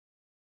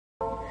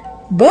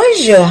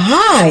Bonjour,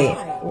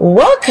 hi.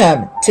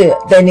 Welcome to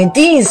the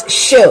Nadine's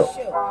Show,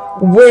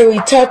 where we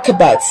talk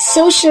about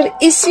social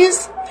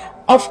issues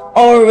of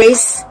all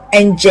race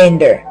and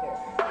gender.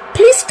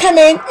 Please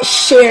comment,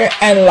 share,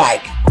 and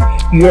like.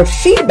 Your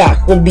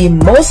feedback will be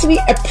mostly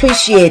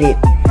appreciated.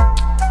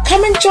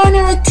 Come and join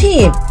our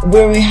team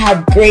where we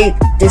have great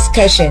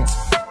discussions.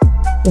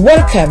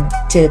 Welcome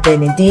to the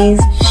Nadine's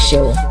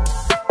Show.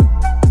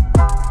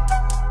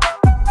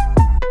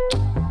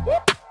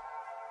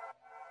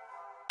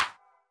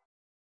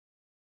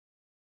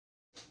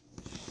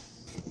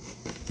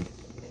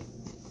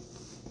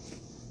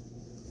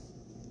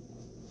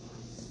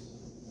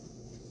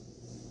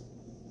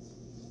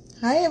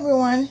 Hi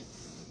everyone,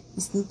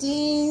 it's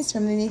Nadine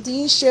from the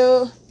Nadine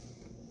Show.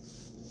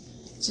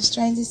 Just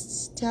trying to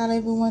tell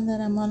everyone that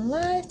I'm on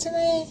live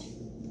tonight.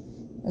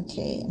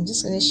 Okay, I'm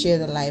just going to share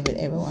the live with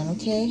everyone,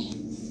 okay?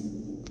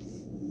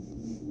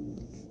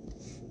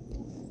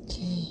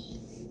 Okay.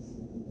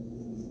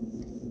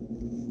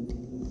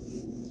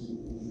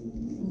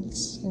 I'm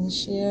just going to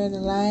share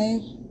the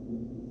live.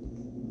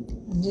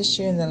 I'm just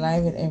sharing the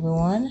live with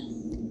everyone.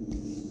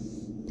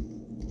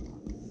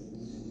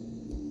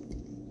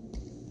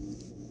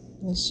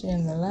 Just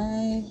sharing the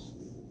live.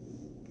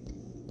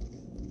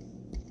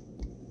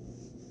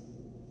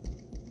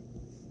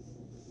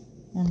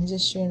 I'm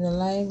just sharing the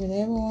live with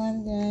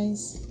everyone,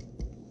 guys.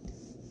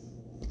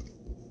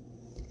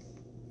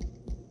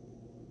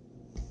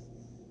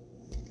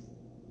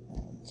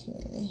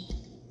 Okay.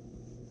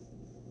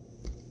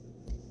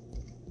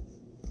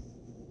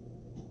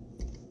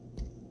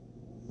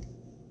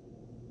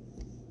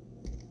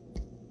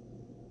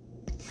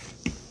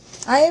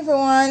 Hi,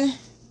 everyone.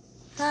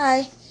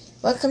 Hi.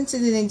 Welcome to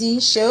the Nadine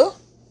Show.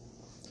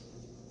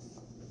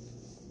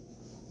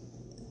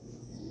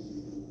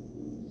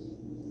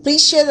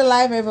 Please share the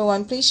live,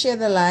 everyone. Please share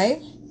the live.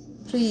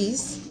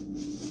 Please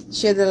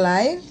share the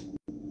live.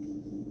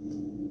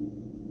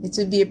 It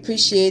would be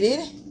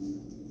appreciated.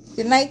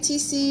 Good night,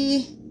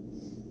 TC.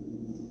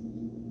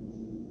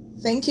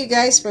 Thank you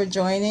guys for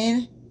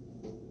joining.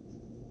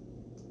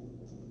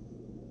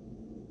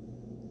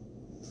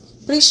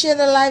 Please share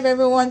the live,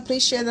 everyone.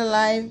 Please share the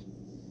live.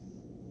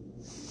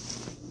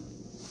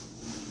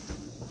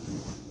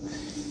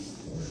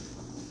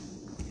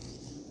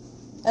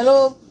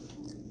 Hello,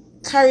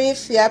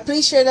 Karif. Yeah,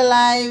 please share the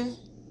live.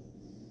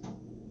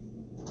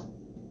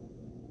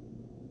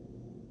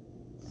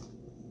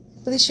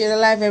 Please share the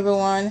live,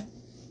 everyone.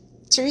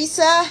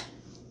 Teresa,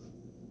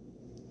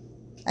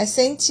 I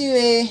sent you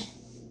a...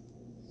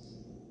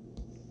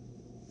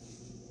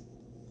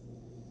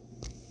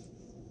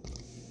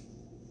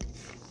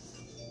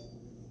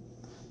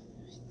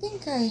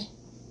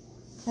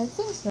 I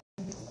think so.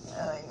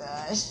 Oh my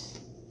gosh.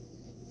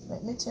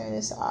 Let me turn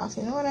this off.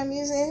 You know what I'm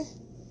using?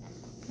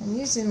 I'm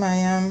using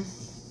my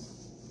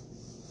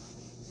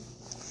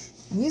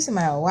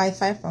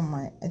Wi-Fi from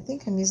I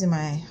think I'm using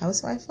my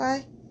house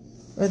Wi-Fi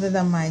rather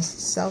than my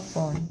cell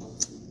phone.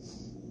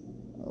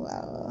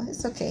 Wow,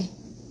 it's okay.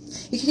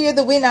 You can hear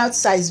the wind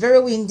outside. It's very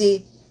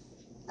windy.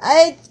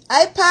 Hi,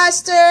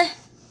 Pastor.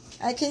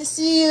 I can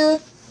see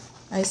you.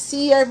 I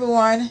see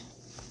everyone.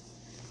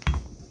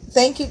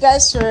 Thank you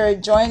guys for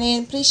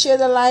joining. Please share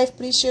the live.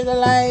 Please share the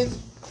live.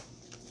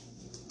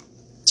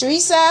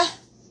 Teresa,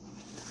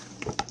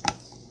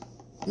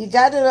 you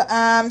got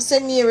to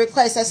send me a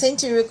request. I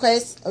sent you a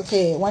request.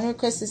 Okay, one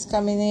request is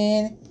coming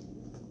in.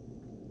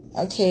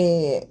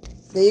 Okay,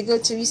 there you go,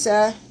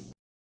 Teresa.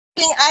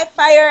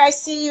 Fire, I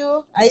see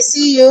you. I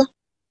see you.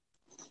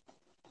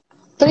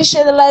 Please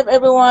share the live,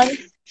 everyone.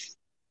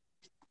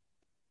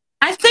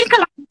 I think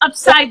I'm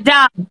upside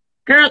down.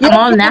 Girl, I'm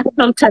all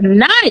natural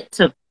tonight.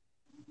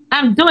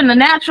 I'm doing the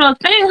natural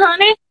thing,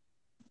 honey.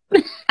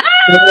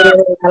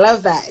 I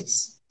love that.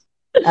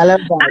 I love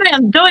that. I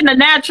am doing the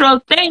natural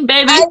thing,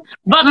 baby.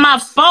 But my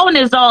phone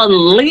is all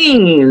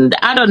leaned.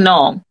 I don't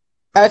know.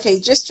 Okay,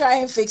 just try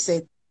and fix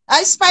it.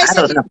 Hi, Spice.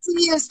 I can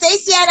see you.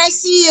 Stacy, and I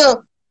see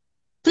you.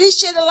 Please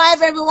share the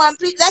live, everyone.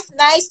 Please. That's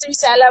nice,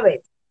 Teresa. I love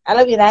it. I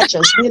love your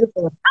natural. It's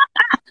beautiful.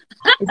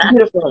 It's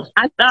beautiful.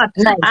 I thought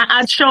nice.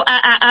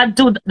 I'd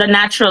do the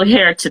natural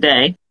hair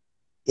today.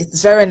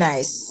 It's very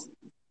nice.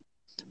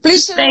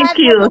 Please share the live,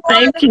 everyone.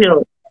 Thank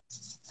you.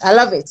 I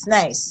love it. It's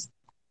nice.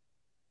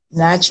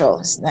 Natural.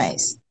 It's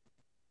nice.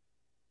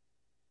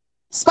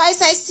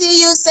 Spice, I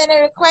see you. Send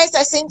a request.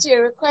 I sent you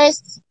a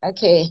request.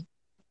 Okay.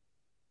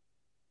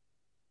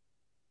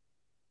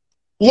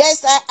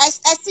 Yes, I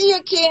see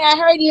you, King. I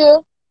heard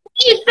you.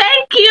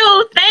 Thank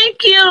you.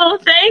 Thank you.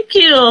 Thank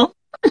you.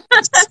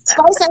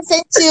 Spice, I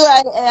sent you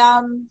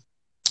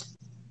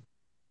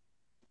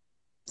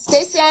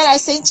Stacey, I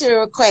sent you a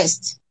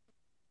request.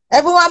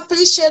 Everyone,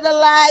 please share the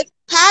live.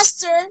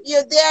 Pastor,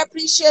 you're there.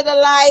 Please share the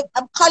live.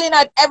 I'm calling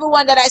out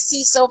everyone that I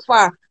see so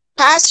far.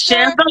 Pastor.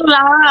 Share the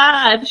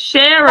live.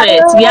 Share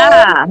it.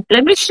 Yeah.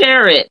 Let me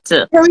share it.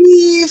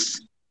 Brief.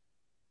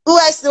 Who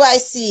else do I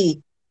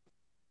see?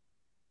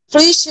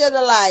 Please share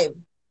the live.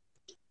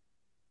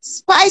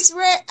 Spice,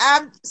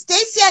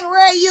 Stacey, and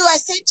where are you? I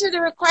sent you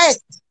the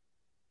request.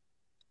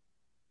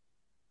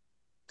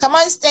 Come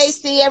on,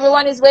 Stacy.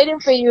 Everyone is waiting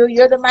for you.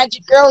 You're the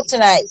magic girl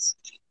tonight.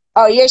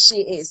 Oh, here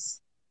she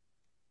is.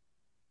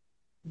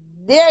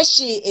 There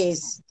she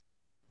is.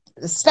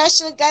 The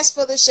special guest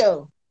for the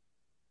show.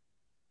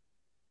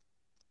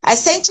 I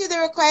sent you the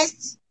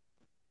request.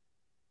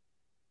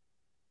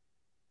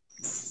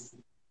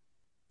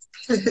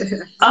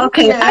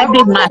 Okay, I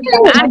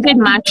did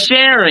my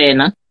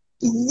sharing.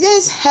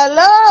 Yes,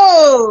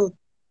 hello.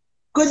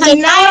 Good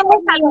night.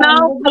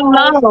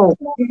 Hello.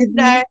 Good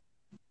night.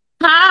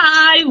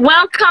 Hi,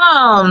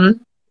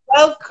 welcome.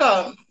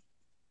 Welcome.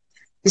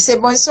 You say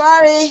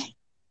bonsoir.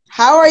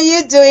 How are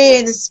you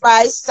doing,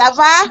 Spice? Ça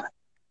va?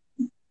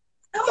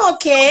 I'm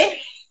okay.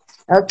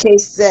 Okay,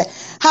 sir.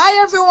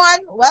 Hi,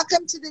 everyone.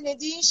 Welcome to the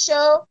Nadine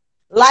Show,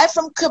 live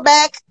from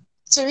Quebec.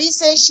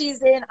 Teresa,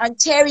 she's in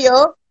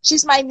Ontario.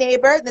 She's my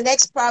neighbor, the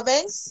next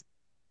province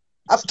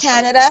of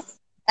Canada.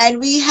 And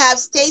we have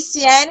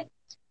Stacey Ann,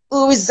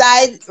 who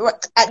resides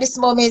at this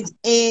moment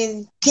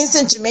in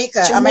Kingston,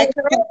 Jamaica. Am I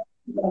correct?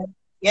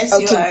 Yes,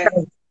 okay, you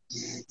are.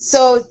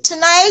 So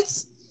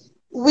tonight,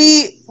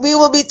 we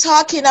will be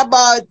talking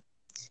about,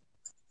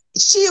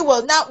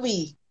 not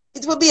we.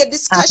 It will be a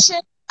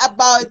discussion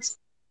about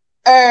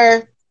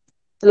her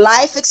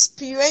life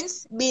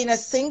experience being a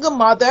single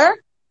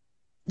mother,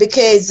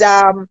 because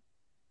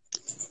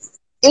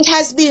it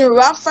has been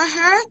rough for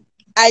her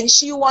and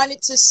she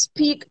wanted to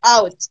speak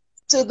out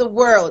to the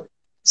world.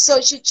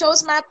 So she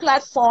chose my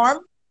platform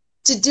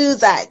to do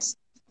that.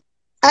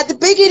 At the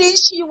beginning,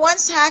 she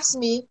once asked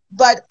me,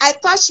 but I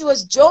thought she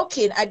was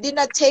joking. I did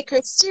not take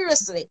her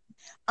seriously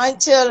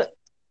until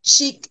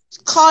she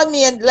called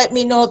me and let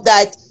me know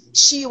that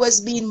she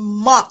was being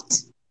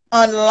mocked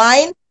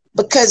online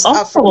because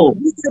of her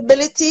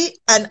disability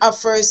and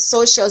of her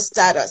social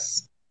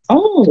status.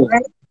 Oh.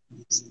 Right?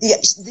 Yeah,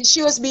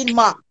 she was being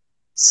mocked.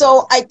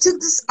 So I took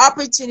this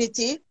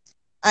opportunity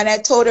and I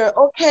told her,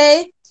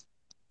 okay,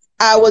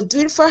 I will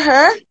do it for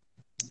her,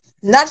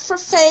 not for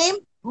fame,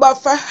 but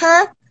for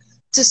her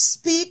to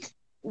speak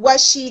what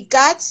she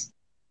got,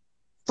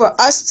 for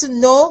us to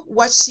know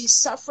what she's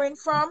suffering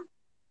from,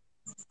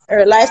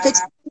 her life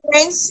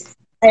experience,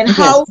 and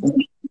how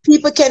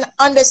people can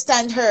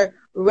understand her.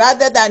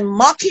 Rather than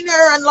mocking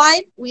her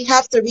online, we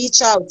have to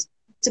reach out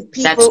to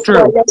people who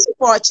are less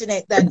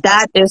fortunate than us.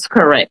 That is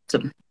correct.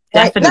 Right?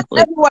 Definitely.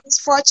 Not everyone is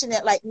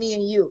fortunate like me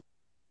and you,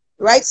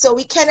 right? So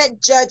we cannot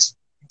judge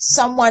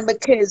someone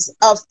because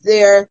of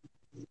their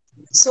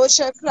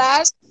social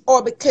class,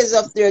 or because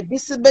of their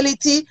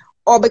disability,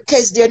 or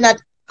because they're not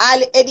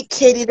highly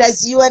educated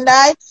as you and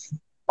I,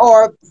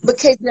 or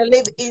because they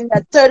live in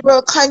a third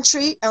world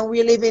country and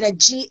we live in a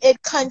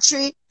G8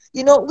 country.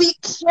 You know, we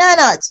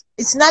cannot.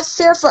 It's not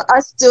fair for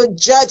us to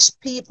judge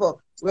people.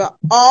 We're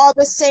all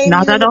the same.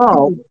 Not at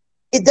all.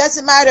 It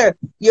doesn't matter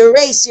your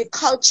race, your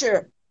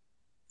culture.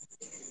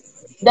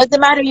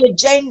 Doesn't matter your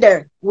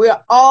gender.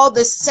 We're all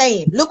the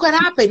same. Look what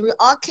happened. We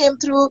all came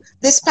through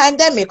this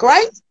pandemic,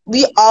 right?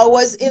 We all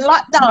was in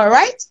lockdown,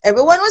 right?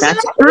 Everyone was in lockdown.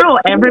 That's true.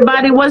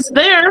 Everybody was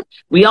there.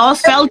 We all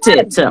felt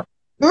it.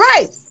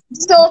 Right.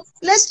 So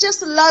let's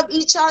just love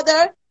each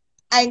other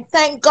and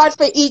thank God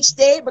for each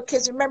day,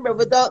 because remember,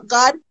 without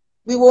God,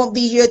 we won't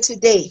be here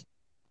today.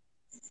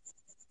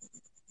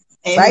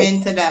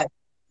 Amen to that.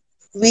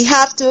 We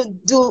have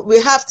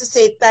to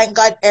say thank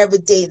God every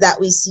day that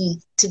we see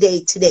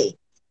today.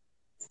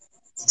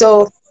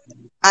 So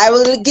I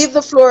will give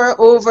the floor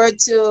over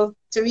to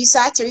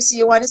Teresa. Teresa,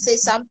 you want to say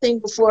something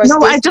before?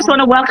 No, I just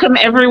want to welcome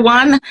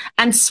everyone.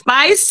 And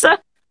Spice,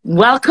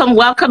 welcome.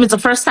 It's the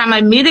first time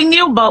I'm meeting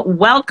you, but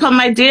welcome,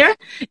 my dear.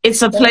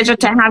 It's a pleasure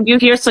to have you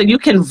here so you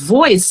can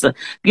voice.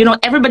 You know,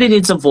 everybody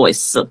needs a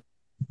voice.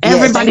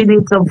 Everybody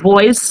needs a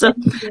voice, and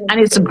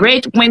it's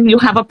great when you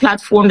have a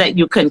platform that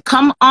you can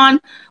come on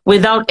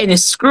without any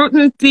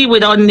scrutiny,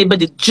 without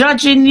anybody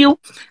judging you,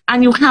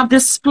 and you have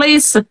this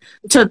place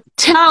to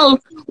tell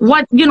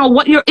what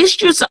your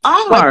issues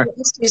are.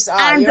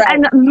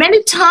 And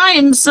many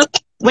times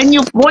when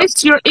you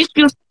voice your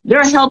issues,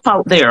 there's help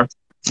out there.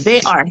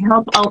 They are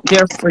help out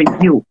there for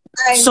you.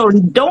 So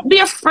don't be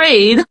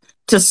afraid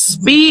to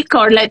speak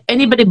or let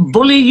anybody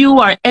bully you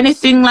or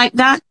anything like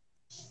that.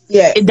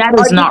 Yeah, that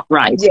is not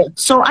right. Yeah.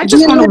 So I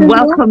just want to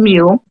welcome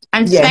you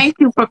and thank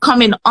you for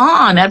coming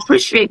on. I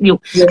appreciate you.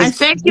 Yes. And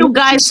thank you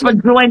guys for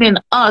joining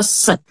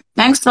us.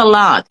 Thanks a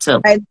lot.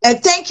 And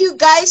thank you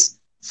guys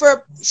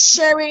for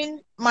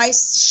sharing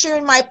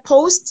my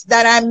post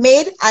that I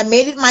made. I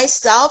made it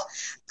myself,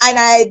 and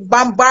I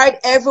bombard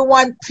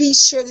everyone.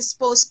 Please share this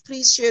post.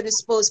 Please share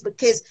this post,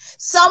 because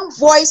some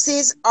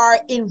voices are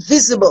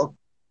invisible.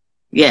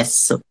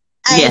 Yes.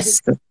 And, yes.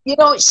 You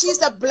know,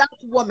 she's a black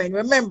woman.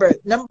 Remember,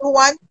 number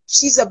one,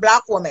 she's a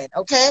black woman,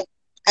 okay?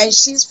 And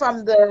she's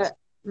from the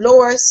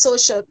lower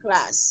social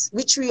class,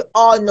 which we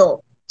all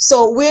know.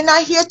 So we're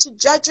not here to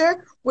judge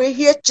her. We're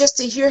here just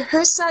to hear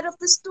her side of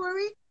the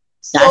story.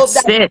 So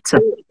that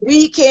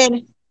we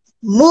can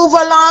move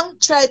along,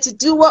 try to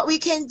do what we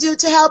can do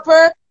to help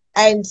her,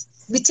 and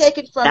we take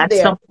it from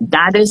there.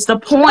 That is the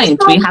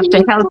point. We have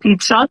to help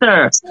each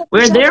other.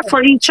 We're there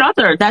for each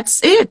other.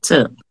 That's it.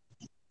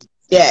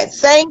 Yeah,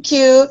 thank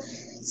you.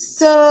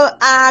 So,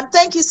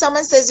 thank you.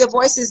 Someone says your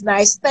voice is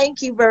nice.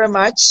 Thank you very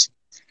much.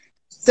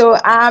 So,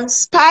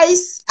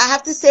 Spice, I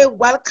have to say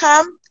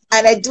welcome,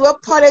 and I do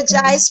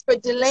apologize for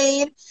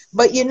delaying,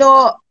 but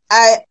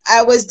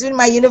I was doing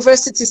my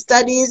university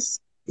studies.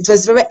 It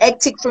was very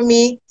hectic for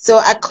me, so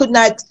I could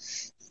not,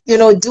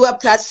 do a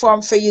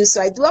platform for you.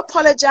 So I do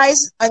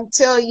apologize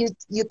until you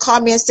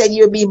called me and said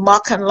you'll be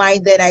mock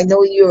online. Then I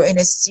know you're in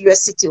a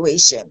serious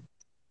situation.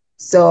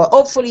 So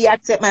hopefully you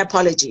accept my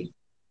apology.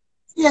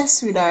 Yes,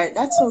 sweetheart.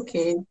 That's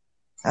okay.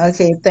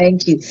 Okay,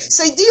 thank you.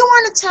 So do you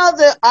want to tell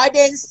the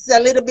audience a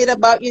little bit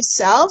about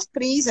yourself,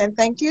 please, and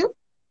thank you?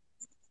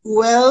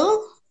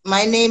 Well,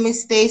 my name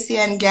is Stacy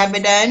and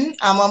Gabadan.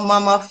 I'm a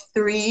mom of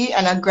 3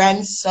 and a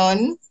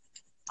grandson.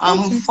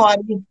 I'm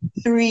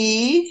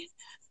 43.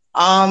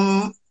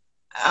 My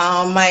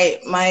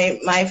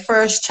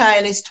first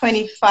child is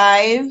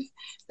 25.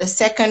 The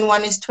second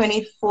one is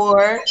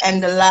 24,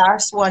 and the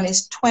last one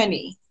is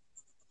 20.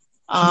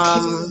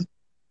 I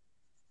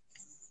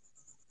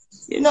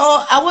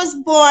was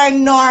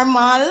born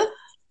normal.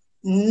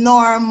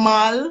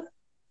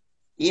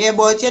 Yeah,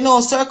 but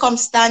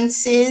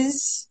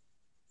circumstances.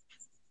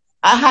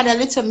 I had a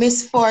little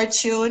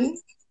misfortune,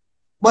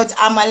 but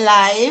I'm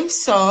alive,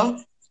 so.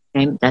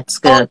 Okay, that's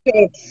good.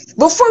 Okay.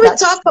 Before we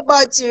talk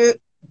about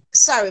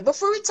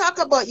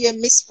your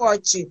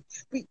misfortune,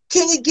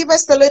 can you give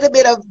us a little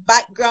bit of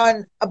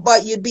background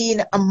about you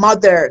being a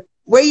mother?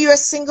 Were you a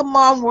single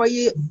mom? Were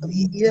you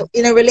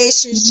in a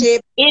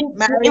relationship?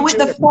 Married with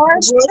the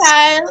first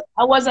child?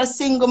 I was a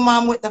single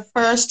mom with the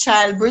first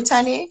child,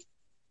 Brittany.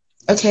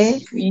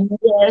 Okay.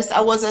 Yes,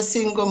 I was a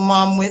single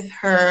mom with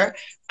her.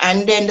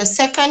 And then the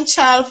second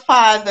child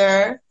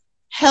father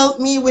helped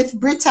me with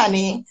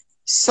Brittany.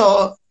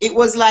 So it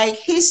was like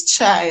his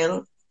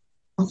child.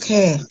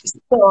 Okay.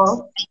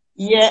 So,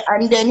 yeah,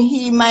 and then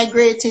he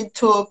migrated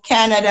to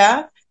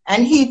Canada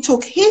and he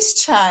took his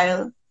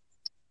child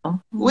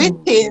with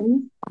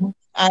him.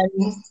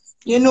 And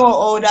you know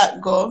how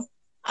that go.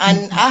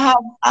 And I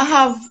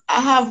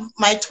have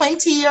my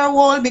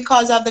 20-year-old,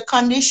 because of the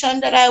condition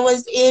that I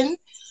was in.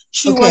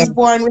 She was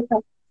born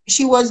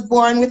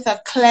with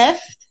a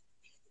cleft.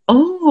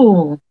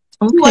 Oh,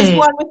 okay. She was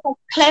born with a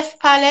cleft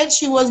palate.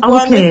 She was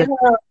born with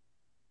her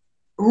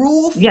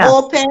roof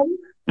open.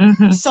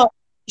 So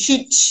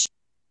she's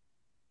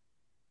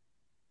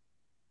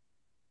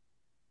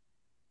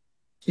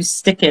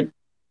sticking.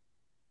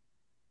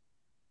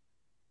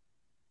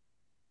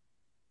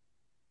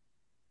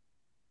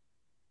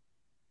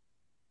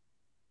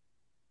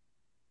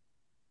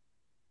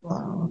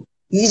 Wow.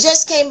 You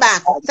just came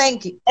back.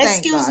 Thank you.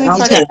 Excuse me for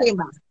that.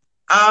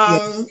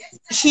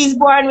 She's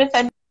born with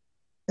a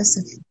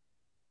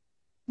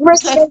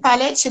cleft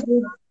palate. She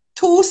did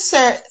 3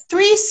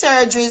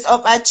 surgeries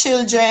of her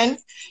children,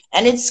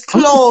 and it's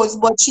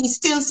closed, but she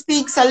still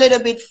speaks a little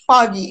bit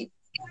foggy.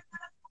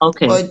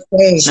 Okay. But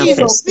she's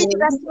okay.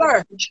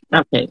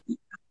 Okay.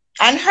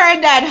 And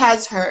her dad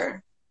has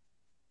her.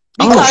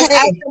 Because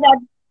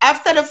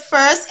after the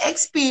first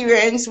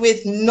experience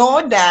with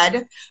no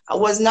dad, I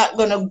was not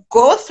going to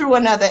go through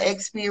another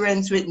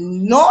experience with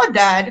no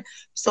dad.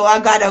 So I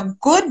got a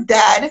good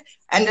dad.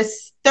 And the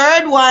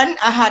third one,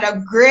 I had a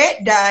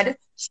great dad.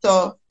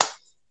 So.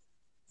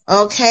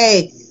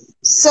 Okay.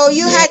 So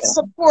you had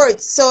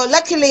support. So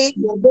luckily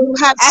you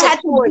have support. I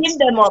had to give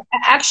them up. I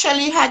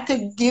actually had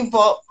to give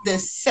up the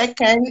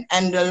second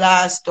and the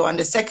last one,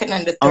 the second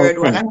and the third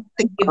one. I had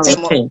to give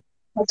them up.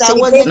 But I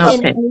wasn't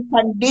in any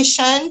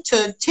condition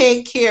to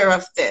take care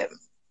of them.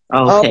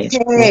 Okay.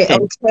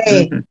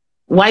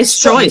 Wise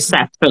choice,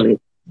 actually.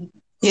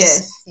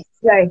 Yes.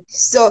 Right.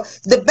 So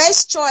the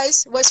best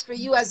choice was for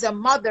you as a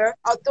mother,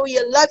 although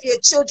you love your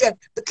children,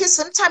 because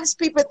sometimes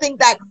people think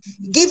that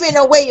giving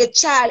away your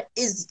child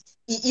is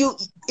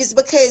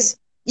because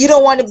you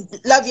don't want to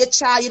love your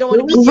child, you don't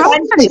want to be your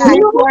child.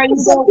 You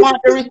don't want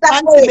the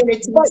responsibility.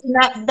 It's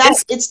not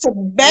that. It's to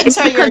better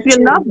your children.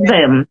 You love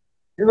them.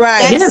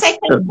 Right. The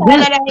second child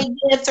that I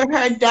gave to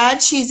her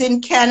dad, she's in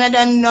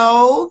Canada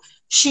now.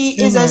 She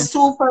is a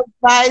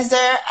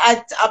supervisor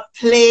at a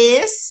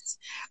place.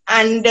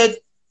 And the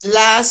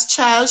last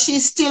child,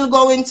 she's still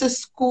going to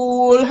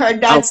school. Her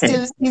dad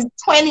she's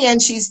 20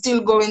 and she's still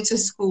going to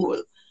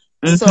school.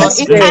 So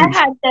if I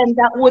had them,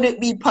 that wouldn't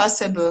be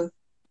possible.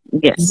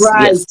 Yes.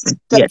 Right.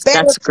 Yes,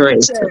 that's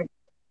great.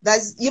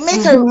 You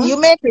make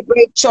a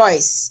great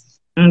choice.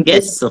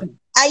 Yes.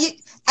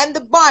 And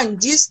the bond,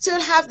 do you still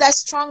have that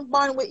strong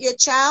bond with your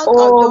child?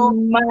 Oh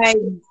my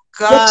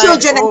God. Your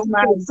children,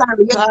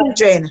 your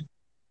children.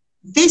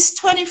 This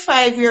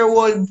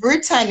 25-year-old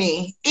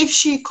Brittany, if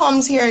she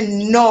comes here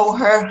now,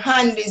 her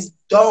hand is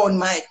down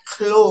my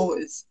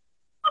clothes.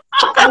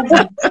 As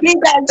big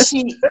as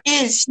she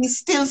is, she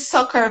still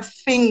suck her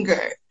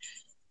finger.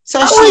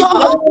 So she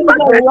goes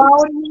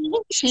around me.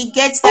 She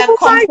gets that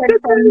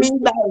comfort from me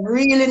by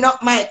reeling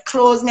up my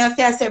clothes. Me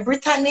I say,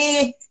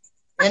 Brittany,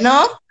 you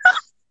know?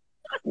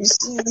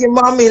 Your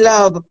mommy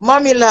love.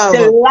 The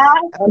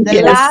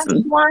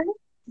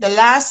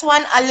last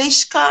one,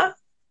 Alishka.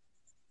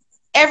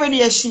 every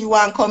day she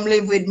want come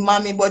live with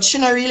mommy, but she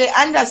not really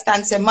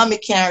understand. Say mommy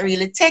can't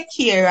really take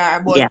care of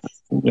her. But Yeah.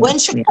 when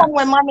she come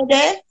with mommy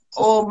there,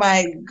 oh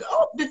my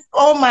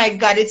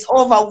God, it's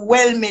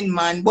overwhelming,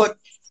 man. But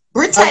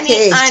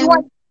Brittany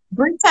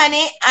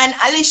and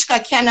Alishka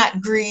cannot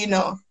agree,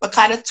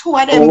 because the two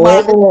of them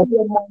born the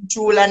same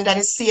module and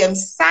the same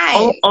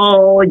sign.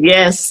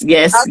 Yes.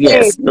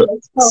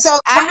 So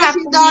I have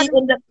to be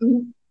in the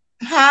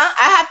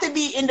I have to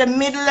be in the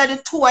middle of the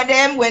two of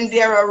them when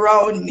they're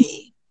around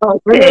me.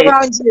 Okay.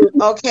 Around you.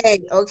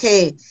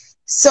 Okay.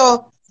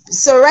 So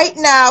right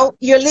now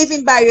you're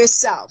living by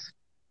yourself.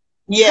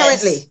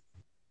 Yes. Currently.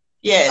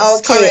 Yes.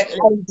 Okay.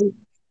 Currently.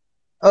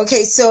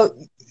 Okay. So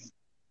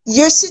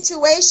your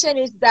situation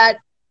is that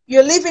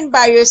you're living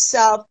by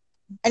yourself,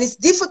 and it's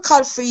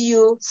difficult for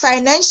you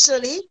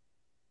financially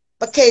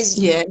because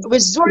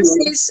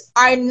resources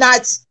are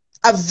not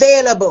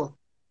available.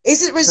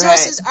 Is it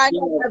resources are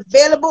not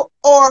available,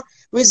 or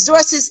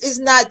resources is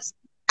not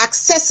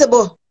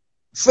accessible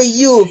for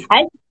you?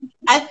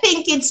 I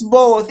think it's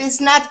both.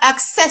 It's not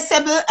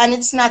accessible and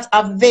it's not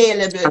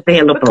available.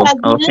 Because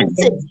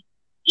listen,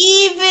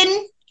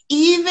 even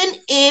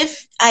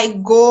if I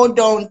go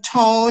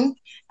downtown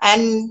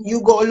and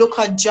you go look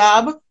a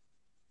job,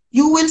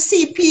 you will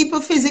see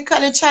people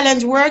physically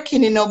challenged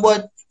working,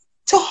 but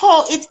to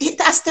how it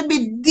has to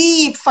be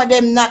deep for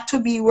them not to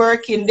be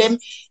working. Them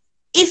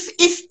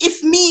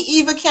if me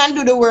even can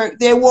do the work,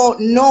 they won't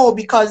know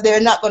because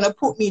they're not gonna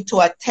put me to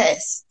a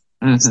test.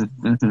 Okay.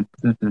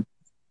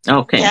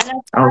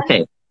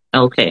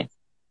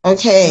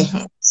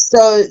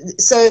 So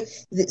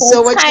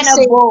what you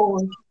say?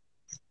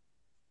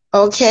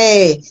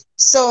 Okay.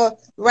 So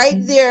right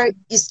there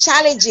is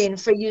challenging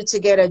for you to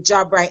get a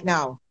job right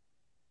now.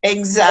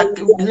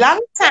 Exactly.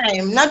 Long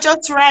time, not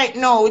just right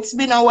now. It's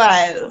been a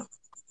while.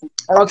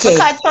 Okay.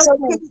 Because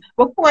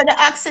before the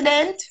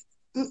accident,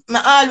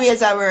 I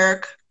always at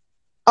work.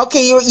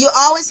 Okay, you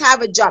always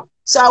have a job.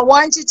 So I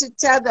want you to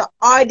tell the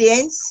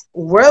audience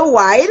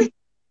worldwide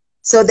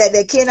so that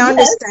they can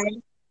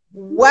understand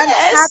what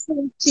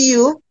happened to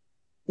you,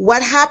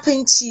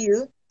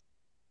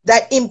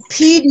 that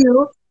impede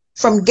you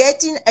from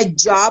getting a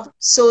job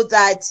so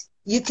that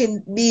you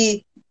can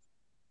be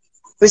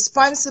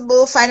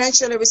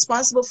financially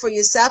responsible for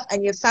yourself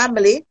and your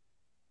family.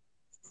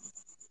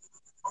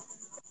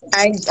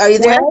 And are you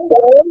there?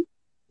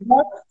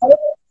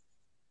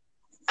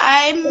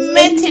 I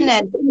met in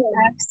an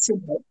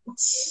accident.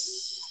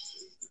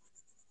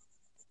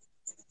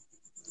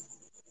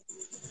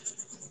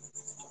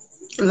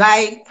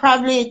 Like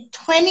probably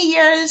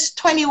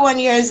 21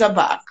 years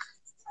back.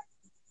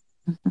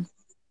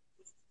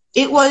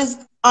 It was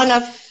on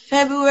a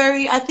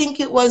February, I think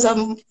it was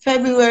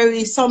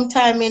February,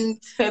 sometime in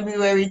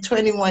February,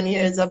 21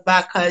 years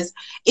back, because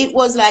it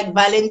was like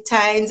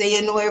Valentine's,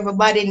 and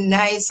everybody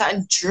nice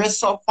and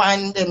dress up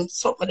and them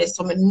something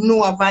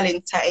new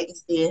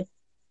Valentine's Day.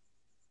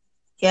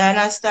 You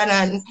understand?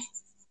 And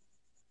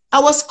I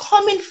was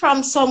coming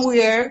from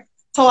somewhere,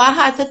 so I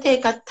had to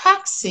take a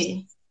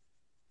taxi.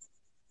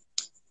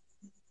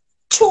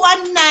 Through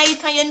a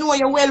night, and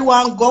you well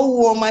want to go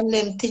home and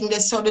them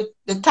things. So the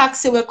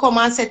taxi will come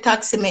and say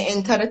taxi, may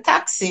enter the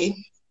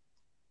taxi.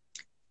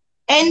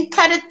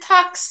 Enter the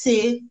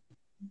taxi.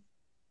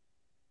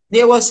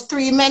 There was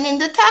 3 men in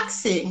the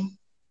taxi.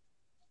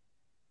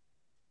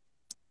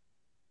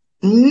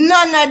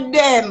 None of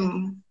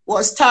them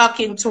was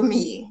talking to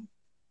me.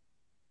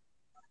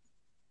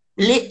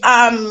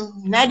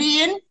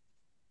 Nadine,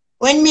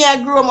 when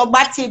I grew my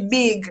body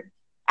big,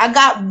 I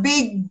got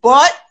big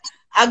butt,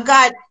 I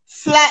got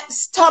flat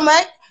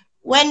stomach,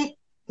 when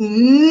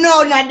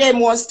none of them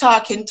was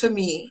talking to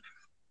me.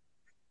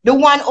 The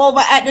one over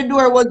at the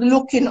door was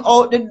looking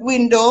out the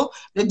window.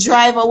 The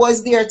driver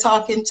was there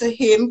talking to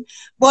him.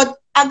 But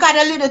I got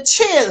a little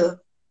chill.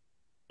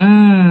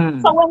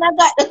 So when I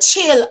got the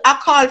chill, I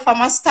called for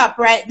my stop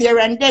right there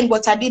and then,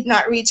 but I did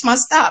not reach my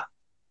stop.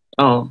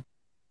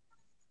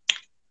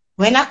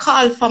 When I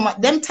called for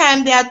them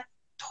time, they had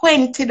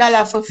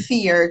 $20 for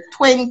fare,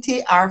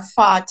 $20 or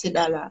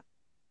 $40.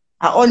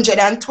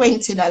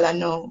 $120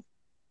 now.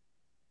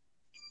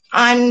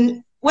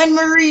 And when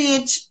we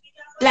reached,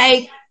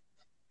 like,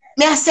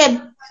 I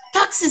said,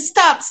 taxi,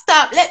 stop,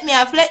 let me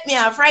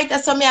off, right?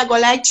 So I go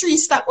like 3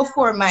 stops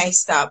before my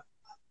stop.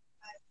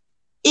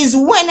 Is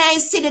when I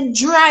see the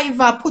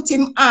driver put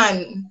him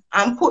on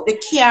and put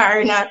the car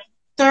in a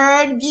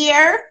 3rd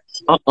gear.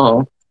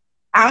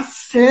 And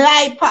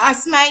fly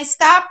past my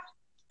stop,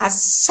 I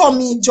saw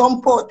me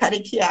jump out of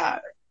the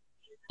car.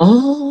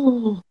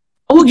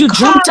 You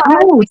jumped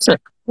out.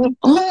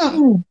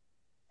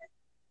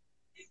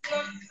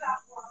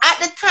 At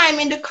the time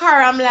in the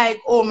car, I'm like,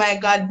 oh my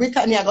God,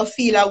 Brittany, I go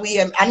feel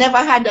away. I never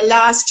had the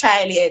last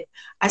child yet.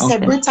 I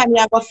said, Brittany,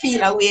 I go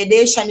feel away.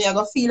 Deshani, I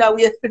go feel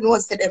away if you know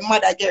that the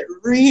mother get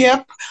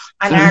raped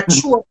and her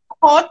throat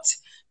cut.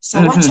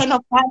 So watching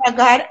up, Father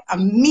God,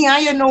 and me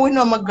and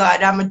my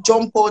God, I'm a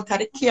jump out of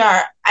the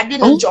car. I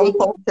didn't jump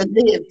out to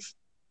live.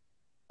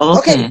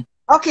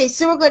 Okay,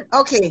 so we're good.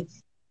 Okay.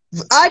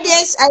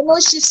 Audience, I know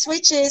she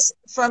switches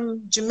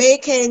from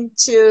Jamaican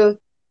to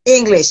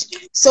English.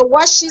 So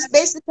what she's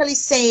basically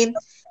saying,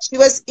 she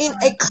was in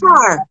a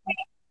car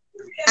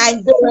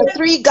and there were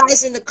three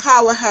guys in the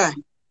car with her.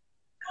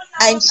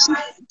 And she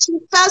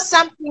felt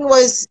something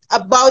was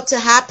about to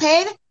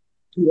happen.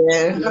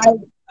 Yeah.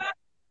 And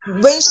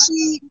when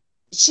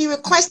she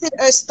requested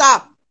her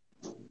stop,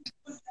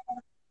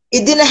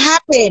 it didn't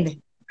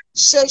happen.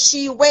 So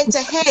she went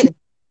ahead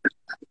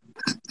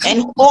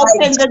And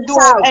opened the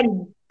door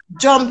and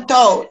jumped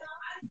out.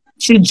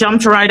 She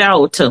jumped right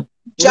out. Jumped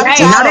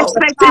Not out.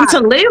 expecting to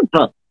live.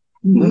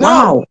 No.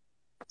 Wow.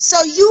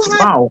 So you had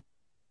Wow.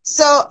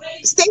 so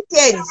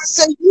Stacey,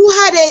 so you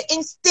had an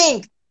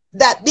instinct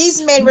that these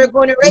men were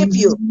going to rape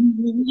you.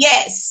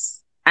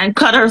 Yes. And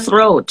cut her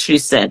throat, she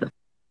said.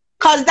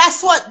 Cause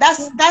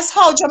that's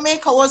how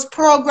Jamaica was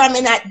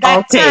programming at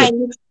that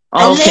time. And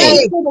Okay.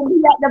 then couldn't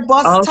be at the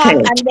bus stop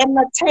and then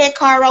not take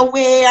her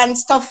away and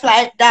stuff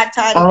like that.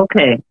 And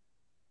Okay.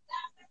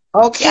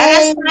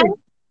 Okay.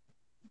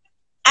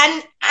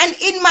 And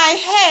in my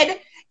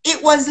head,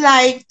 it was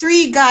like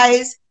three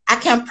guys, I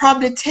can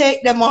probably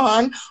take them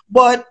on,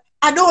 but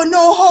I don't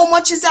know how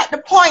much is at the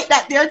point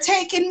that they're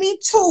taking me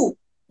to.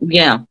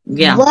 Yeah.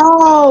 Yeah.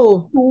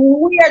 Wow.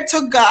 Weird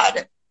to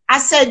God. I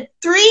said,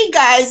 three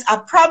guys, I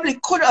probably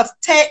could have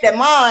taken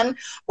them on,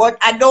 but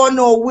I don't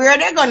know where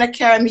they're going to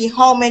carry me.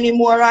 How many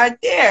more are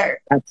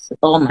there? That's,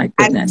 oh my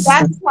goodness.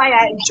 And that's why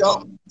I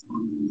jumped.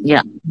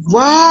 Yeah.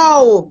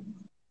 Wow.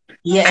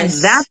 Yes. And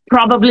that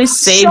probably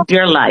saved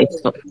your life.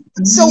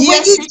 So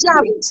Yes,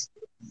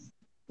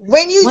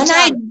 when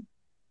I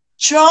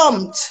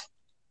jumped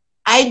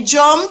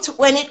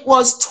when it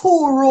was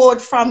 2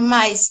 road from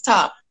my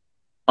stop.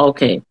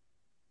 Okay.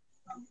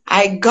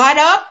 I got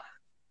up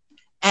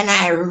and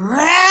I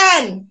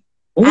ran.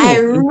 Ooh. I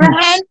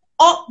ran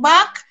up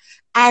back.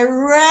 I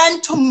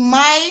ran to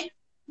my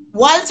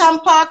Walton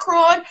Park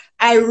Road.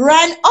 I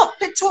ran up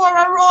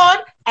Petora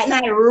Road and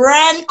I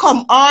ran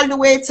come all the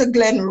way to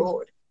Glen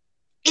Road.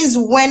 Is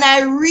when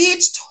I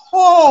reached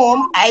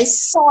home, I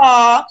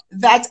saw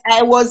that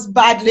I was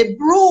badly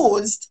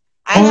bruised.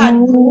 I had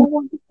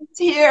bruises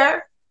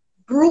here,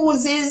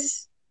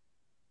 bruises,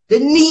 the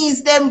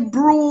knees, them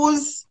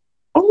bruised.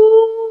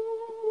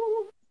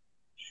 Oh.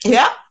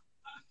 Yeah.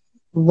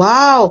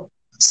 Wow.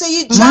 So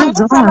you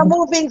jumped from a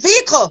moving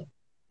vehicle.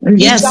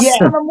 Yes. You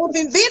jumped from a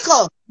moving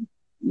vehicle.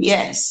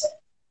 Yes.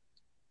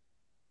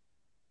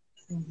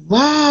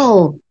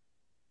 Wow.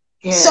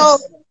 Yes. So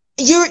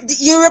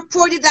you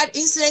reported that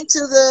incident to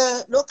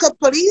the local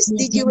police?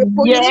 Did you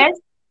report it? Yes.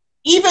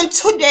 Even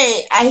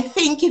today, I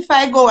think if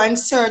I go and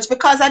search,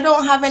 because I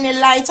don't have any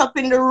light up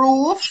in the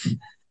roof,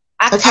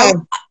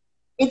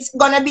 it's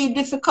going to be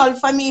difficult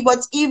for me.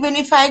 But even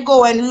if I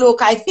go and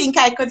look, I think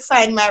I could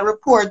find my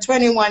report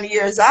 21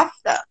 years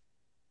after.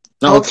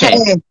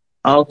 Okay.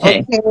 My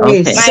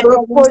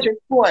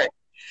report.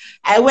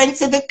 I went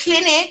to the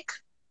clinic.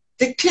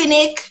 The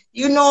clinic,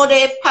 you know,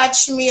 they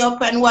patched me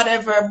up and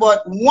whatever.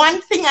 But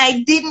one thing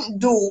I didn't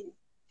do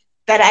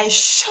that I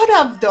should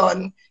have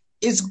done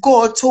is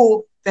go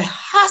to the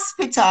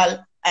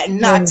hospital and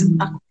not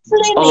a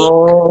clinic.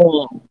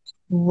 Oh.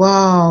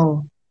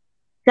 Wow.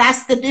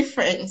 That's the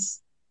difference.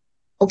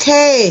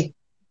 Okay.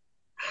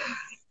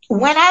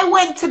 When I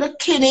went to the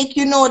clinic,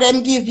 you know,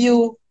 them give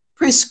you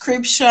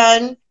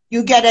prescription,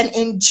 you get an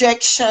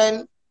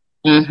injection.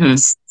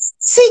 6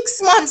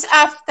 months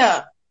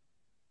after,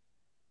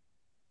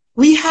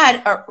 we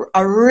had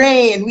a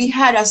rain, we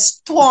had a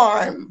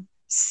storm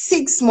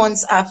 6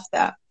 months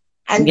after.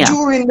 And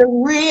during the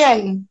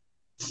rain,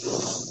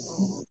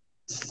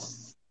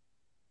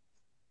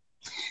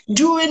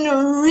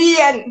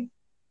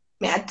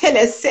 may I tell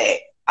you,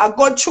 say, I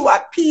got through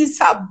a piece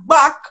of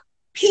back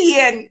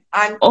pain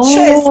and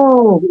chest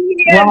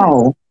pain.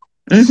 Wow.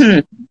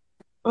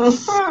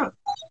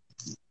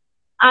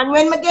 And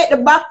when I get the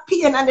back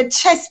pain and the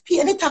chest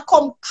pain, it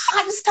come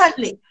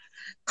constantly.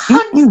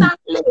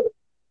 Constantly.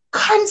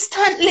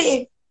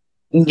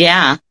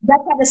 Yeah.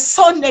 That's at the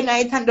Sunday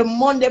night and the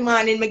Monday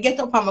morning, I get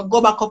up and I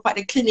go back up at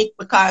the clinic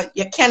because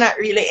you cannot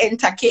really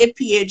enter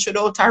KPH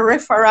without a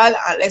referral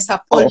unless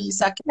a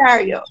police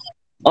carry you.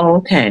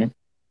 Okay.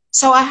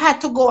 So I had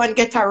to go and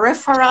get a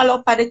referral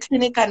up at the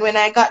clinic, and when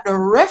I got the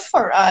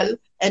referral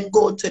and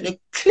go to the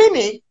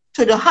clinic,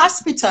 to the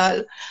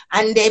hospital,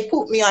 and they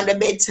put me on the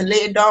bed to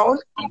lay down,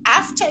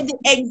 after the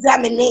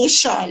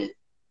examination,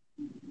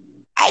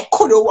 I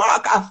couldn't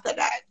walk after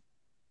that.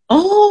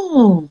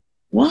 Oh,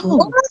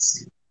 wow.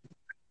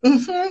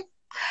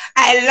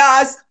 I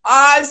lost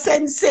all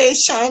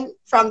sensation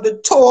from the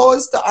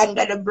toes to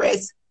under the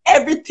breast.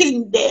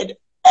 Everything dead.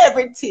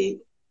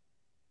 Everything.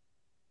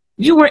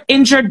 You were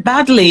injured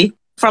badly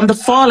from the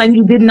fall and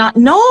you did not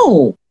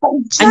know.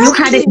 Exactly. And you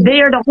had it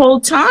there the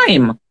whole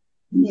time.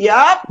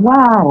 Yep.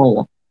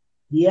 Wow.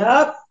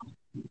 Yep.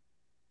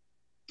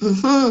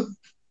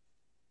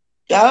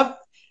 Yep.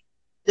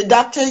 The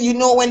doctor, you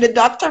know, when the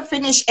doctor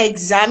finish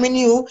examining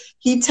you,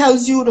 he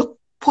tells you to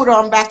put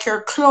on back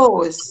your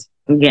clothes.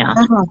 Yeah.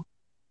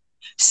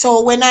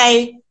 So when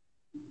I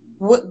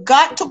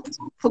got to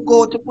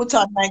go to put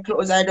on my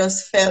clothes, I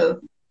just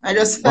fell. I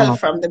just fell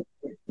from the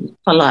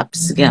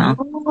collapse. Yeah.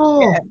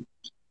 Oh, yeah.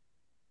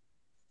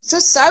 so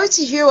sorry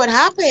to hear what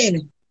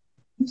happened.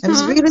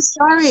 I'm really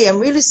sorry. I'm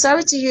really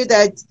sorry to hear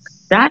that.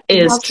 That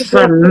you is have to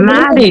go through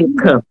traumatic.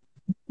 this.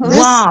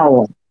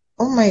 Wow.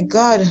 Oh my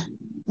God.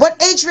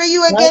 What age were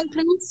you again,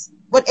 please?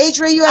 What age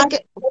were you again?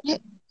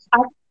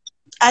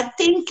 I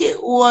think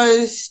it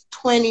was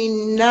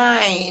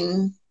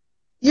 29.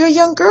 You're a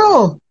young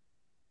girl.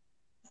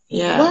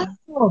 Yeah.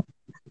 Wow.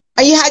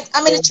 And you had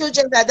how many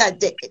children at that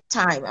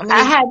time? How many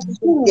I had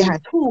children you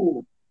had?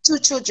 two. 2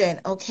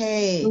 children.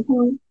 Okay.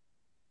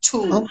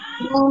 Two.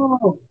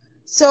 Oh.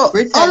 So how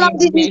Brittany long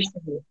did and you?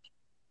 Nation.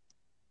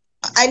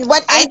 And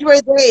what age were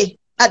they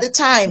at the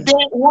time?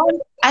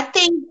 I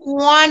think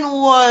one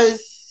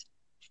was,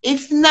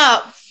 if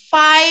not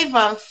 5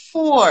 and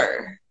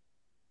 4.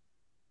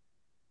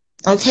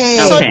 Okay.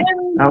 So Okay. they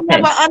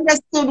never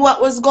understood what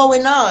was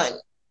going on.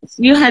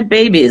 You had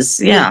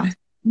babies. Yeah.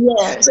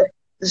 Yes.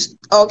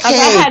 Okay. I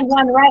had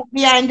one right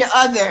behind the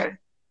other.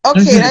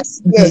 Okay,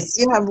 that's yes.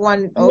 You have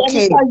one.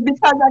 Okay. Yeah,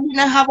 because I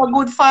didn't have a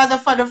good father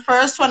for the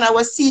first one, I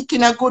was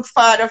seeking a good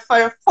father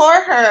for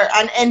her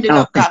and ended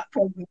up got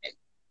pregnant.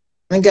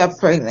 And got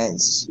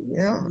pregnant. You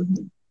know,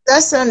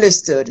 that's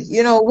understood.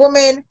 You know,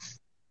 women,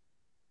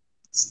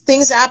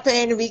 things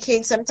happen.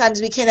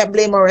 Sometimes we cannot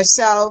blame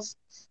ourselves.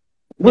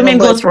 Women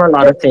go through a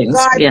lot of things.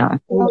 God, yeah.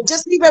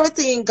 Just leave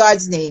everything in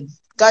God's name,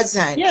 God's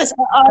hand. Yes,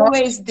 I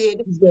always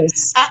did.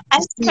 Yes. I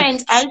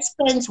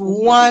spent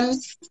 1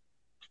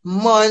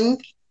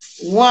 month,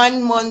 2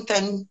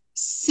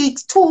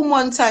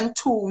 months and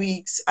 2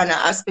 weeks on a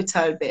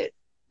hospital bed.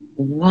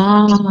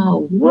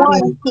 Wow.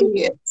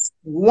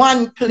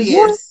 One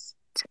place.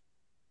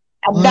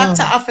 A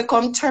doctor have to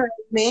come turn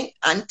me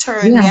and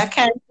turn me. I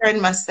can't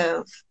turn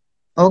myself.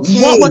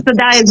 Okay. What was the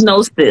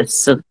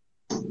diagnosis?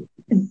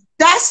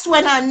 That's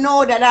when I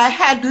know that I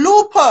had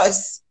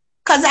lupus,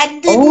 because I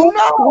didn't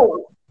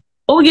know.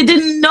 Oh, you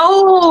didn't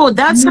know.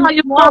 That's how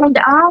you found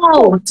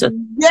out.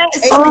 Yes,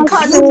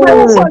 because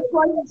lupus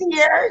was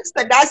here.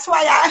 So that's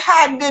why I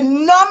had the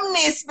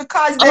numbness,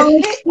 because the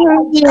hit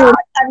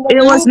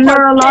it was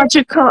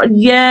neurological.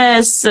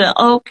 Yes.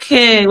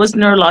 Okay. It was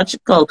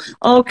neurological.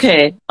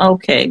 Okay.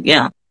 Okay.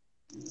 Yeah.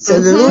 So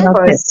the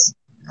lupus.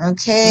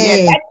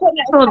 Okay. Yeah,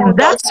 so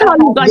that's how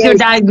you got your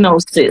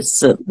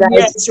diagnosis.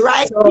 Yes,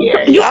 right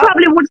here. You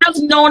probably wouldn't have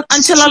known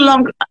until a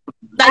long,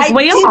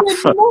 way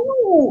off.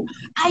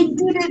 I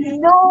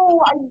didn't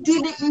know. I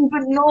didn't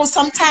even know.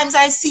 Sometimes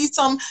I see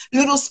some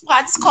little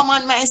spots come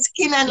on my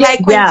skin, and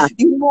like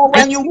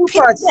when you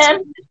pick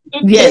them,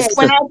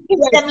 when I pick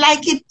them,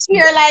 like it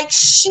tear like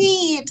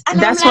sheet. And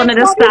that's I'm one of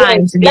the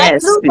signs.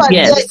 Yes,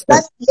 yes.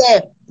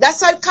 That's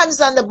how it comes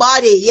on the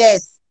body.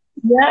 Yes.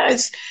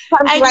 Yes,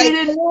 I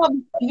didn't know.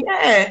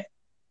 Yeah,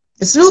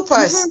 it's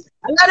lupus. A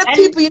lot of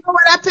people, you know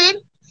what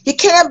happened? You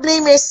can't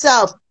blame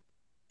yourself.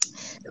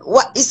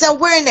 It's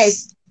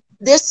awareness.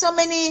 There's so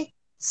many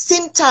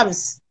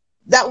symptoms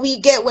that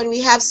we get when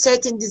we have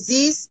certain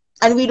disease,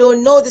 and we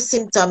don't know the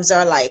symptoms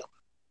are like.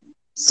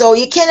 So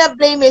you cannot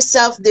blame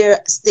yourself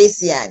there,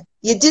 Stacey Ann.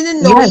 You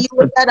didn't know, you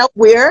were not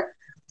aware,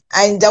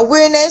 and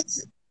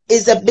awareness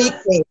is a big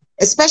thing,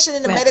 especially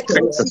in the medical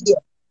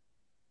field.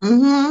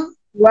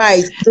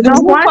 Right. The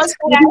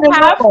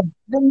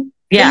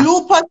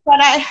lupus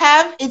that I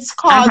have, it's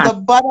called the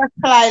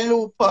butterfly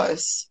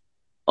lupus.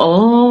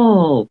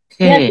 Oh,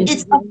 okay.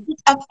 It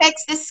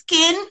affects the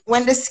skin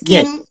when the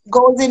skin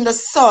goes in the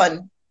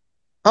sun.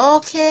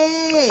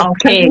 Okay.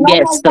 Okay,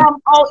 yes.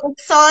 Out the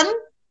sun,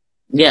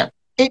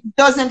 it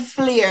doesn't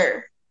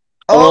flare.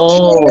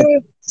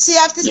 Okay. So you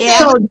have to stay.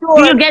 So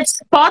do you get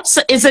spots?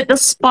 Is it the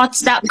spots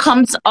that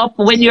comes up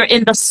when you're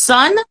in the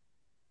sun?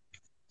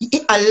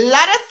 A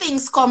lot of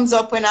things comes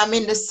up when I'm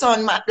in the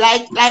sun,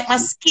 like my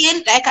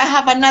skin, like I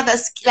have another,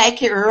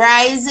 like it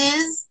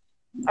rises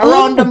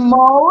around the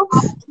mouth.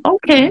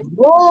 Okay.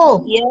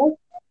 Oh,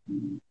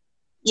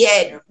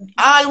 yeah,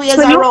 always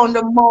around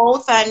the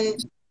mouth,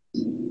 and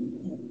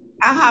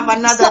I have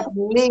another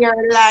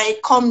layer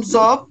like comes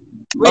up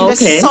when the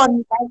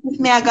sun. Like if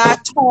me I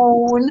got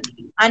tone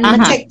and I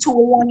take too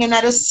long in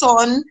the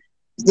sun.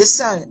 The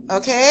sun,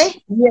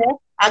 okay. Yeah,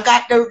 I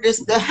got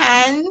the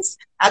hands.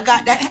 I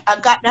got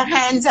the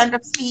hands and the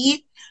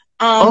feet.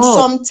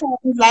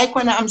 Sometimes, like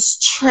when I'm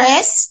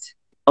stressed.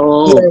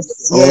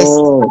 Yes.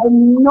 I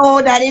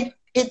know that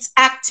it's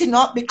acting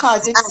up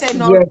because it's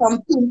sending out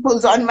some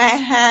pimples on my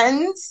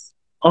hands.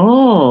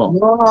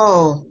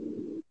 Wow.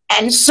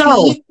 And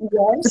so, feet,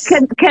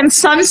 can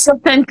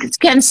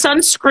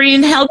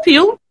sunscreen help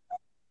you?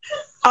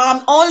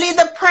 Only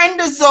the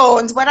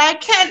prednisones, but I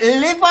can't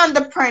live on the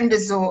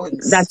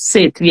prednisones. That's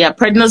it. Yeah,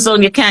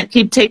 prednisone, you can't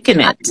keep taking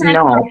it.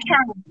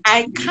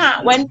 I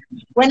can't.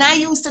 When I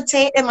used to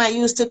take them, I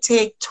used to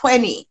take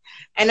 20,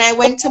 and I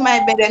went to my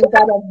bed and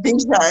got a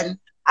vision.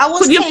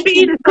 Could you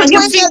feed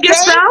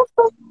yourself?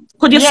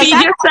 Could you feed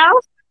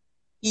yourself?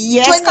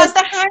 Yes, because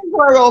the hands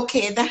were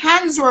okay. The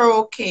hands were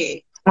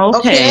okay.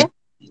 Okay.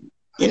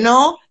 You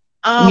know?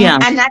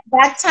 And at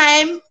that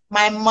time,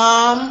 my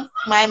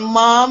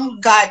mom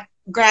got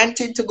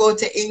granted to go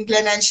to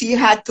England, and she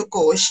had to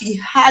go. She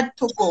had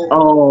to go.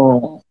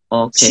 Oh,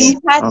 okay. She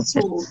had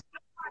Okay. to.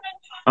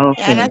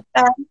 You Okay.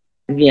 understand?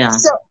 Yeah.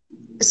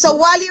 So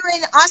while you were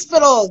in the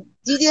hospital,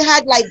 did you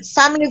had like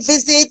family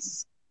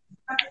visits?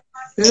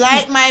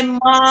 Like my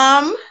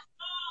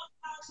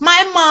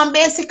mom,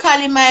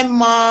 basically my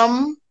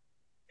mom.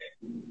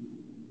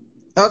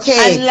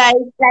 Okay. And like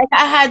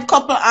I had a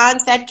couple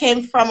aunts that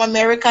came from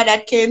America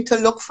that came to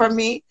look for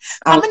me.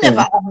 I Okay.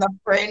 never have no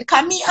friend.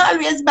 Cause me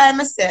always by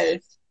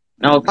myself.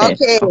 Okay.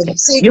 Okay. Okay.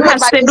 So you You grew up have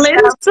by siblings?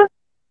 yourself?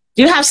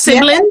 Do you have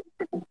siblings?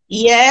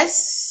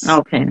 Yes.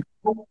 Okay.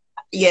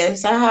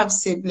 Yes, I have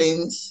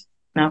siblings.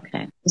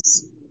 Okay.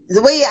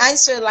 The way you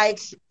answer, like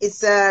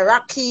it's a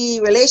rocky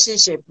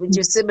relationship with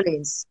your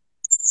siblings.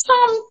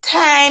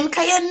 Sometime,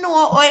 cause you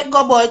know how it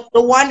go, but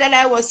the one that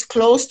I was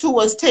close to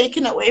was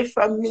taken away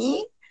from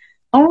me.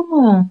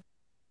 Oh,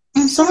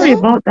 sorry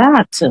about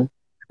that.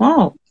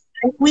 Oh,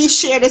 We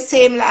share the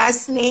same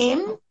last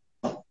name.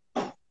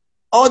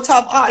 Out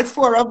of all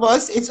four of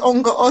us, it's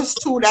only us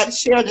two that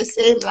share the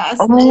same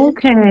last name.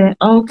 okay.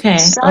 Okay.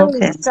 Sorry,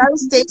 Okay.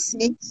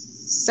 Stacy.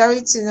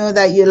 Sorry to know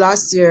that you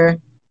lost your.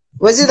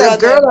 Was it a Brother,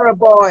 girl or a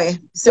boy?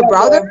 It's a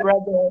brother.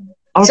 brother.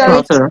 Oh,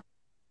 Sorry. brother.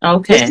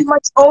 Was Okay. he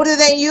much older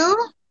than you?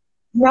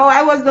 No,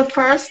 I was the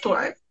first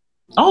one.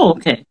 Oh,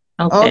 okay.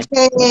 Okay.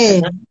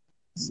 Okay.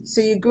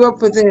 So you grew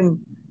up with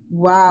him.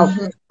 Wow.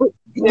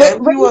 Yeah,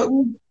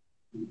 When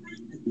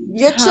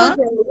your Huh?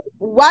 children,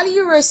 while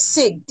you were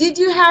sick, did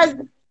you have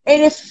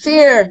any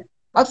fear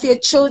of your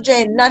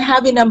children not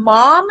having a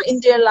mom in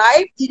their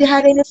life? Did you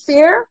have any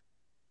fear?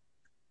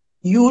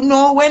 You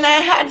know when I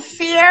had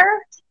fear?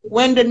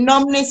 When the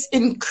numbness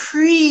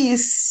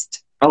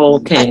increased.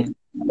 Okay.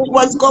 It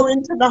was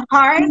going to the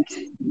heart,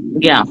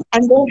 Yeah.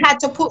 and they had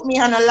to put me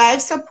on a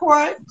life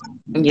support.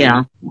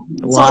 Yeah.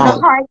 So the Wow.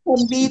 heart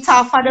can beat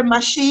off of the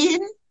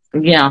machine.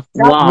 Yeah.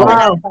 That's Wow. when I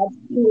Wow. got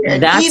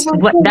scared. That's Even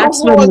what. through the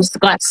That's when whole you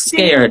got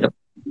scared.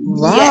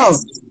 Wow.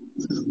 Yes.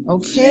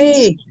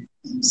 Okay.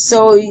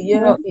 So, you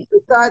know,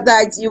 you thought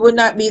that you would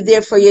not be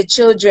there for your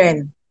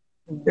children.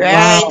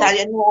 Right. Wow. And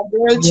you know a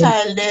girl Yes.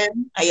 child then.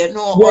 And you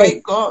know how Yes.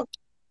 it goes.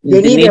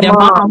 They They need need a a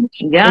mom. mom.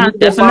 They Yeah,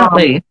 need a mom.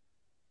 definitely.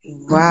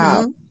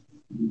 Wow.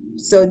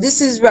 So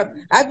this is rough.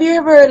 Have you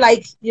ever,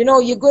 like, you know,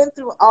 you're going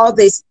through all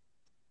this.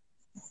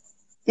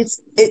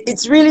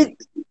 It's really,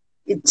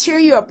 it tear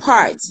you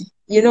apart.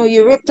 You know,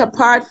 you're ripped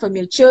apart from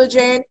your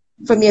children,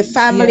 from your Yeah.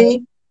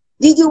 family.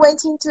 Did you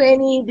went into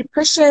any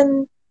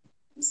depression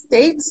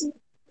states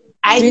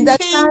I during that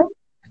think time?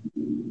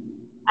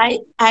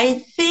 I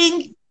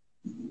think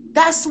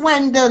that's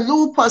when the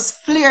lupus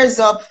flares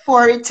up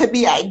for it to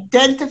be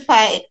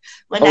identified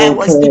when I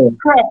was Okay.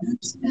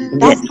 depressed. Yes.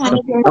 That's when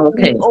it gets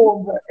Okay. me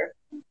over.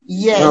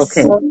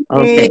 Yes. Okay.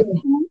 Okay. Okay.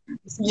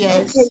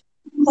 Yes. Okay.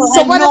 So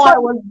So I what know I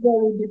about was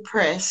very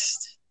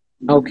depressed.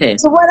 Okay.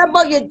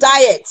 your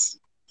diet?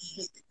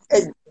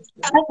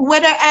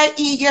 Whether I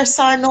eat yes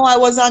or no, I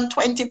was on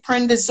 20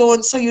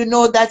 prednisone, so you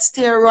know that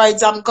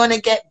steroids, I'm gonna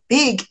get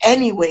big You're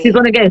anyway.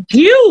 gonna get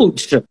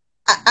huge.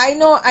 I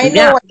know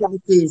Yeah. what that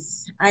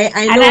is. I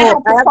And I know.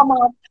 had to come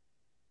off.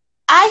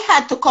 I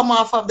had to come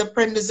off of the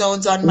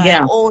prednisones on my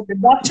Yeah. own. The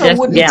doctor Just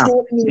wouldn't yeah.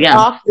 take me Yeah.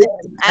 off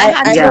them. I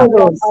had I to Yeah. know do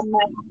that those. on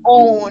my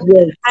own.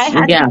 Yes. I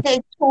had Yeah. to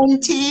take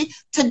 20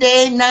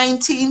 today,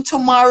 19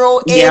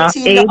 tomorrow, Yeah.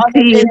 18 the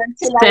other day 18,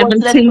 until I was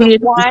left with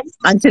 17 one.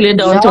 until you're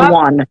down to Yup,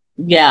 one.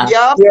 Yeah.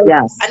 yup. Yes.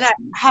 Yeah. And I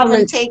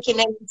haven't taken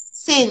any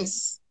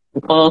since.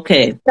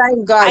 Okay.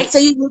 Thank God. I So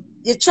you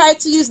try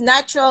to use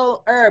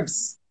natural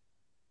herbs.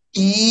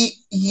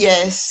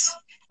 Yes.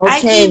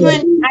 Okay.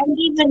 I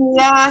even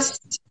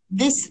lost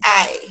this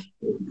eye.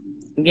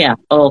 Yeah.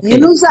 You Okay.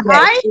 lose an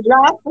Yes. eye?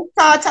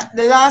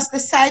 Lost the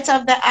sight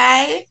of the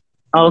eye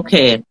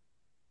Okay.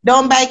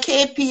 down by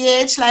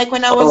KPH, like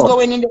when I was Oh.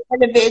 going in the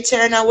elevator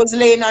and I was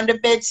laying on the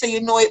bed, so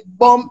you know it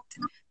bumped.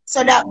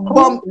 So that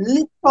bump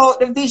lit out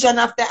the vision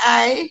of the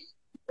eye.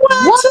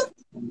 What?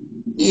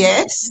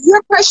 Yes.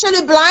 You're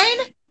partially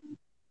blind?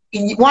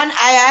 One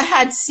eye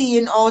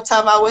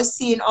I was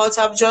seeing out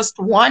of just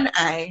one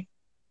eye.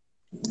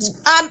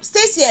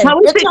 Stacey, How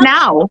is it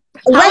now?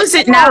 How right is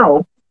it now.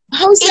 now?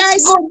 How's your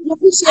It's good. your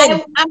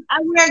vision? I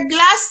wear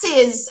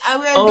glasses. I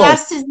wear Oh.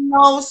 glasses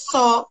now,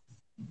 so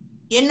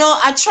you know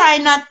I try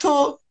not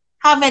to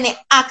have any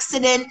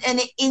accident,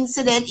 any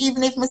incident.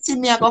 Even if I see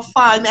me I go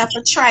fall, me have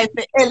to try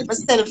to help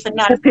myself and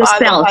not Help fall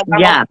yourself. because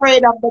I'm Yeah.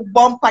 afraid of the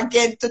bump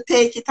again to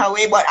take it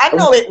away. But I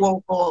know it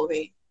won't go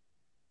away.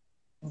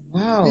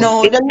 Wow.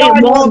 No, It the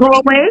won't Lord go won't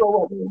make away? it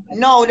go away.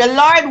 No, the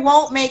Lord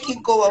won't make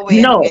it go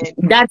away No, again.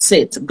 that's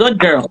it. Good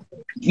girl.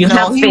 You No,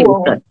 have He faith.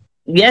 won't.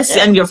 Yes,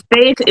 Yeah. and your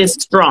faith is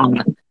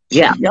strong.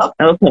 Yeah. Yep.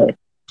 Okay.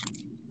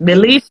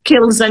 Belief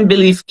kills and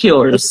belief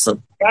cures.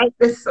 That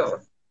is so.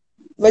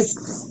 But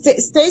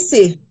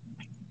Stacey,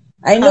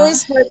 I know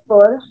it's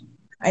hurtful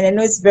and I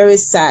know it's very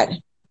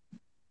sad.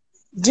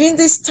 During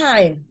this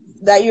time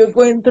that you're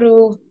going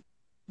through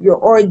your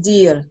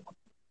ordeal,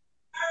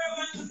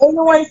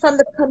 Anyone from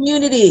the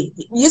community?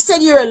 You said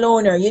you're a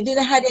loner. You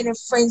didn't have any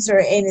friends or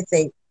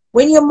anything.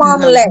 When your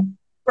mom No. left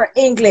for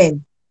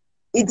England,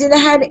 you didn't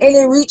have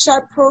any reach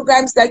out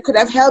programs that could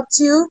have helped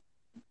you?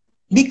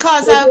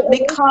 Because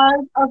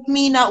of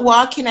me not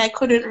walking, I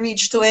couldn't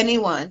reach to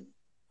anyone.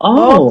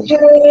 Oh,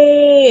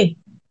 Okay.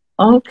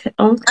 okay,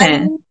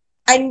 okay.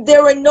 And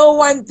there were no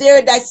one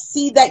there that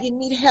see that you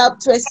need help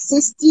to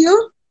assist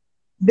you?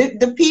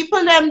 The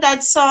people them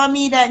that saw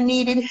me that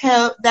needed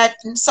help, that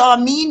saw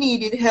me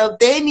needed help,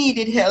 they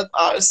needed help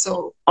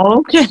also.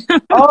 Okay.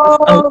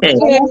 Okay.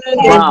 Okay.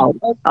 Wow.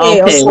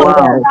 Okay. Okay. So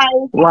Wow.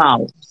 like,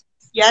 Wow.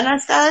 you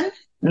understand?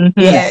 Mm-hmm.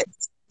 Yeah. Yes.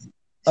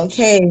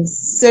 Okay.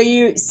 So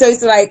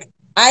it's like,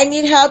 I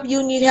need help,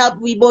 you need help,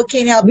 we both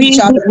can help each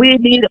other.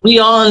 We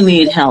all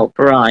need help,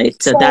 right?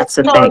 So So, that's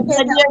the We so both thing.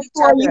 can help each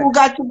therefore, other. you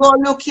got to go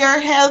look your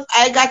help.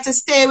 I got to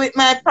stay with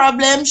my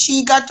problem.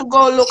 She got to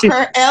go look She-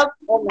 her help.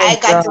 Oh my I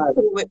got to God.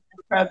 stay with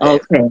my problem.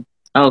 Okay.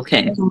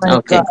 Okay. Oh my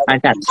Okay. God. I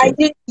got I you.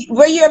 did.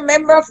 Were you a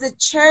member of the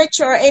church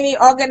or any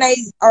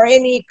organized or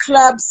any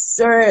clubs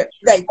or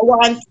like? I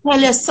want to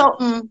tell you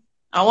something.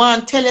 I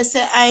want to tell you,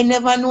 say, I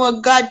never know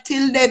God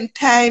till them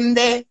time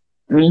there.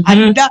 Mm-hmm.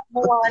 And that I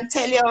want to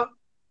tell you,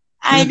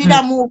 I did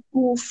Mm-hmm. a move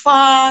too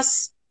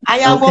fast. I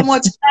have Okay. a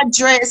much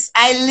address.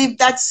 I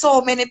lived at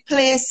so many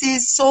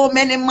places, so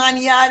many man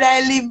yard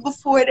I lived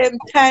before them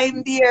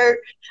time there.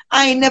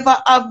 I never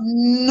have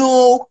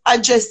no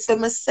address for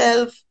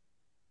myself.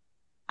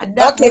 And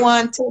that I Okay.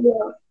 want to tell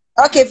you.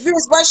 Okay.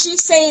 Here's what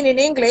she's saying in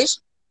English,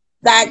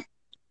 that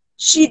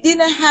she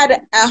didn't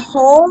had a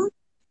home.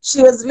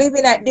 She was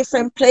living at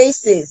different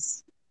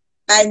places,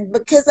 and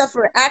because of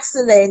her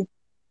accident,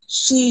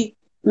 she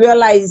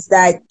realized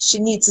that she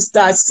needs to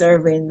start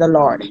serving the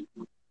Lord.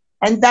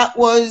 And that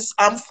was,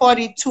 I'm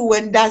 42,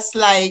 and that's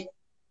like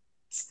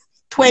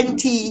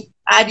 20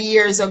 odd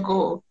years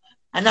ago.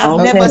 And I've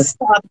Okay. never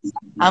stopped.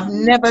 I've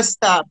never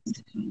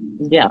stopped.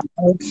 Yeah.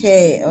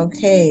 Okay.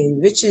 Okay.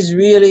 Which is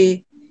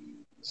really,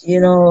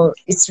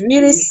 it's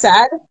really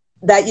sad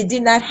that you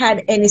did not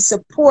have any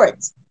support.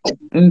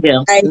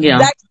 Yeah. And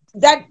Yeah.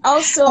 that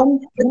also,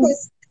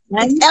 because it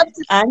And, helps.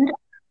 and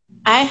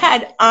I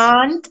had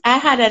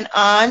an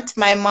aunt,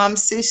 my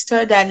mom's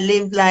sister, that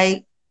lived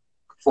like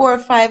 4 or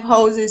 5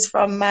 houses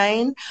from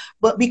mine.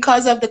 But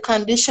because of the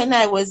condition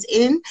I was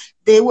in,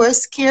 they were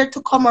scared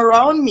to come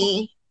around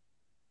me.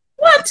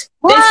 What?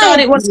 They thought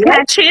Why? it was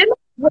catching?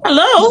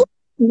 Hello?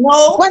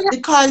 No, What?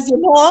 because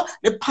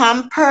the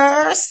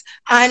Pampers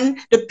and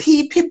the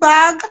pee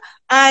bag,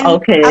 and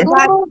Okay.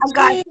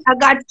 I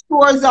got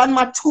stores on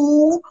my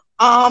two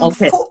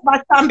Okay. foot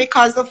bottom,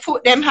 because the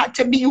foot them had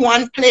to be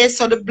one place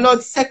so the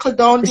blood settled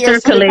down The there,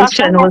 so the doctor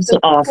circulation had was to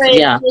off. spray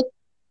Yeah. it.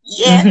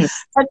 Yeah. Mm-hmm.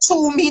 The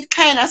two meat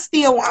kind of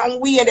stay one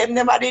way. Them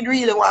never did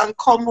really want to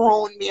come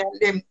around me and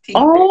them things.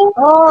 Oh,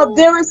 Oh,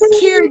 they were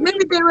scared.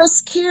 Maybe they were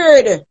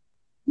scared.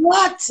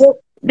 What?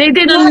 they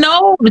didn't What?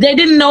 know. They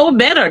didn't know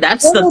better. They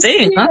That's the were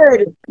thing, huh?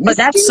 scared. But The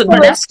that's scared but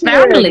were that's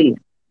scared. family.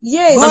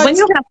 Yes. But when But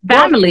you have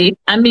family,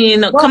 I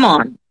mean, but- come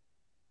on.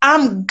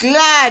 I'm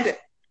glad.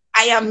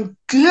 I am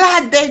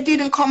glad they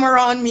didn't come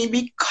around me,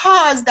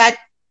 because that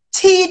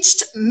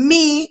teached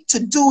me to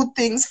do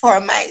things for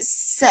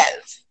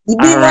myself. You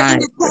be All more right.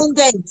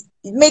 independent.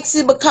 It makes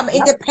you become Yep.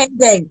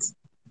 independent.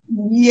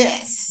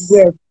 Yes.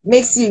 Yes.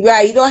 Makes you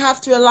right. You don't have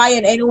to rely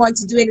on anyone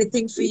to do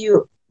anything for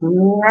you.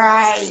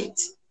 Right.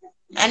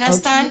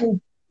 Understand? Okay.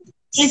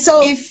 If,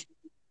 So- if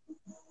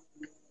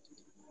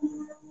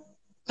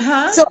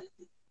huh? So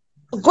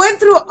going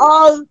through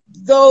all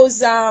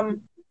those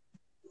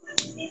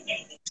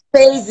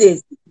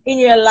phases in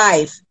your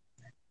life,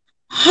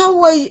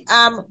 how were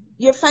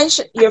your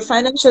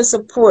financial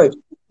support?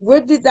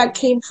 Where did that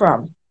came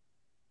from?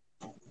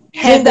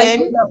 During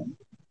that-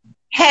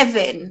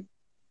 Heaven.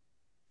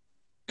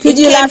 Could It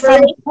you came from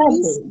elaborate,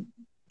 please? heaven.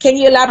 Can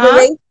you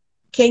elaborate?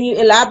 Can you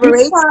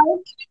elaborate?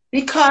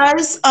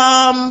 Because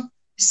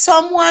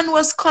someone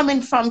was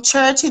coming from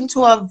church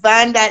into a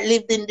van that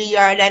lived in the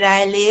yard that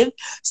I live.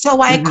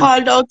 So I Mhm.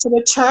 called out to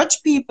the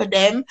church people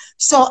them.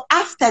 So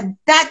after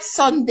that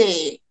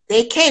Sunday,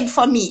 they came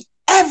for me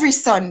every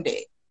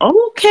Sunday.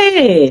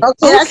 Okay.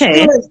 Okay, that's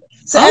Okay. good.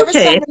 So every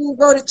Okay. Sunday you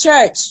go to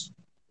church.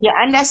 You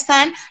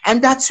understand?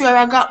 And that's where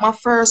I got my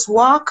first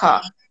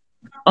walker.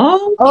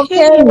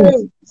 Okay. Okay.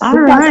 All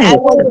Because I right.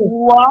 was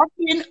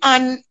walking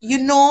on,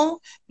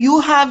 you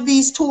have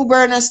these 2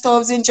 burner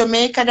stoves in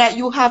Jamaica that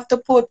you have to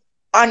put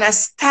on a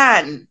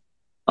stand.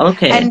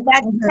 Okay. And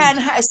that stand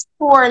has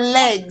 4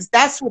 legs.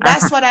 That's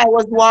what I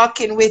was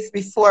walking with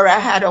before I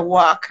had a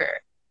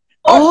walker.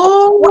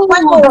 Oh,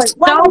 One moment,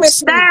 please.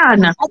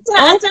 stand.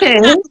 Okay.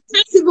 Attends,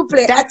 s'il vous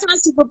plaît.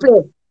 Attends, s'il vous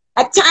plaît.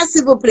 Attends,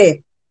 s'il vous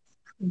plaît.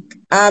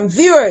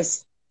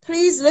 Viewers,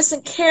 please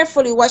listen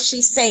carefully what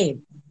she's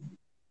saying.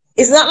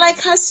 It's not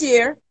like us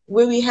here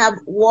where we have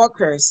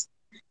walkers.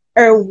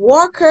 Her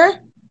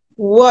walker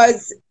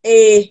was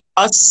a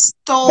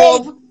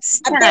Stove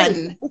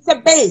stand. It's a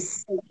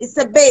base. It's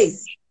a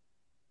base.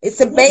 It's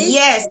a base.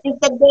 Yes, it's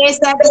the base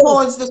that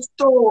holds the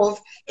stove.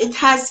 It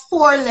has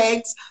 4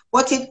 legs,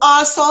 but it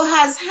also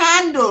has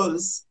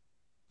handles.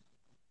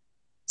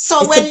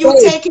 So It's a when you're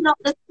base. taking up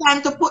the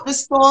stand to put the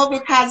stove,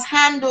 it has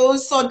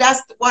handles. So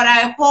that's what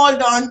I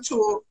hold on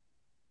to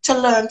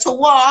learn to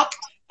walk.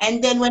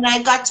 And then when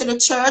I got to the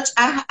church,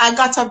 I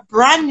got a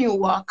brand new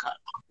walker.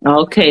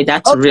 Okay,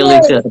 that's really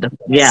Okay. good.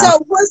 Yeah.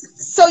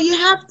 So you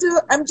have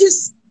to, I'm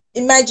just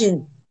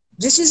imagine,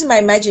 just using my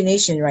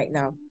imagination right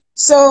now.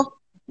 So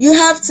you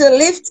have to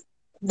lift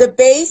the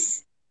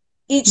base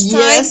each time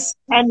Yes,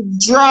 and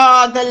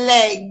draw the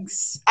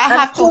legs. I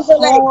and have to pull the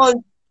leg.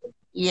 hold.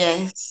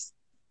 Yes.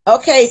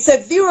 Okay, so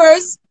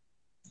viewers,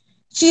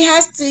 she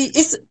has to,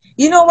 it's,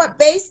 you know what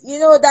base, you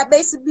know, that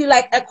base would be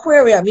like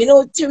aquarium. You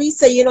know,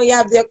 Teresa, you know, you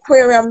have the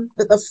aquarium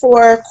with the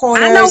four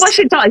I know what corners.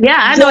 she talking. Yeah,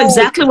 I know Yes,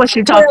 exactly what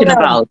she's talking aquarium.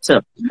 about.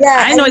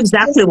 Yeah, I know and you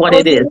exactly place what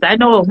those it is. I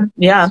know.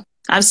 Yeah,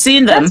 I've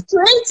seen That's them,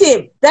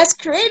 creative. That's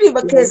creative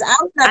Yes. because I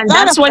would not and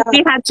thought that's of what that.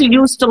 she had to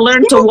use to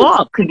learn to Yes,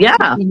 walk. Yeah,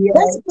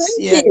 that's Yes.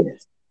 Yes. creative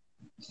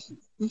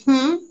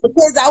Mm-hmm.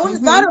 because I wouldn't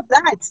have Mm-hmm. thought of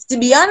that, to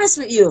be honest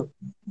with you.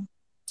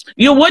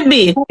 you would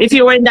be if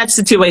you were in that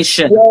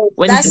situation. Yes,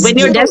 that's When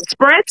you're true.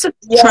 desperate,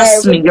 Yeah,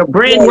 trust me, your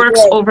brain yeah,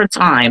 works yeah.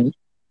 overtime.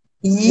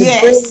 You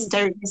Yes, bring,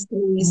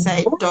 Teresa,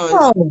 it does.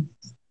 wow.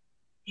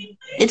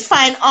 It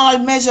find all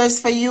measures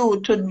for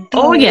you to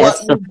do Oh what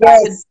yes, you got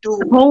to Yes. do.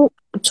 to-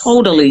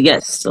 totally.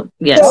 Yes, So,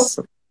 yes.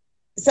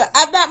 so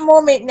at that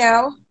moment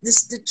now,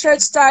 the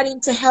church starting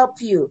to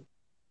help you.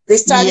 They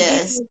started giving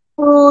Yes. you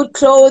food,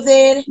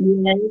 clothing,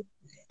 Yes.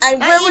 and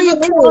Not where were you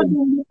even living?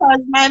 clothing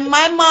because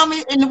my mom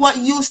is in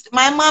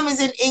my mom is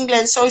in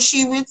England, so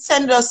she would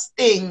send us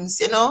things,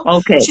 you know.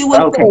 Okay, She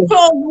would okay. Okay,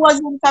 clothes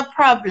wasn't a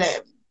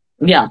problem.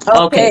 Yeah,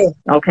 okay, okay.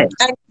 okay.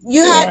 And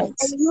Yes.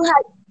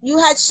 you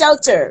had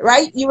shelter,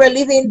 right? You were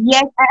living.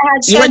 Yes, I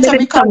had You were shelter living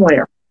because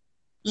somewhere.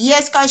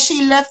 yes, because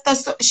she left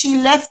us. She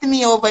left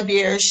me over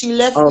there. She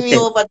left me Okay.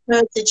 over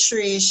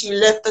 33. She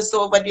left us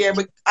over there,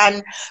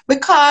 and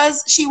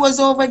because she was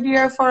over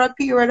there for a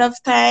period of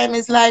time,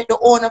 it's like the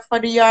owner for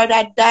the yard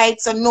had died,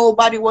 so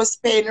nobody was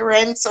paying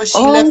rent. So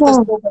she left us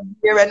Oh, over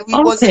there, and we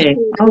wasn't okay,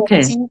 paying rent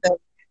okay. either.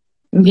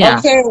 Yeah.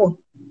 Okay.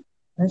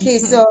 Okay,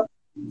 Mhm.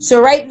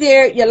 so right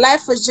there, your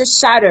life was just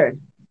shattered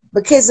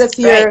because of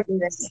Right.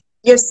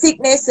 your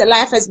sickness. Your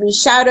life has been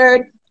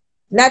shattered.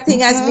 Nothing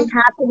has Mm-hmm. been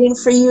happening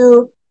for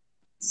you.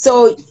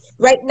 So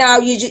right now,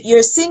 you're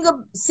a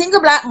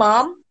single black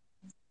mom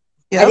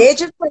at the Yep.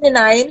 age of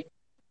 29.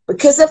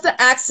 Because of the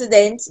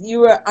accident, you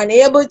were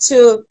unable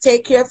to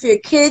take care of your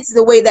kids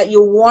the way that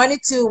you wanted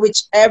to,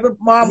 which every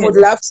mom would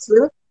Yes. love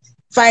to,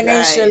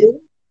 Right. financially.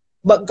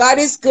 But God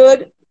is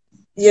good.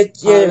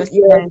 All the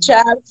Your time.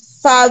 child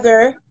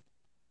father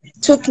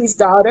took his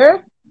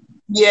daughter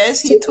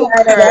Yes, to he took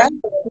her. Canada,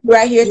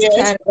 right here to Yes.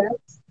 Canada,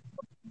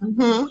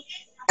 Mm-hmm.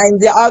 and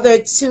the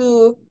other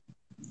two,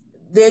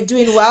 they're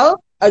doing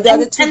well. Are the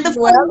other two And doing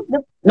well?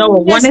 the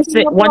No, funniest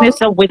thing one about is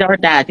with our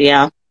dad.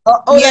 Yeah. Oh,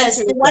 hold on, yes,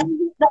 Teresa.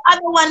 the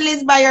other one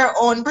lives by her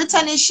own.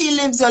 Brittany, she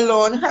lives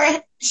alone.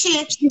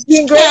 She's She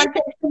doing great. can't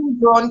take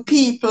around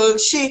people.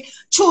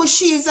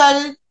 She's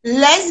a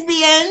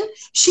lesbian.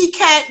 She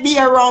can't be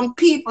around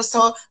people.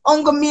 So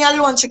only me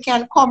alone, she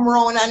can come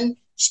around and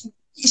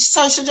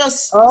so she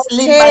just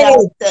live by Okay,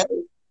 herself.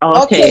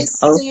 okay, Okay,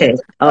 okay,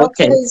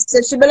 okay.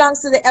 so she belongs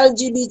to the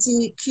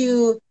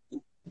LGBTQ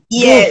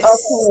group. Yes.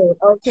 Okay,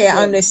 okay,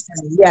 I Yes.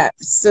 understand. Yeah,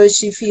 so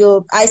she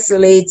feel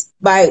isolated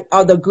by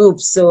other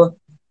groups. So,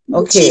 She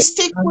okay,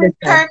 stick I with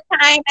understand. her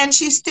kind and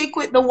she stick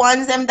with the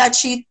ones them that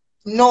she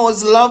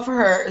knows love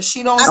her.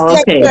 She don't stick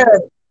Accept with Okay,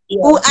 her.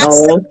 Who yeah.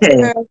 accept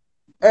okay.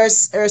 her,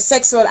 her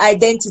sexual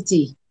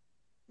identity?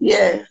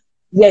 Yeah.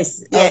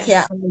 Yes, okay, I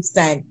Yes.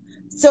 understand.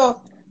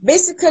 So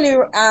basically,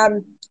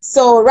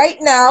 so right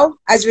now,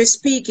 as we're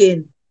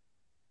speaking,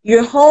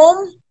 you're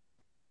home,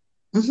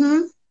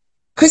 Mm-hmm.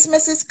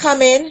 Christmas is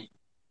coming,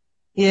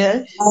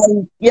 Yes.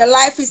 and your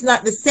life is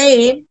not the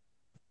same.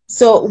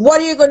 So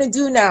what are you going to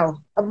do now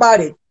about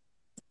it?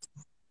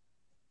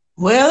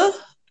 Well,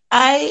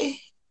 I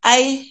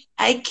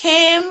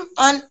came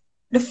on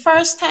the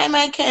first time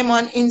I came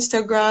on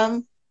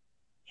Instagram.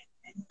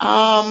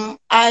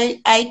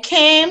 I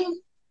came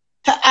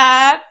to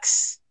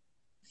ask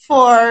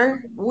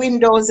for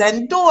windows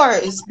and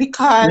doors Mhm.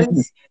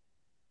 because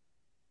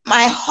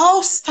my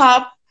house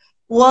top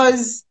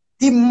was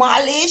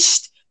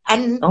demolished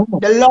and Oh,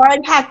 the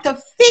Lord had to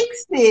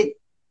fix it.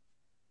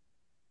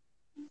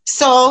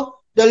 So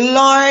the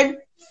Lord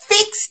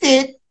fixed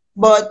it,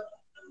 but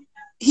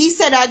He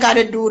said I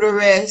gotta do the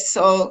rest.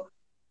 So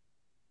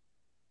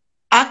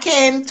I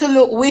came to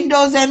look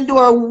windows and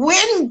door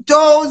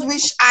windows,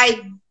 which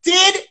I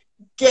did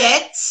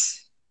get.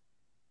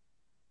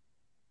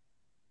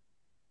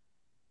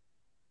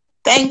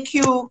 Thank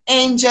you,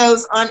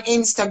 angels on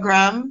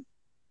Instagram.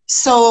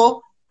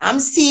 So I'm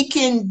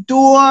seeking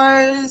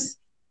doors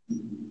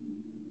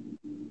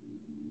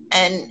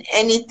and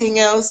anything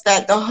else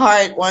that the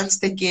heart wants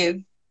to give.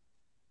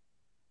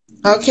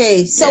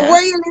 Okay, so Yeah.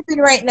 where are you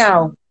living right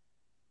now?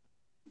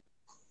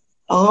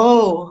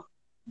 Oh,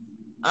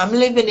 I'm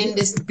living in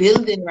this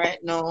building right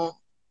now.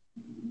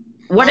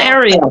 what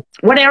area?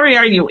 What area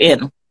are you in?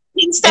 In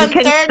Kingston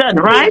third Kingston,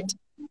 right? Street.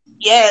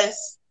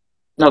 Yes.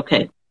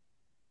 Okay.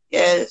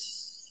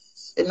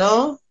 Yes. You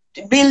know,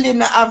 the building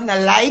not have no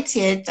light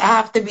yet. I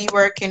have to be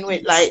working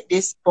with like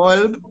this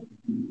bulb.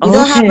 You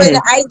don't have Okay.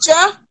 an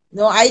Hydra?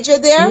 No Hydra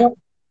there? No,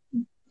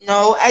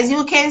 no, as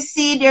you can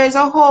see, there's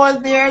a hole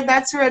there.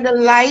 That's where the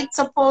light's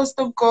supposed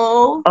to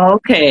go.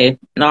 Okay.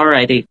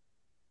 Alrighty.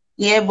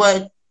 Yeah,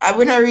 but I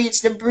wouldn't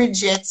reach the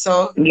bridge yet,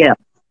 so Yeah.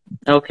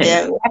 Okay.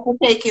 yeah, we have to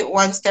take it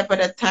one step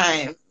at a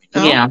time, you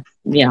know? Yeah.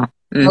 Yeah.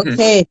 Mm-hmm.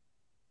 Okay.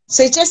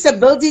 So it's just a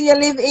building you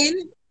live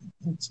in?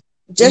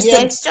 Just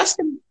Yeah, a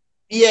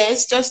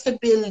it's just a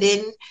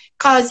building.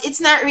 Cause it's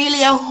not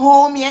really a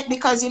home yet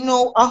because you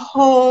know a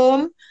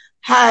home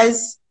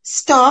has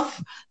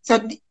stuff. So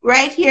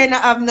right here I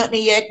have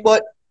nothing yet,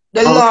 but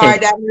the Okay.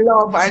 Lord and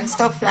love and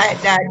stuff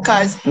like that.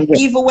 Cause Yeah.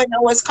 even when I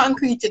was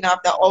concreting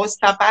up the old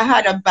stuff, I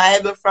had a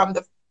Bible from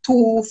the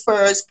two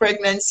first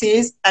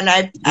pregnancies, and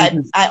Mm-hmm.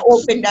 I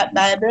opened that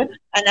Bible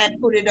and I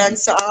put it on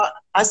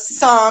a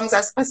Psalms,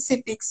 a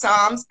specific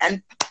Psalms,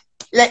 and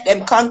let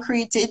them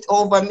concrete it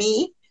over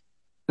me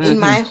in Mm-hmm.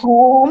 my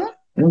home.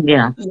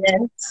 Yeah.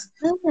 Yes.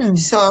 Hmm.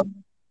 So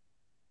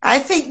I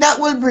think that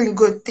will bring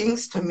good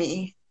things to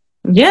me.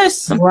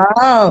 Yes.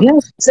 Wow.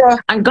 Yes. So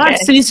And God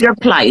Yes. sees your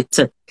plight.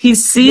 He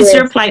sees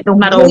your yes, plight no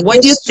matter you're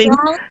what you think.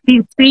 strong.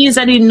 He sees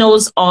and he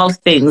knows all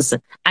things.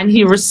 And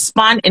he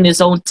responds in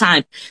his own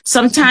time.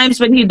 Sometimes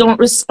when he don't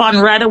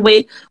respond right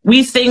away,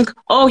 we think,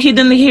 oh, he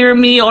didn't hear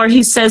me, or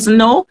he says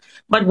no.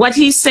 But what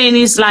he's saying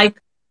is like,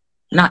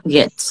 not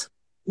yet.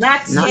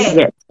 Not Not yet.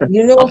 yet.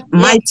 You know, Of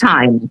my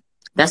time.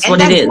 That's And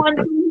what it that's is. one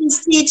thing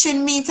he's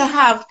teaching me to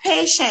have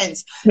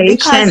patience.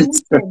 Because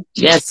Patience. listen,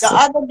 Yes. the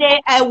other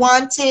day I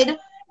wanted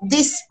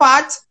this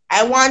spot.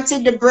 I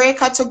wanted the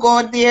breaker to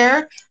go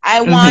there. I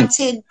Mm-hmm.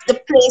 wanted the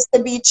place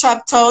to be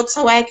chopped out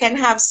so I can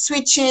have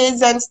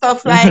switches and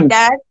stuff like Mm-hmm.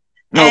 that.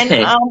 And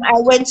Okay. I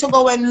went to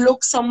go and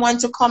look someone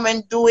to come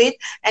and do it,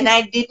 and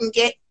I didn't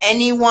get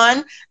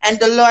anyone. And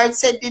the Lord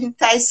said, "Didn't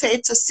I say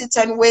to sit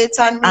and wait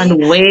on me?"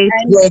 And wait.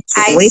 And yes.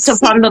 I Wait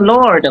sit, upon the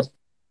Lord.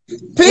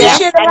 Pretty Yeah.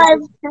 sure and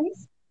that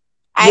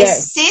I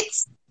yes. sit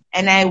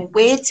and I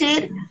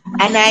waited,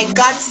 and I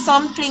got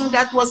something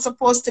that was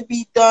supposed to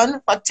be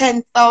done for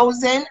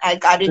 10,000. I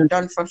got it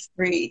done for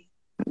free.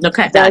 Look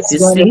at that. That's You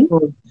see?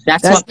 wonderful.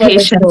 That's That's what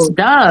patience wonderful.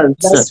 does.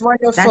 That's That's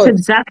wonderful.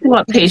 exactly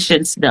what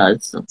patience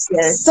does.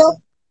 Yes. So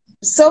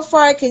so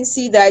far I can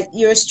see that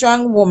you're a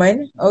strong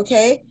woman,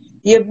 okay?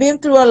 You've been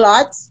through a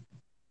lot.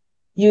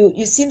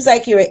 You seems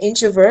like you're an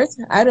introvert.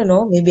 I don't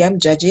know, maybe I'm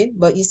judging,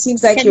 but you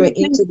seems like Can you're you an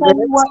please tell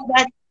me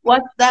introvert.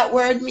 what that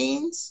word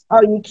means?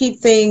 Oh, you keep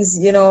things,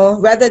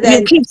 rather You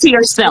than keep to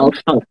yourself.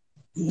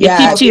 You keep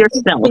yeah, to you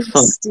keep yourself.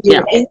 things to Yeah.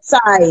 your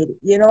inside.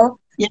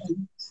 Yeah.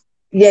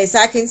 Yes,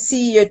 I can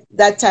see you're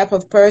that type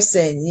of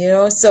person.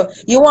 So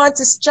you want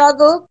to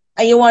struggle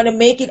and you want to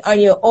make it on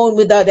your own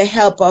without the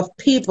help of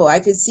people. I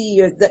can see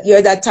you're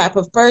that type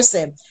of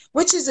person,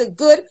 which is a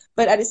good,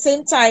 but at the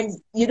same time,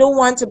 you don't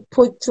want to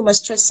put too much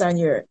stress on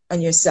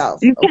yourself.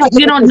 You Okay, can't,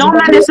 because no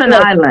man is an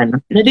you're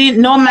island.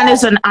 No man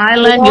is an you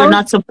island. You're know,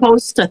 not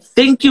supposed to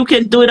think you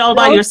can do it all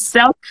by no.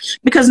 yourself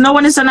because no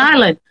one is an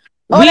island.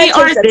 Hold on, We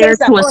are there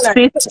Teresa, to hold on.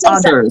 assist Teresa,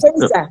 others.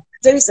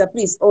 Teresa,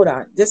 please hold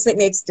on. Just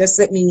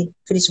let me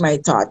finish my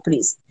thought,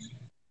 please.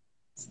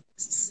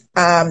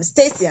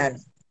 Stacey,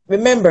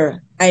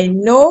 remember, I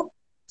know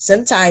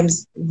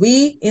sometimes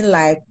we in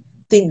life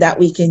think that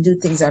we can do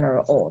things on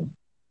our own.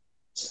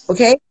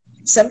 Okay?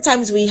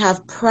 Sometimes we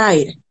have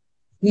pride.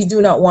 We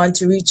do not want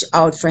to reach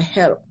out for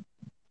help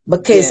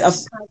because of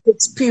Yes. past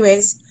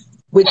experience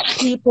with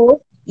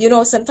people.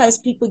 Sometimes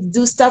people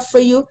do stuff for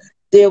you,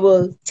 they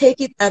will take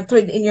it and throw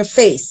it in your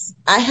face.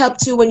 I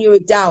helped you when you were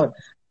down.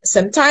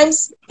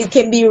 Sometimes it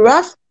can be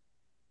rough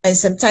and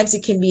sometimes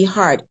it can be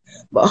hard.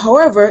 But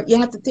however, you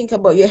have to think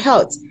about your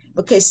health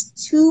because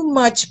too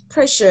much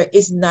pressure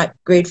is not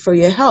great for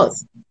your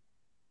health.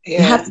 You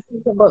have Yeah. to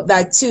think about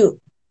that too.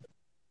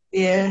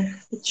 Yeah.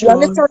 You True.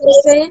 understand what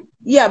I'm saying?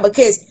 Yeah,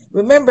 because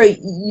remember,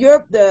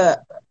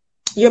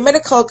 your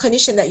medical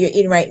condition that you're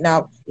in right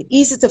now, it's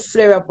easy to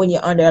flare up when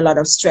you're under a lot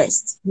of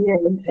stress. Yeah.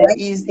 Right?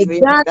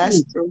 Easily.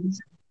 That's Exactly. true.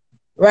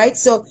 Right?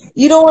 So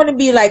you don't want to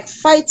be like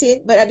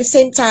fighting, but at the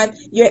same time,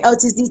 your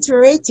health is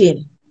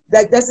deteriorating.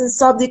 That doesn't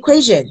solve the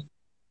equation.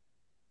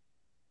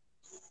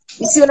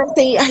 You see what I'm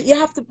saying? You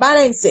have to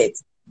balance it.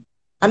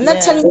 I'm not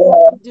Yeah. telling you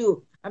what to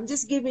do. I'm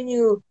just giving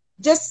you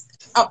just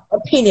an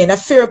opinion, a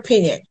fair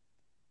opinion.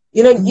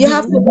 You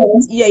have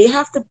Mhm. to, you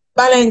have to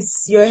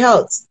balance your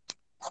health.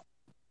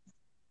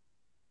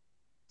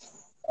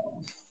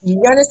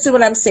 You understand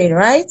what I'm saying,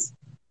 right?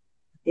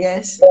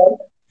 Yes.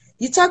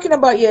 You're talking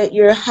about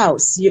your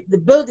house, the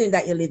building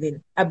that you live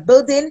in. A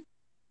building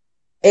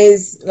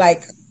is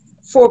like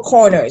four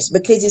corners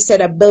because you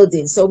said a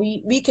building. So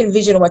we can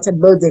vision what a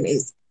building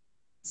is.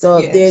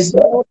 So there's Yes.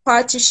 no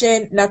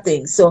partition,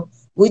 nothing. So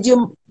would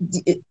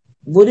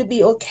it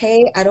be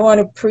okay? I don't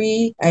want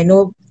to I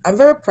know I'm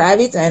very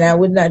private and I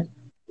would not,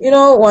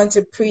 want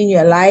to pre in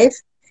your life.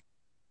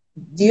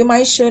 Do you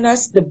mind showing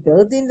us the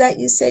building that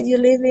you said you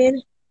live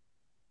in?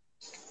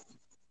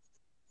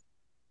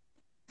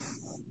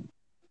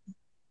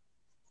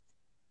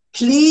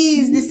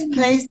 Please, this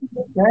place is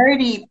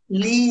dirty.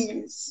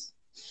 Please.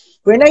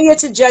 We're not here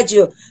to judge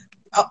you.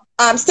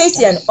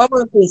 Stacy and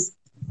Omar, please.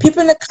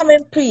 People in the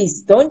comment,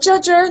 please don't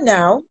judge her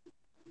now.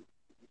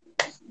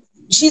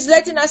 She's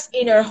letting us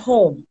in her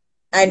home,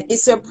 and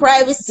it's her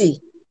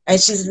privacy,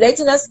 and she's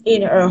letting us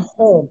in her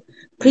home.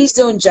 Please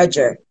don't judge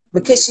her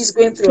because she's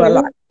going through a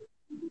lot.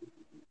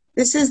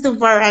 This is the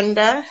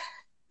veranda.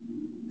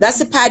 That's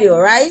the patio,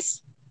 right?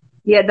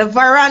 Yeah, the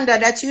veranda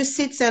that you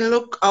sit and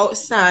look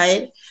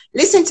outside.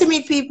 Listen to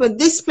me, people.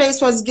 This place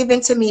was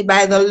given to me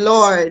by the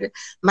Lord.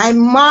 My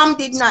mom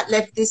did not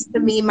left this to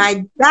me.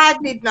 My dad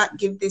did not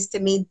give this to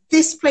me.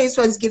 This place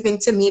was given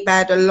to me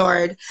by the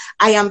Lord.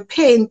 I am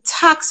paying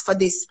tax for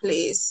this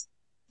place.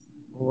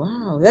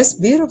 Wow, that's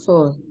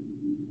beautiful.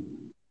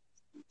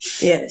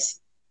 Yes.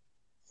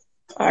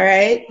 All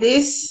right.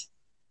 This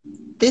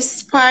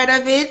part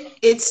of it,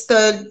 it's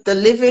the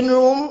living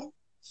room.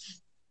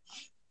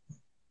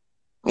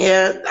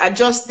 Yeah, I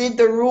just did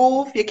the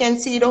roof. You can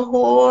see the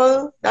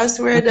hole. That's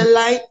where the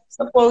light's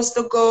supposed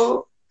to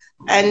go.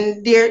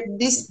 And there,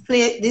 this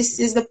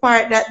is the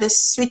part that the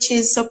switch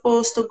is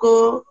supposed to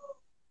go.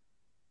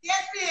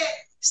 Yes, it.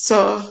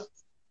 So,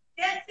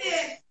 yes,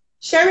 it.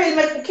 Cheryl,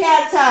 but the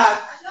cat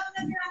talk.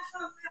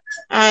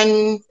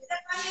 And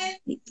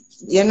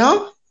you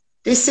know,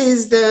 this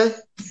is the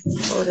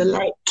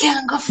light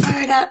can't go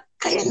further.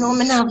 Cause you know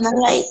me not have no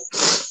light.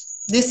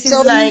 This is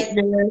like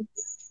the,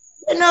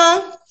 you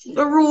know,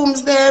 the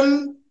rooms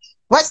them.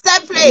 What's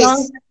that place? You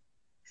know,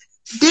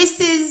 this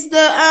is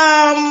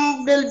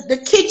the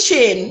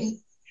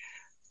kitchen.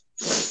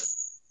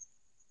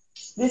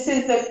 This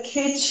is the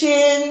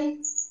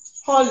kitchen.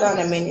 Hold on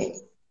a minute.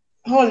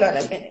 Hold on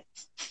a minute.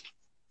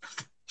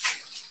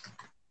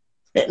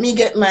 Let me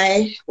get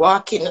my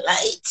walking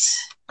light.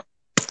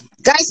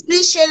 Guys,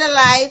 please share the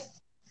live.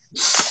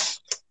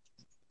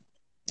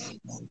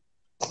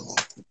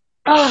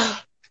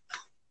 Oh.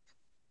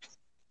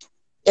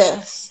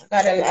 Yes,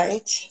 got a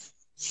light.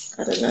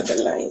 Got another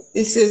light.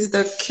 This is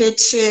the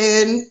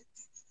kitchen.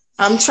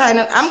 I'm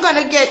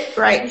gonna get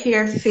right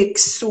here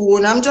fixed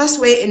soon. I'm just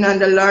waiting on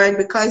the Lord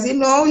because, you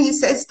know, he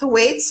says to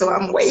wait, so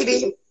I'm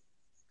waiting.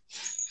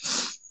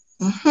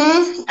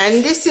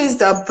 And this is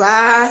the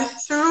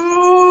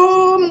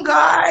bathroom,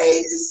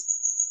 guys.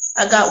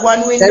 I got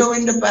one window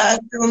in the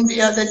bathroom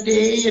the other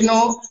day, you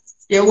know.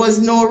 There was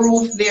no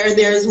roof there.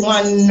 There's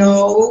one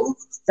no.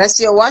 That's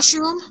your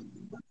washroom?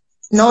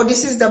 No,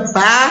 this is the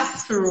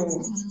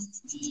bathroom.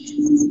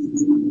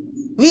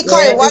 We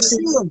call it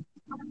washroom.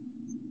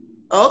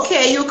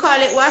 Okay, you call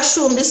it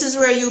washroom. This is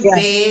where you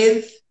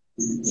bathe.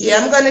 Yeah,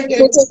 I'm gonna take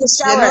a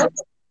shower. You know?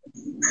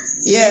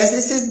 Yes,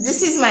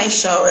 this is my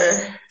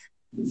shower.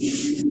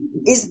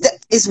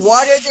 Is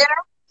water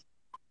there?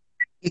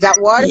 You got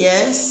water?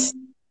 Yes.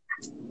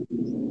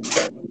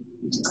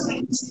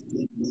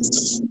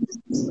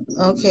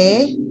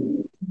 Okay.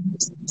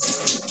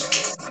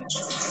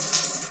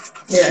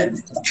 Yeah.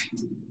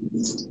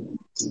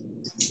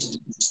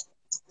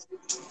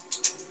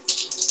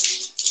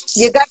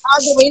 You got all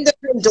the windows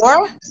and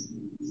door?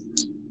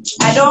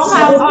 I don't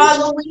have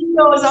all the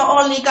windows.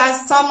 I only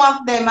got some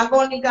of them. I've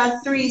only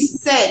got 3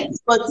 sets.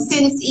 But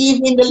since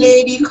evening, the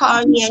lady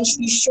called me and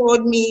she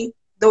showed me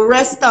the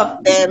rest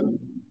of them.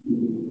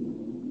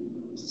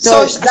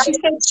 So she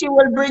said she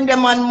will bring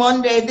them on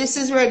Monday. This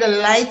is where the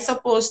light's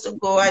supposed to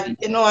go. And,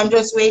 you know, I'm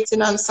just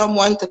waiting on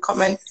someone to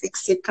come and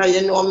fix it. Because,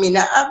 you know, me,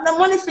 I have no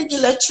money for the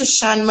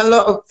electrician, my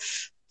love.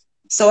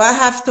 So I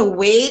have to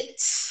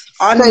wait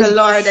on the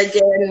Lord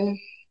again.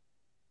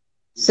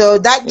 So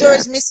that door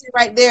is missing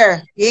right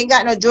there. You ain't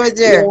got no door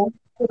there. Yeah.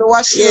 To the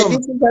washroom. Yeah,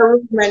 this is the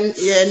room. And,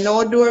 yeah,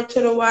 no door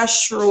to the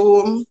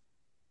washroom.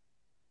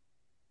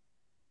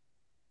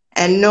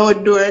 And no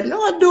door to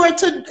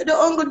the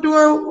only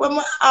door when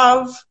I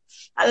have.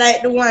 I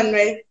like the one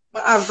where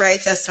I have right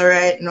that's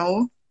right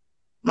now.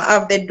 I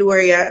have the door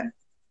here.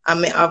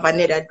 And I have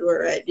another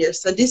door right there.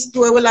 So this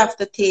door will have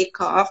to take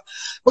off.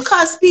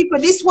 Because people,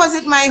 this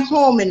wasn't my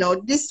home, you know.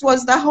 This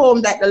was the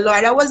home that the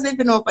Lord, I was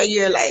living over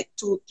here like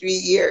 2-3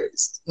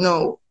 years.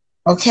 No.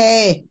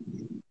 Okay.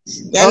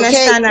 You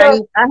understand?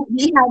 So,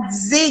 he had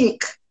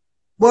zinc.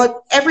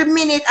 But every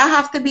minute I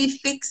have to be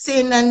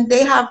fixing, and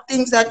they have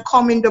things that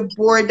come in the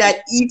board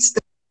that eats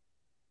the.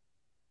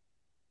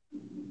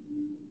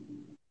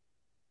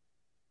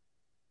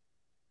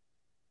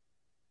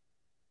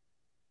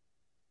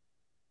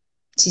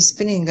 She's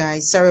spinning,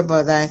 guys. Sorry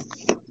about that.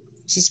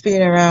 She's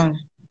spinning around.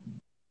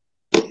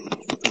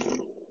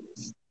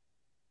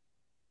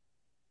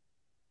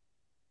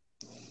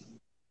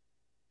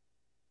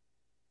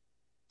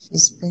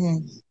 She's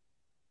spinning.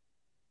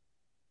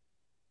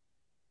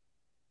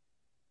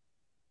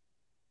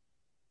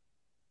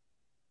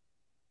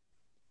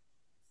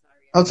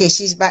 Okay,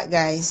 she's back,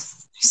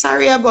 guys.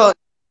 Sorry about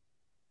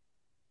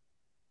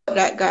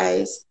that,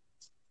 guys.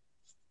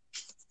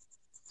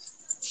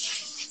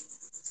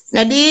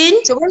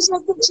 Nadine? So where's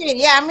your kitchen?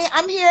 Yeah,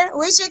 I'm here.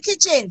 Where's your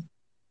kitchen?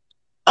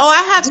 Oh,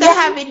 I have to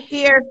have it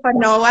here for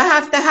now. I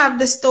have to have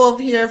the stove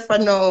here for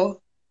now.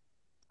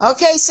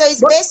 Okay, so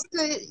it's But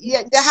basically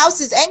the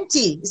house is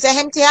empty. It's an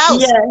empty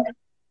house. yeah,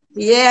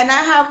 yeah, and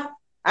I have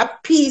a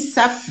piece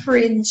of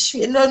fridge.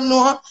 You don't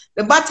know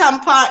the bottom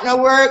part no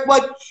work,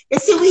 but you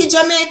see, we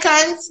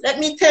Jamaicans. Let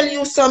me tell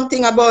you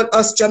something about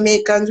us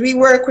Jamaicans. We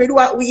work with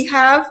what we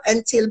have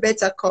until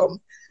better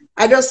come.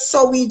 I just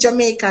saw we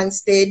Jamaicans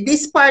stay.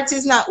 This part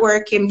is not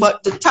working,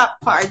 but the top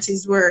part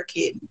is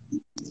working.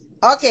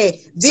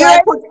 Okay, So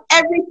I put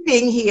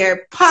everything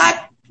here,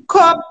 pot,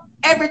 cup,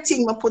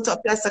 everything I put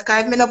up here. So if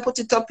I not put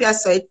it up here,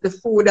 so it, the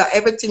food or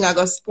everything I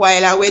go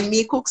spoil. And when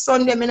me cook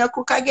Sunday, me not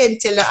cook again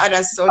till the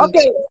other Sunday.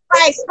 Okay,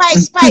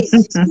 Spice.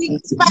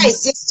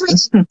 Spice,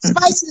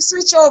 you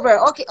switch over.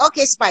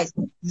 Okay, Spice.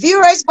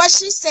 Viewers, what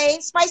she's saying,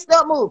 Spice,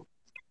 don't move.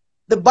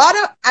 The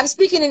bottom, I'm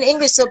speaking in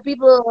English so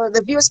people,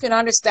 the viewers can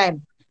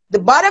understand. The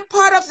bottom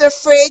part of the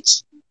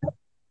fridge,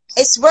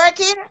 it's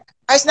working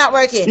or it's not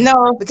working?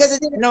 No, because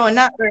it didn't. No,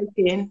 not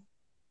working.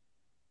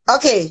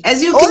 Okay.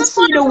 As you can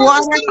see, the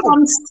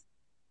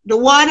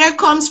water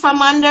comes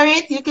from under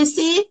it. You can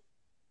see.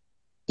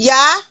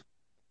 Yeah.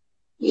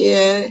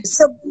 Yeah.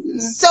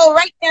 So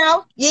right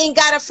now you ain't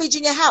got a fridge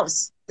in your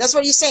house. That's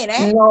what you're saying,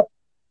 eh?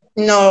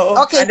 No.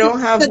 Okay. I don't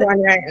have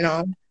one right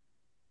now.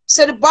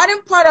 So the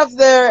bottom part of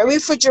the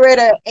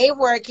refrigerator ain't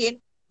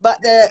working,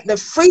 but the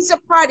freezer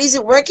part, is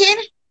it working?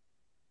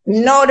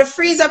 No, the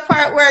freezer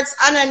part works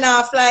on and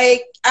off.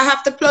 Like I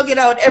have to plug it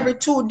out every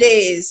 2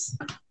 days.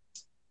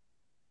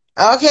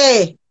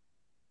 Okay.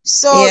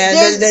 So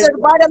yeah, so the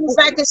bottom is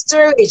like a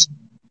storage.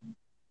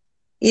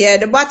 Yeah,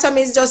 the bottom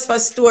is just for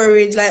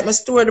storage. Like I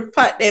store the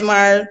pot them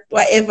or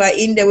whatever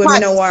in there when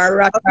I don't want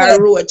rat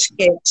or roach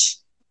catch.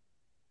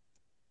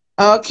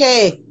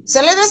 Okay.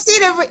 So let us see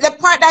the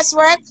part that's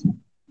worked.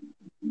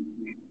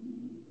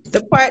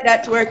 The part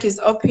that work is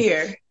up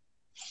here.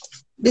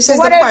 This is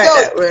the part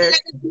that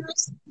works.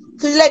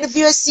 Could you let the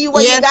viewers see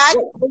what you got?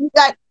 What you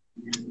got?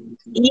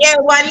 Yeah,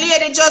 one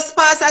lady just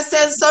passed. I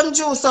sell some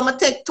juice. So I'm going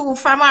to take 2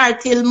 from her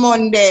till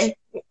Monday.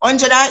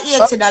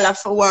 $180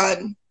 for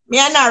one. Me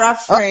and her a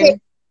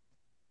friend.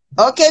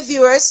 Okay,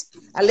 viewers.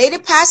 A lady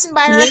passing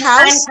by her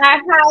house.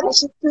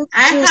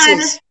 I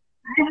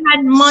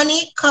had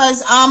money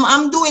because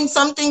I'm doing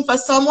something for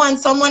someone.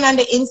 Someone on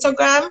the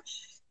Instagram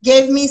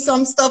gave me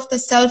some stuff to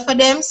sell for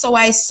them. So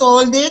I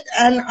sold it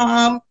and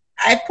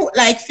I put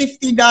like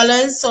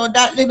 $50. So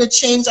that little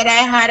change that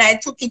I had, I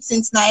took it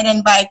since night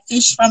and buy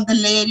fish from the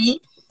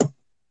lady.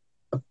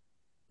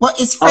 But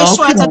it's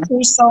freshwater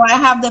fish, so I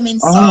have them in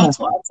salt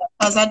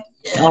water.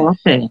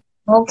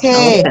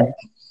 Okay.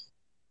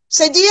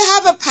 So do you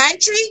have a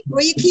pantry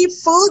where you keep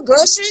food,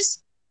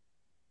 groceries?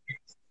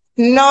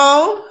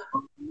 No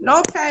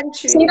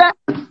pantry. See that?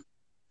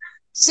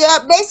 So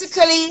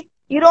basically,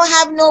 you don't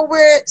have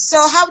nowhere.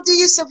 So how do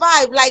you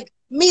survive? Like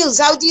meals,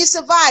 how do you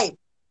survive?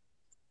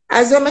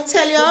 As I'm gonna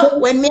tell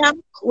you,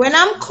 when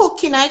I'm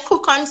cooking, I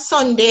cook on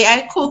Sunday.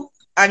 I cook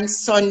on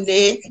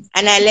Sunday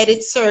and I let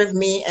it serve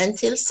me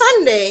until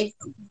Sunday.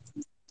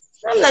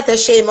 I'm not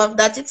ashamed of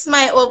that. It's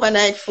my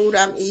overnight food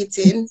I'm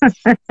eating.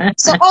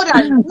 So hold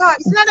on. No,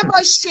 it's not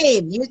about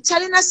shame. You're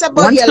telling us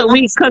about once a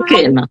week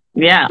cooking.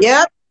 Yeah.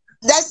 Yep.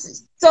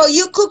 That's so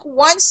you cook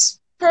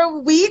once per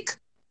week?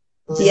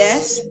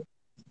 Yes.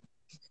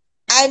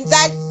 And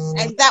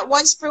that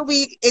once per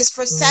week is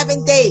for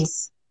 7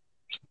 days.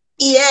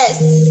 Yes,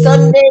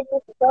 Sunday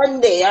to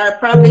Sunday, or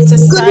probably to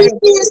Saturday.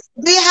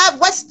 Do you have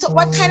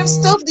what kind of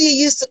stove do you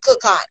use to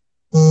cook on?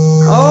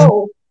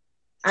 Oh,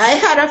 I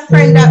had a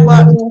friend that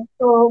bought me a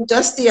stove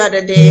just the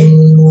other day.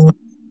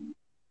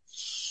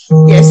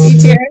 Yes,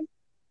 it's here.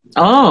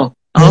 Oh,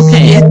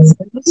 okay. Yes,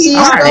 the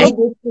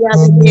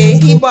other day.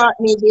 He bought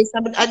me this.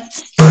 I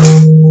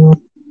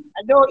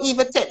don't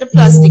even take the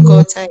plastic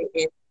out of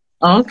it.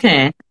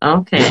 Okay.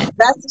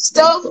 That's the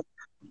stove?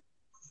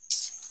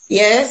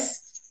 Yes.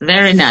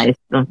 Very nice.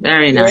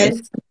 Very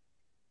nice.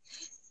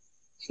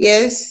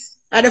 Yes.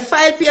 And the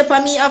file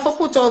paper me have to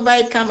put over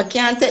it because I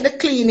can't take the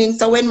cleaning.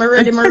 So when I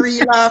ready, I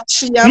reel off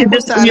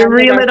you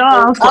reel it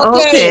off.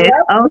 Okay.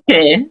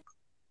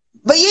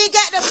 But you ain't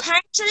got no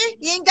pantry?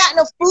 You ain't got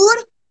no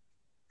food?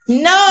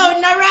 No,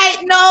 not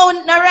right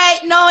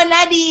now,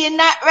 Nadine.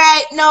 Not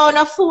right now.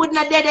 No food,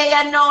 not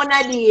there, no,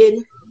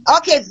 Nadine.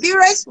 Okay,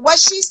 viewers, what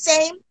she's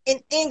saying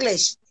in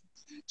English,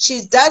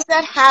 she does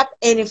not have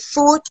any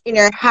food in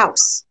her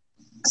house.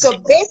 So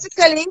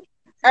basically,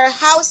 her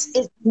house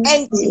is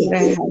empty.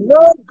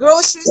 No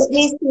groceries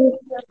in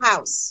her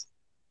house.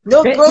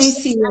 No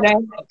groceries.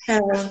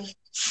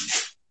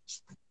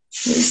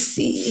 Let's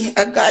see.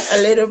 I got a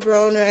little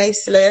brown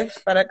rice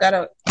left, but I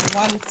got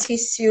one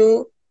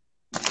tissue.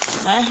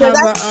 I have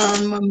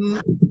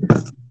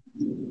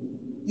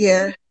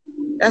yeah,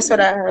 that's what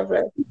I have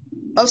left.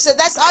 Oh, so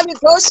that's all your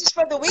groceries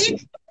for the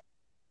week?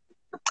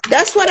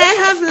 That's what I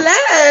have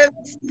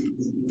left.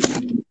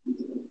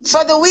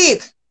 For the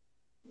week?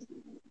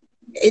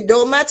 It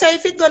don't matter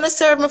if it's going to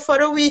serve me for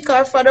the week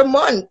or for the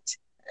month.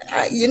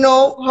 You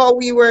know how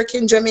we work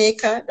in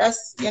Jamaica.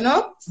 That's,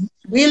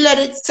 we let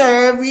it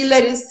serve. We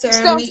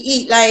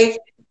eat like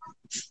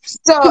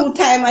 2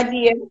 times a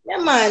day. Yeah,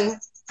 man.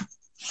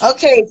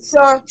 Okay,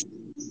 so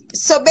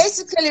So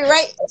basically,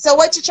 right? So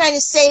what you're trying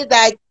to say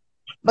that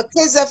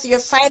because of your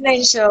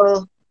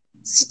financial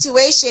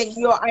situation,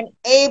 you're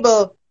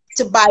unable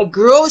to buy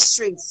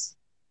groceries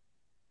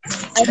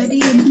and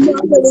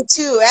family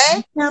too,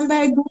 eh? Can't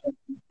buy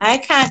I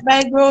can't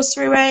buy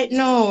grocery right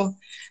now.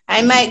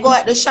 I might go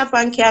at the shop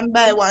and can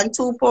buy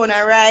 1-2 pound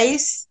of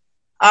rice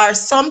or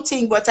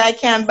something, but I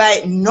can't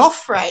buy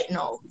enough right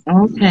now.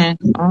 Okay.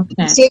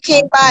 Okay. So you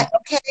can't buy.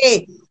 Okay.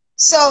 Okay.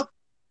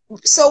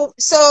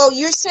 So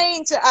you're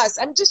saying to us,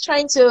 I'm just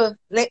trying to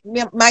let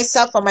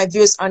myself and my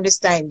viewers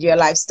understand your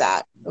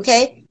lifestyle.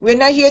 Okay, we're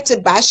not here to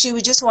bash you.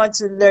 We just want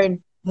to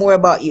learn more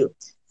about you.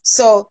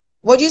 So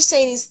what you're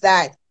saying is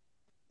that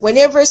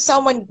whenever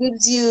someone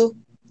gives you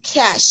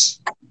cash,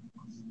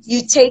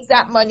 you take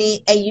that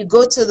money and you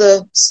go to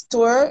the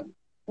store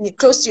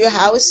close to your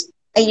house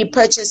and you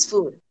purchase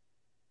food.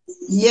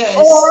 Yes.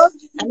 Or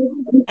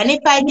And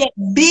if I get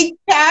big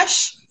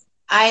cash,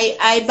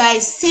 I buy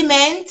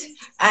cement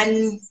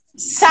and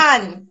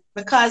sand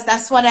because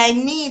that's what I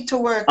need to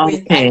work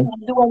with. I Okay.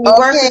 can't do any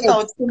work okay,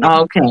 without cement.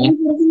 Okay.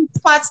 Even these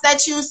spots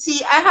that you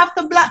see, I have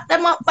to block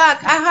them up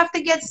back. I have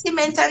to get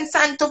cement and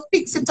sand to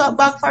fix it up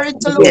back for it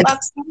to look Yes. back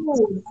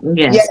smooth.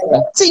 yeah. Yes.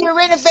 So you're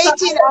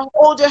renovating an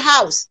older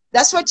house.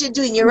 That's what you're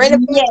doing. You're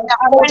renovating Yes, an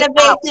I'm older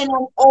house. renovating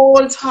an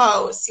old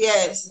house.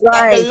 Yes,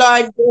 that the Right.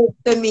 Lord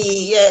gave to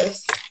me.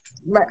 Yes.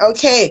 Right.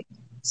 Okay.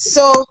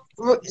 So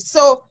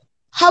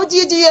how do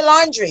you do your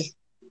laundry?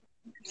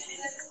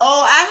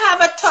 Oh, I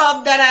have a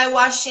tub that I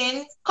wash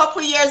in.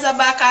 Couple years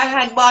back, I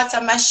had bought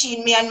a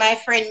machine. Me and my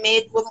friend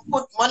made. We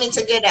put money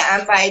together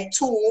and buy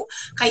two.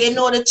 Cause you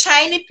know the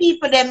Chinese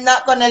people, them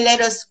not gonna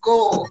let us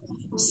go.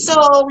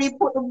 So we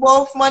put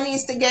both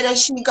monies together.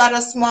 She got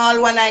a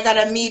small one. I got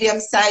a medium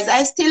size.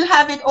 I still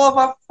have it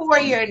over 4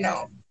 years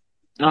now.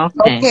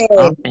 Okay. Okay.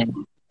 Okay.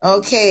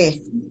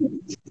 Okay.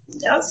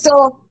 Yep.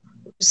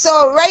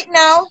 So right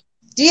now,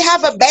 do you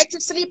have a bed to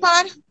sleep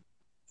on?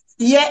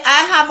 Yeah,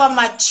 I have a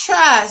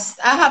mattress.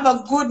 I have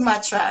a good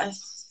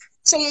mattress.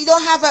 So you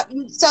don't have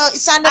so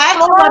it's on the I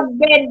floor? have a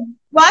bed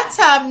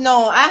bottom.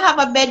 No, I have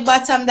a bed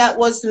bottom that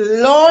was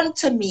loaned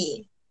to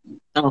me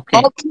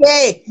Okay.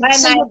 Okay. by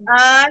So my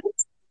aunt.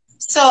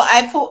 So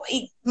I put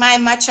my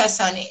mattress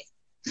on it.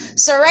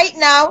 so right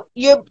now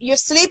you're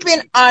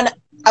sleeping on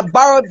a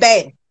borrowed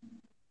bed.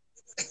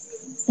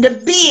 The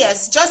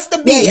base, just the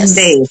Yes. base.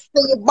 Base.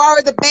 So you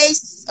borrow the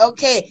base.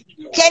 Okay.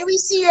 Can we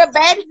see your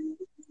bed?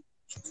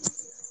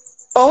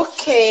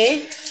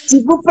 Okay.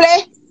 S'il vous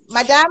plaît,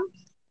 madame?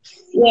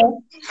 Yes.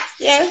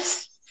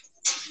 Yes.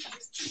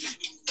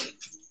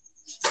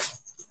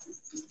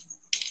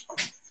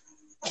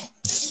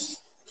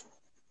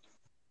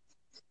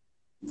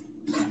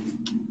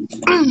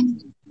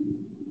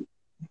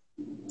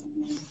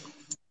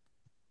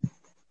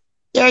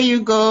 There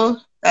you go.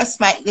 That's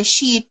the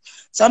sheet.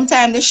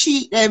 Sometimes the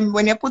sheet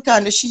when you put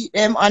on the sheet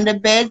on the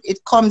bed,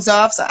 it comes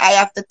off, so I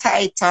have to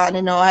tie it on.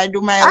 You know, I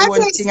do my I own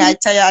can thing. see I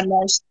tie on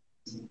my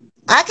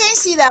I can't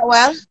see that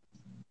well.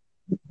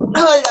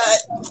 Hold on.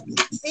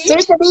 See?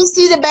 Teresa, do you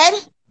see the bed?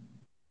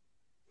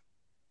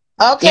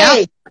 Okay.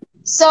 Yeah.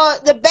 So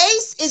the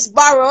base is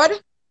borrowed.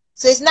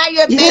 So it's not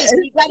your base. Yes.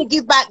 You got to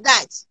give back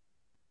that.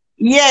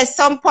 Yes,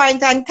 some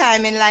point in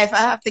time in life I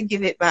have to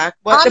give it back.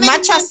 But How the many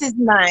mattress is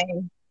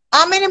mine.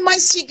 How many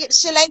months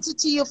she lent it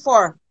to you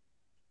for?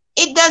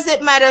 It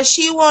doesn't matter.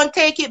 She won't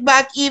take it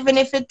back even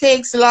if it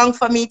takes long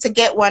for me to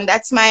get one.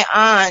 That's my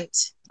aunt.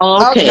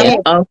 Okay. Okay.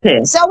 Okay.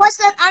 So what's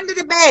that under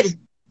the bed?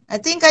 I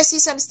think I see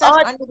some stuff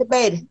Oh, under the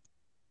bed.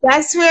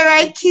 that's where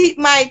I keep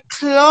my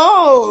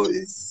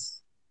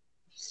clothes.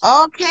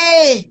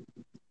 Okay.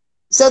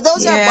 So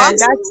those are Yeah,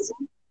 boxes?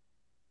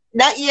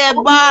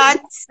 but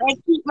I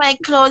keep my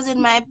clothes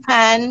in my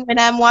pan. When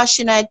I'm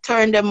washing, I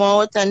turn them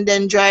out and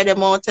then dry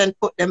them out and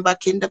put them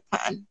back in the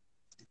pan.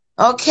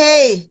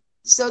 Okay.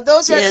 So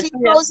those are Yes, clean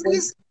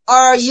clothes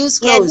or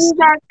used yeah, clothes? these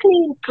are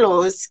clean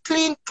clothes.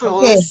 Clean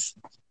Okay. clothes.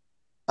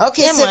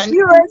 Okay, Yeah, so man.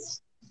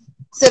 viewers,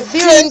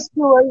 Clean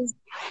clothes.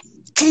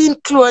 Clean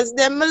clothes.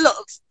 Them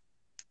look.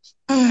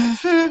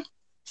 Mm-hmm.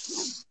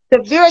 the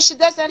viewer, she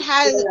doesn't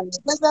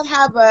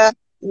have a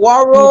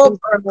wardrobe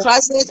or a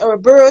closet or a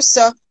bureau,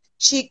 so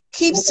she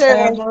keeps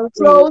her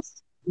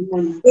clothes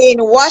in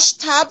wash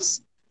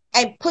tubs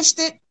and pushed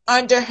it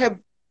under her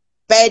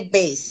bed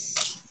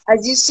base.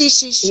 As you see,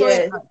 she's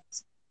showing Yes.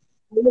 us.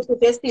 Look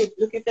if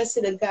you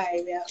see the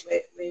guy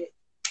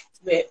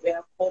where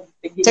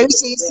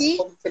Teresa, you see?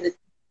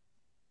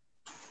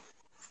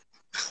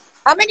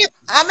 How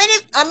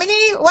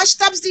many wash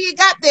tubs do you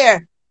got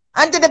there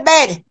under the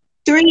bed?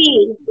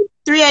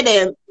 three of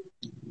them.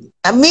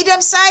 A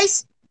medium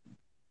size?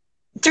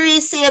 3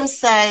 same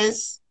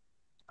size.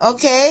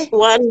 Okay.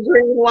 One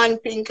green, one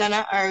pink, and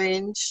an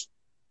orange.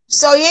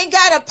 So you ain't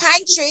got a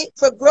pantry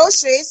for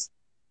groceries.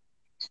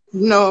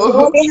 You No.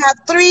 only have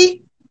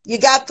 3. You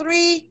got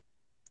 3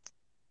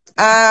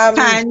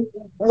 Pan,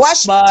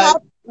 wash but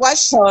tub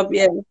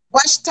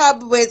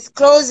with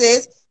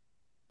clothes,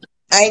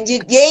 and you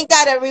ain't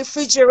got a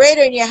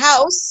refrigerator in your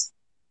house.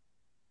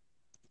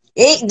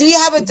 Do you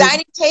have a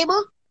dining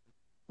table?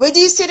 Where do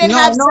you sit and No,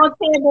 have no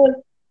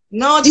table.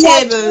 No Do you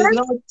have tables. chairs?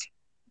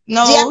 Do you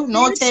have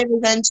No chairs?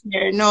 tables and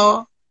chair.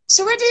 No.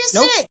 So where do you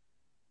Nope. sit?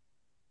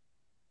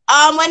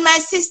 When my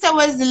sister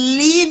was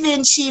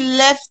leaving, she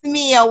left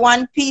me a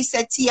one piece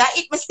of tea.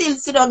 I still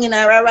sit down in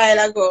her a while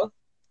ago.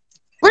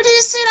 Where do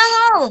you sit at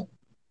home?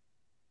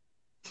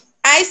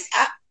 I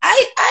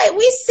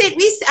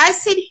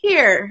sit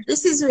here.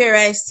 This is where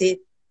I sit.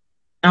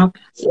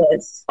 Okay.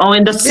 Yes. Oh,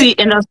 in the seat,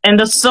 in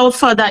the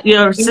sofa that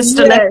your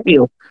sister left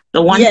you,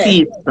 the one Yes.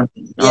 piece.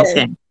 Yes.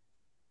 Okay.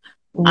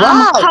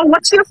 Wow.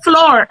 What's your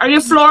floor? Are your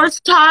floors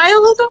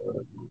tiled?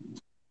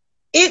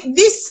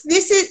 This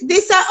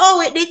is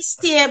how it did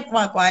stay.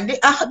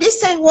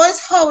 This was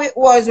how it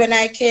was when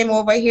I came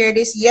over here.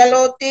 This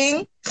yellow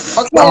thing.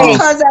 Okay.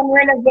 Because I'm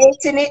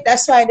renovating it,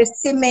 that's why the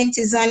cement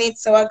is on it.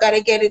 So I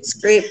gotta get it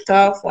scraped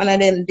off one of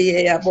them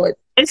there. But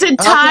Is it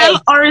tile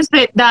or is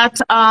it that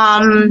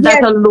that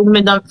Yes.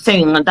 aluminum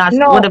thing? That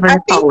no, whatever I you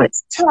think call it.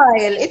 it's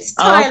tile. It's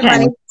tile, Okay.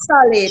 man. It's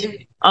solid.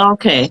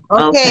 Okay.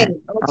 Okay.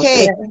 Okay.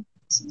 Okay.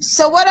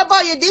 So what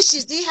about your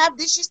dishes? Do you have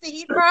dishes to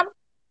eat from?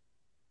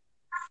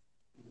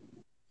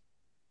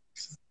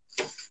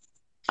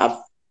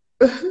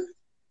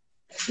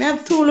 Me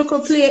have two little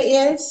plate,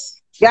 yes.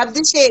 You have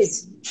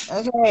dishes.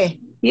 Okay.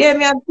 Yeah,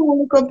 me have two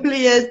little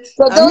plates.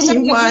 So I those are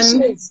mean, your one.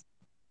 dishes.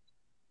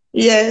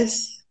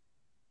 Yes.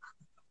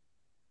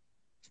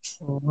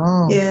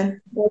 Oh. Yeah.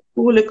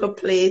 Two little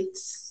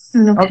plates.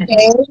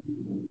 Okay.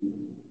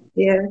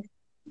 Yeah.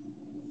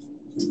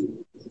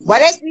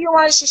 What else do you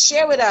want to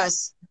share with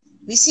us?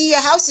 We see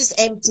your house is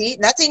empty.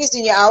 Nothing is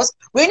in your house.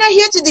 We're not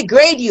here to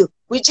degrade you.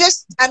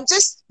 I'm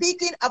just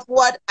speaking of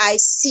what I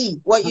see,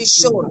 what you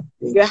showed.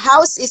 Your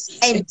house is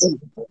empty.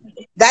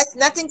 That's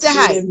nothing to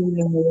hide.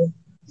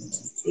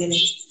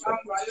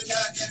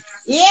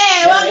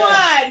 Yeah, what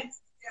one?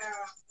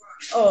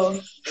 Oh.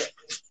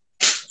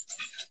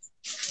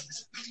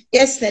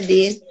 Yes,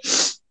 Nadine.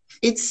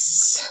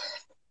 It's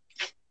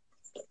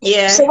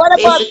So what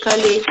about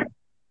basically.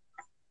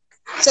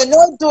 So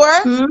no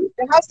door?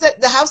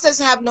 The house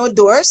doesn't have no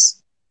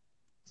doors.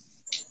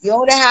 You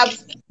only have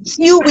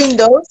few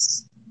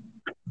windows.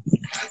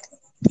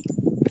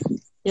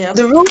 Yeah.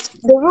 The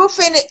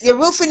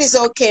roofing is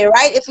okay,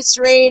 right? If it's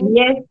rain,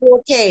 Yes.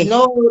 okay.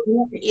 No,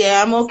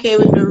 yeah, I'm okay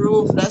with the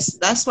roof.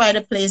 That's why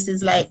the place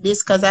is like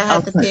this, because I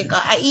had to take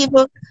I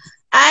even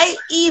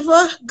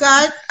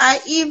got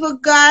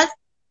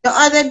the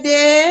other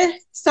day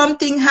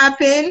something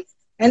happened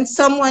and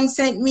someone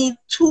sent me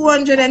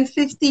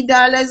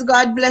 $250.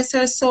 God bless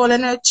her soul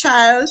and her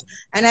child.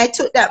 And I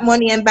took that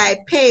money and buy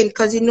paint,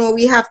 because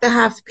we have to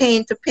have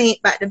paint to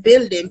paint back the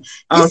building.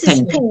 This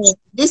is paint.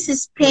 This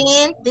is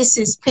paint. This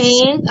is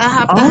paint. I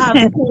have to have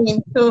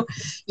paint. So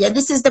yeah,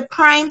 this is the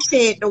prime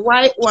paint, the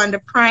white one, the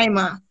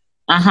primer.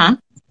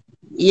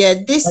 Yeah,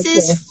 this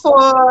is for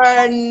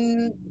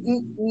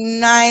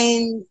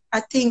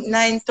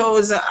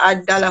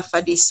 $9,000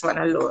 for this one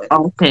alone.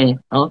 Okay.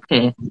 Then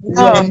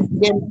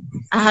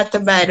I had to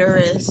buy the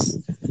rest.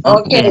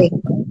 Okay.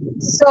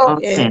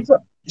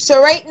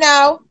 So right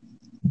now,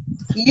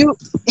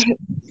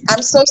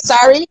 I'm so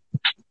sorry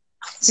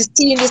to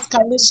see you in this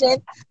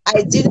condition.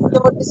 I didn't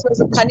know this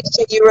was a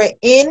condition you were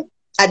in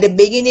at the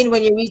beginning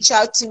when you reached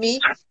out to me,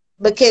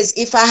 because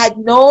if I had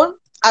known,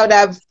 I would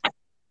have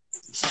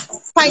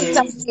find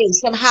something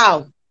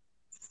somehow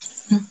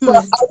for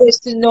others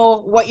to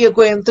know what you're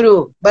going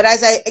through. But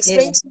as I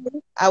explained to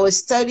you, I was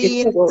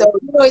studying, so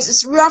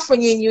it's rough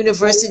when you're in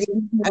university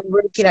and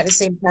working at the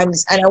same time,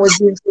 and I was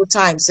doing full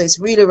time, so it's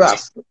really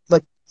rough.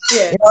 But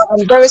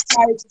I'm very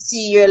sorry to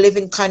see your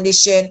living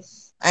condition.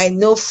 I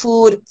know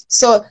food.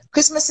 So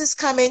Christmas is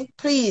coming.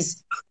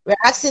 Please, we're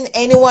asking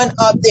anyone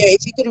up there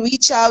if you could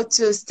reach out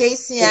to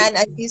Stacey Ann.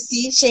 As you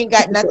see, she ain't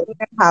got nothing in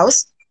her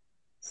house.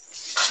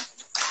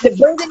 The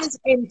building is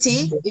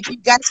empty. If you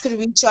guys could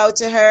reach out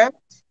to her.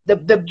 The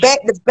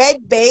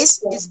bed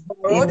base is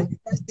borrowed.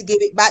 To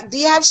give it back. Do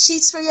you have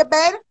sheets for your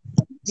bed?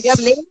 Do you have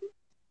linen?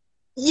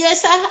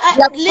 Yes,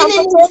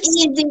 linen is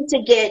easy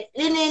to get.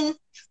 Linen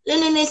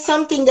is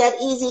something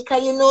that easy,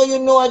 because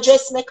I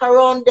just make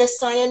around this,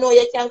 so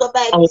you can go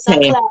buy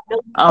some cloth.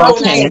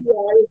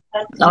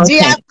 Do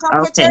you have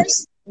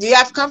comforters? Do you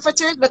have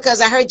comforters?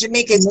 Because I heard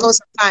Jamaicans go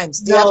sometimes.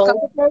 Do you have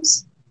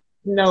comforters?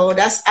 No,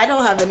 I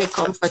don't have any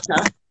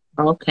comforter.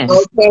 Okay.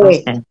 But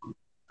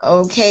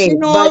But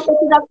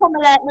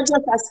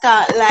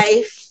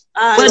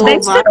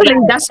basically,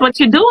 that's what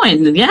you're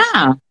doing.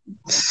 Yeah.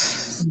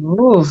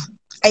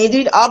 And you do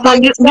it all by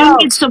yourself. You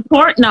need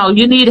support now.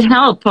 You need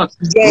help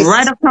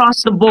right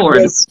across the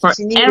board for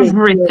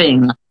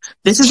everything.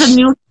 This is a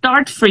new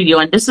start for you,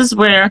 and this is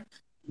where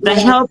the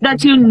help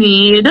that you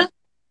need,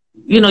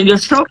 you're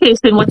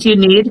showcasing what you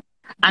need,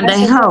 and the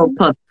help,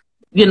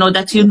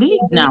 that you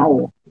need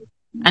now.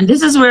 And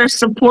this is where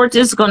support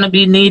is going to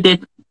be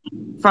needed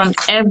from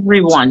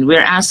everyone. We're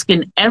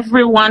asking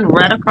everyone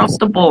right across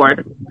the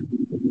board.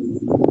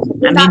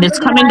 I mean, it's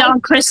coming down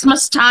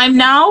Christmas time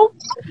now,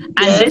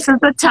 and this is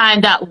the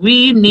time that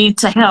we need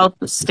to help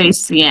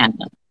Stacey Ann.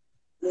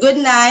 Good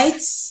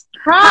night.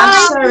 I'm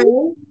Hi.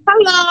 Cheryl.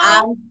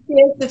 Hello. I'm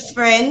Stacy's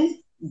friend,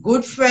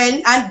 good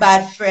friend and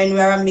bad friend.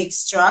 We're a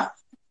mixture.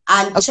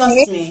 And Okay.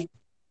 trust me,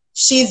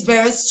 she's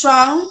very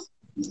strong.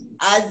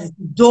 As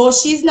though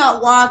she's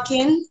not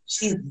walking,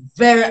 she's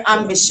very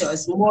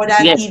ambitious, more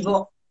than Yes.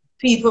 even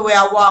people where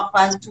I walk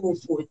on 2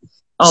 foot.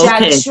 She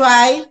had Okay.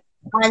 try,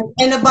 and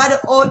anybody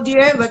out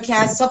there we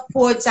can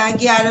support and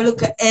give her a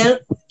look at help,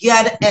 give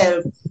her the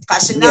help.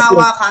 Because she Yes. now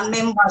walk and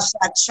member, she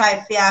had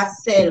try for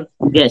herself.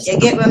 Yes. You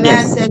get what I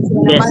Yes. say?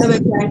 So Yes. nobody we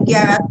can give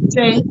her a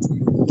strength,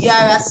 give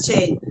her a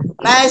strength.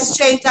 My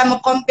strength, I'm a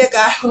come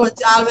bigger,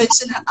 but always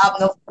she not have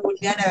no food.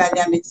 Me and her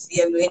damn it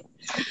same way.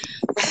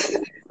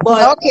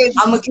 But Okay.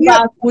 I'm gonna give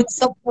her good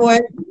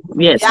support.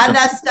 Yes. You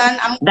understand?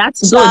 I'm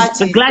That's good.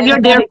 charged. We're glad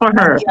you're there for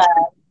her.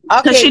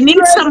 Because Okay. she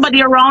needs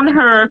somebody around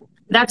her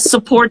that's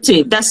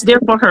supportive, that's there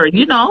for her,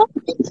 you know?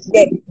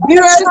 Yeah. She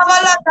Viewers. have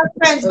a lot of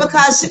friends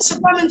because she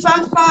coming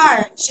from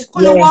far. She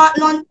couldn't Yeah. walk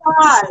none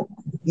far.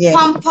 Yeah.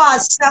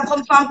 Pampas, she a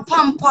come from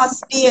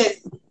Pampas days.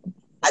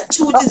 A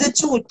truth is a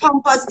truth.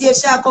 Pampas days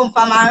she a come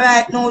from, and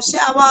right now she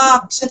a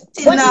walk. She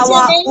still What not is your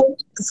walk. name?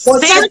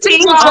 But she Stacy?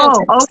 still walk.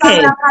 Oh, okay.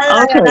 Strong like a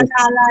lion Okay. and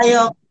a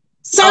lion.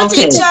 Searching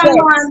Okay. to Strong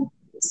Jet. one.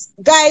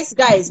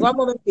 Guys, one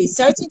moment, please.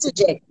 Searching to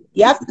Jet.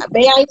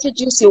 May I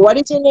introduce you? What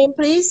is your name,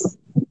 please?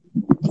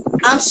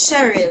 I'm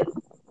Cheryl.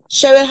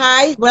 Cheryl,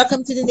 hi.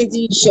 Welcome to the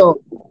Nadine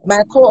Show.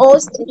 My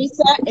co-host,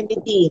 Teresa and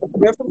Nadine.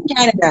 We're from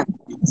Canada.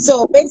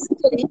 So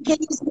basically, can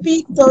you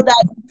speak so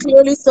that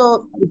clearly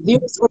so the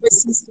viewers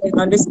overseas can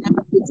understand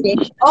what you're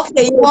saying?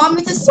 Okay, you want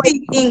me to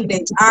speak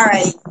English? All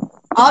right.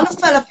 All the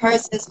fellow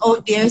persons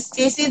out there,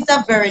 Stacey is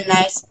a very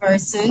nice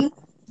person.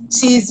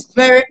 She's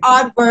very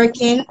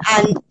hardworking,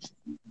 and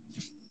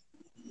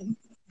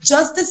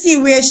just to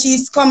see where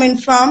she's coming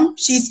from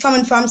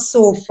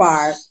so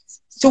far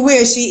to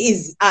where she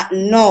is at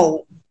now.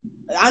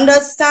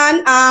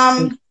 Understand?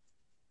 I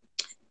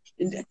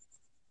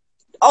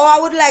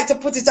would like to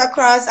put it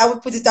across. I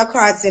would put it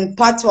across in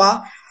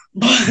patois,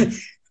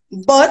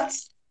 but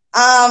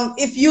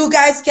if you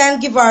guys can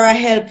give her a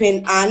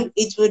helping hand,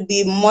 it would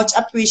be much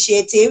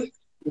appreciative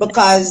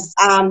because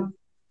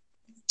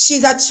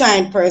she's a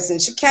trying person.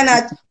 She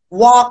cannot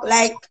walk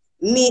like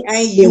me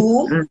and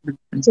you. Mhm.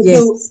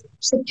 Yes.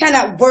 She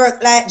cannot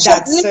work like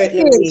that,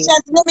 certainly. She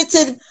has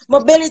limited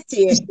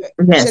mobility.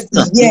 Yes.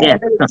 Yeah.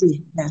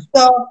 Mobility. Yeah.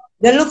 So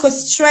the look of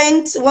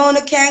strength one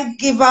can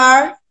give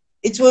her,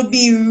 it would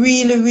be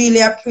really,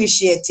 really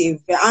appreciative.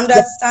 You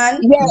understand?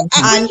 Yeah,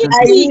 And you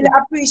I can see. really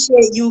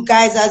appreciate you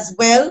guys as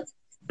well.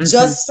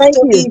 Just Thank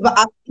to you. even,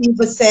 as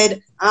Eva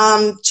said,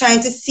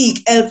 trying to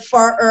seek help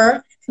for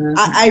her.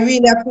 I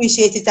really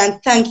appreciate it,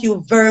 and thank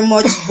you very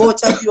much,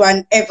 both of you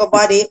and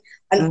everybody,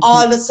 and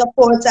all the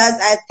supporters.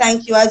 I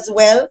thank you as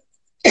well.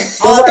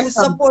 All who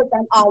support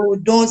and all who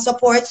don't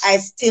support, I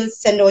still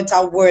send out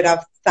a word of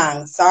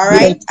thanks. All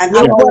right, and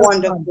have a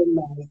wonderful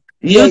night.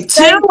 You Yes,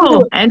 thank too.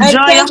 you. And Enjoy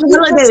thank your you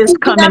for holidays speaking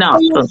coming up for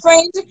up. your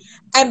friend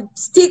and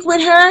stick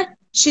with her.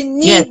 She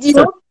Yes. needs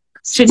you.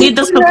 She Stick needs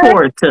the with her.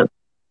 support.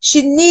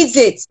 She needs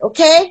it.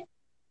 Okay?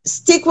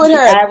 Stick with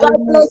her. I God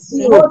will bless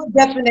you. most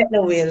definitely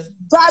will.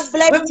 God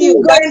bless We've you.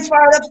 been going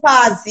for the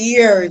past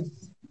years.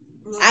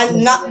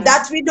 And not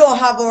that we don't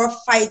have our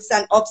fights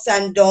and ups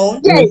and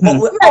downs, Yes,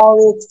 but we yes.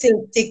 always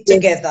still stick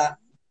together.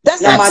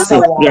 That's No what matter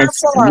good what.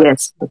 friends are for.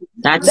 Yes.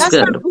 That's That's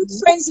good. what good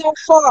friends are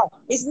for.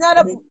 It's not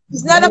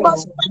about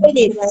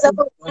fighting. It's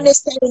about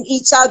understanding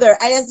each other.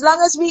 And as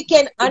long as we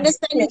can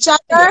understand each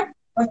other,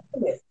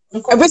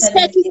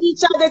 respecting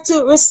each other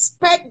too.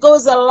 Respect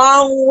goes a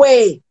long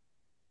way.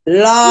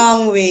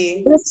 Long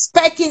way.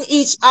 Respecting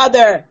each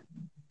other.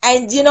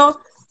 And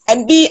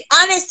and be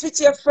honest with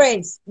your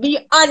friends. Be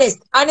honest.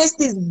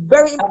 Honesty is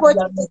very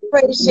important in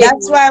friendship.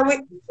 That's why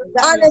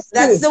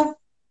Honesty.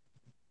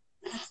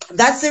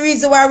 that's the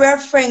reason why we're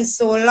friends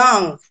so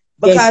long.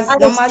 Because Yes,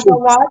 no honesty. matter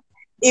what,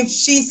 if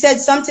she said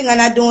something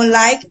and I don't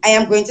like, I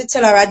am going to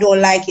tell her I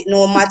don't like it,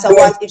 no matter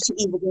what, if she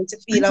even going to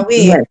feel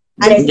away. Yes.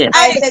 And if Yes.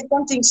 I said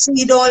something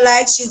she don't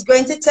like, she's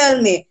going to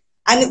tell me.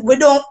 And we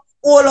don't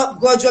all up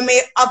grudge we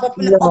may have up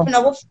in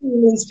our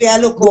feelings for a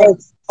look up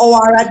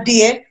or a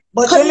day.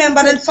 But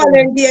remember the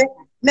following day,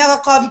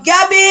 never call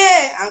Gabby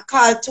and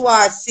call to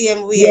her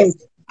same way. Yes.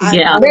 And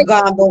Yeah. I'm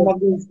gone about my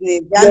business.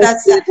 You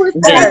understand?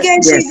 And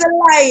again, she's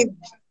alive.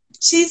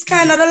 She's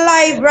kind of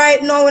alive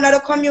right now in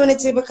the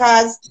community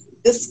because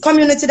this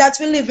community that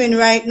we live in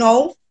right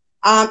now,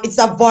 it's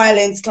a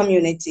violence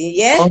community.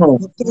 Yeah. Oh.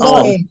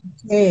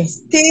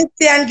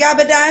 Stacey and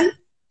Gabadan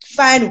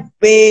find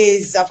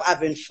ways of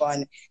having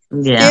fun.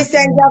 Yeah. Stacey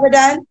and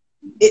Gabadan,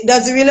 it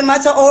doesn't really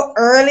matter how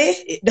early,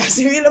 it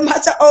doesn't really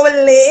matter how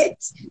late,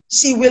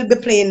 she will be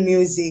playing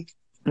music.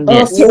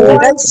 Yes. Okay,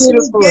 Once she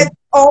gets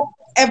up,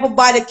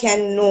 everybody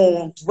can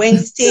know when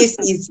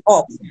Stacey is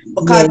up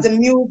because the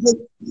music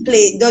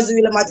play doesn't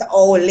really matter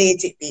how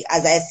late it be,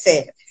 as I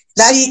said.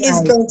 She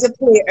is going to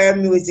play her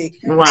music.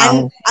 Wow.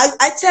 And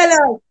I tell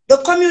her, the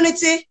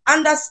community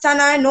understand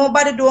her,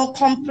 nobody don't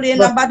complain,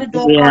 nobody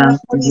don't call the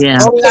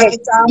police to lock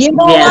it up. You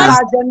know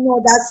Because they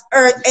know that's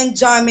earth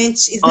enjoyment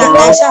is not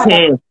enjoyment.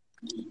 Okay.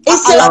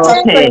 It's A a lot of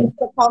Okay. friends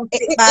to come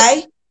sit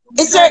by.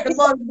 it's a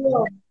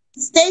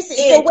Stacy,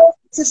 it's a way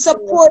to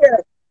support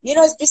her. You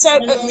know, it's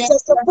a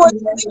support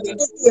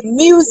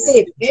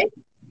music.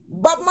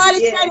 But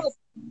Molly said it,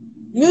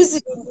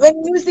 music,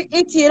 when music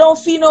hits you, you don't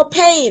feel no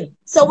pain.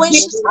 So when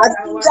she's going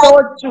through that,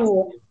 So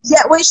true.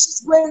 yeah, when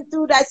she's going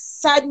through that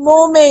sad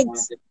moment,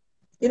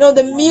 you know,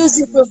 the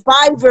music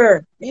revive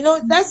her. You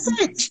know, that's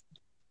it.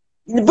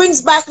 It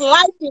brings back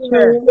life in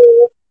her.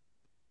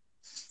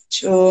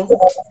 True.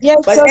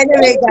 Yes, But so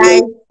anyway,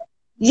 guys,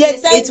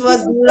 yes, it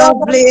was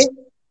lovely.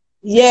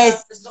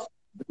 yes.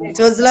 It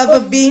was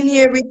lovely being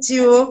here with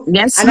you.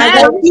 Yes, And as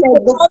I ma'am.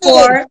 said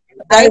before,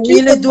 I Thank you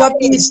really for do coming.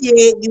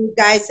 appreciate you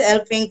guys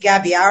helping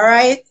Gabby. All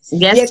right.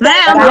 Yes, Yes,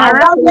 thank ma'am. you. All God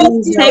God bless right.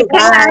 please, you. Take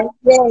care. bye.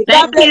 Yes, God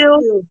Thank bless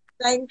you. you.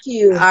 Thank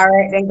you. All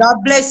right, and God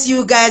bless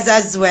you guys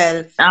as well.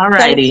 All Thank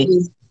righty.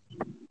 you.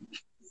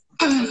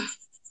 So,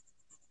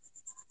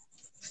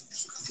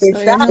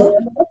 Is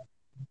that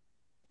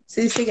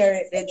see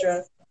cigarette they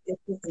drop.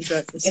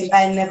 If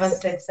I never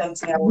said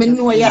something, I would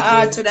know you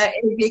are to that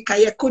because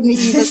you couldn't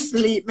even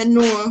sleep. I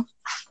know.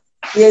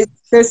 yes,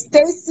 so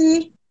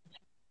Stacy?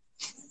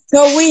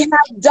 So we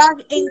have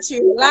dug into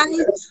your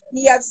life.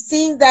 We have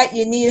seen that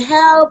you need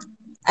help,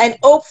 and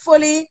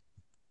hopefully,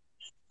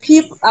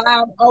 people,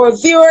 our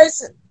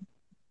viewers,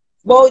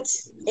 both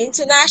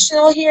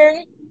international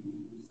here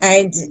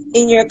and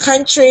in your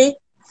country,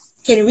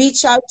 can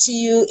reach out to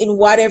you in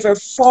whatever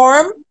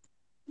form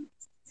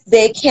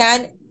they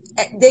can.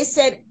 They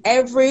said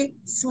every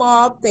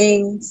small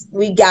thing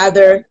we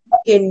gather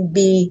can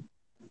be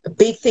a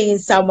big thing in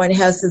someone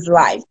else's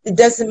life. It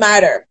doesn't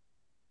matter.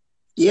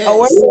 Yes.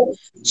 However,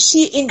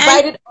 she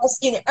invited us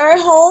in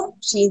her home.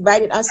 She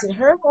invited us in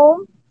her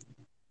home,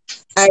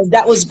 and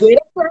that was great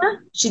of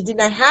her. She did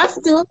not have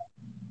to,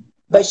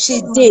 but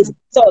she did.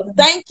 So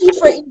thank you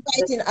for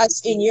inviting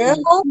us in your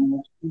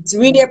home. It's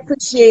really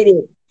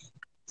appreciated.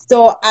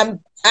 So I'm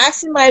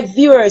asking my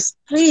viewers,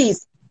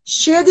 please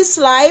share this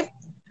live.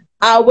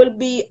 I will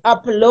be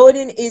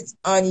uploading it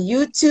on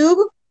YouTube,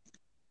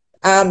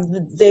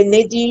 the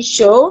Nadine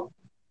Show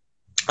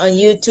on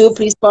YouTube.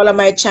 Please follow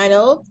my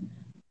channel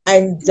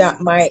and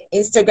my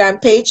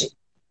Instagram page,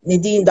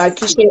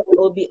 Nadine.Kishe. I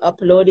will be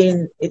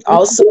uploading it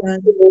also.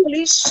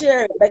 Please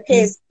share it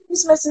because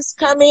Christmas is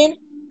coming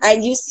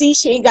and you see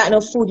she ain't got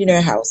no food in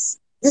her house.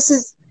 This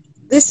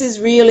is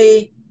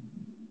really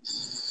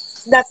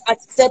not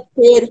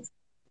accepted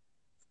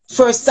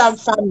for some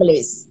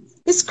families.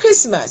 It's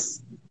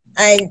Christmas.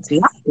 And Yeah.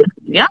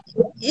 Yeah.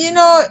 you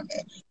know,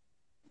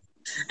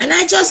 And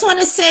I just want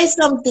to say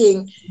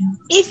something.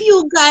 If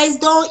you guys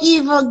don't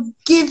even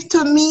give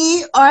to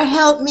me or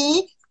help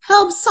me,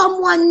 help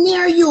someone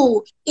near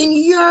you in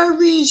your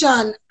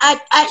region,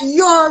 at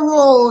your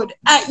road,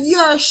 at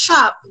your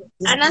shop.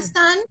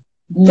 Understand?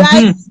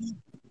 guys,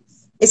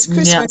 it's Yeah.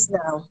 Christmas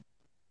now.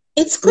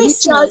 It's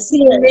Reach out Christmas. to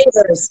your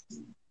neighbors.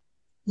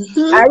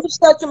 Mhm. I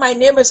reached out to my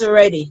neighbors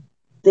already.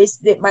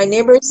 My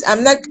neighbors.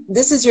 I'm not.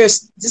 This is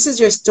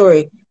your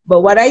story.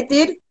 But what I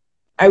did,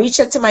 I reached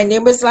out to my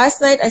neighbors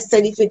last night. I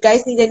said, if you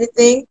guys need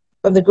anything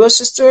from the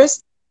grocery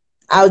stores,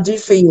 I'll do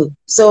it for you.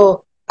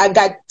 So I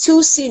got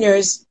 2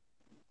 seniors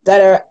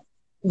that are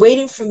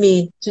waiting for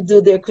me to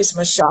do their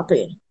Christmas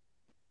shopping.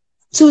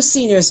 2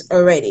 seniors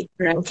already.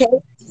 Right. Okay.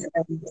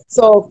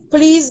 So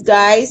please,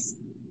 guys,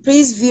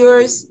 please,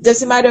 viewers,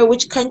 doesn't matter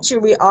which country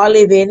we all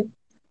live in,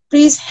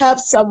 please help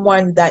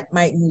someone that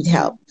might need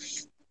help.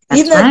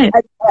 That's Even right.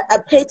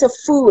 a plate of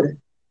food,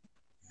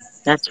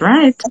 That's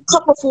right. a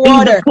cup of Feed the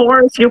water.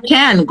 poor if you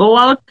can. Go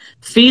out,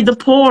 feed the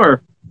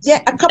poor.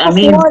 Yeah, a cup I of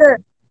mean,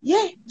 water.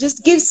 Yeah,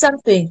 just give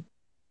something.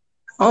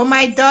 Oh,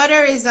 my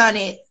daughter is on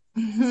it.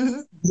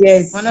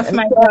 Yes. One of I'm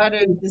my sorry.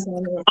 daughters is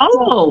on it.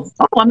 oh,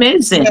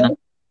 amazing. Yes.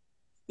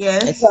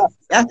 Yes. So-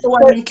 That's the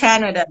one in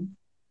Canada.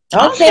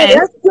 Okay, Okay.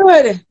 that's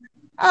good.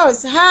 Oh,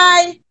 so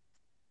hi.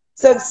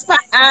 So,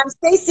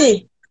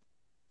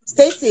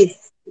 Stacy,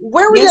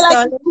 where would you Yes,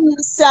 like to darling. see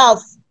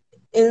yourself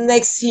in the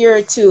next year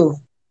or two?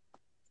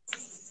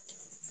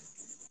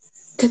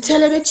 To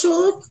tell you the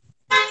truth,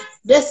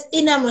 just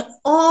in my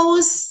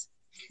house,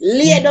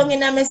 lay down in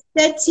my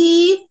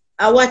settee,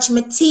 I watch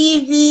my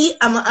TV,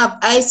 I'm going to have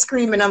ice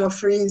cream in my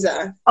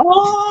freezer.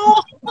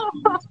 Oh,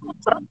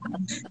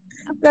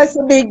 That's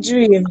a big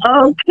dream.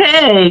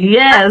 okay.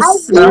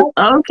 Yes.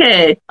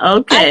 Okay. Have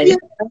Okay. you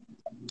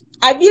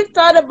have you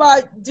thought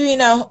about doing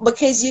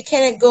because you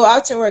cannot go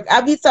out to work?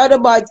 Have you thought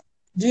about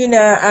doing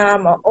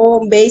a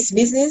home-based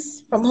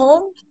business from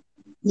home?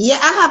 Yeah,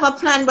 I have a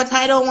plan, but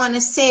I don't want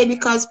to say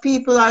because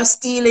people are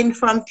stealing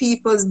from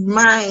people's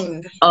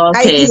mind.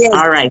 Okay. Ideas,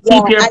 All right.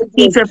 yeah,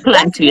 Keep your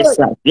plan That's to good.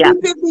 yourself. Yeah.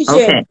 Keep your vision.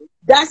 Okay.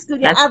 That's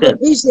good. You That's have good. a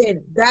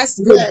vision. That's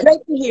good. Yes.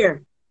 Great to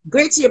hear.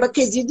 Great to hear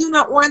because you do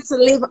not want to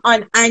live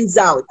on hands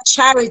out.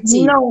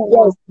 Charity. No,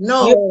 Yes.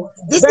 no.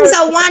 This Very is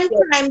a good.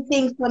 one-time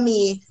thing for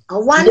me. A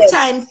Yes.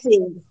 one-time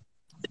thing.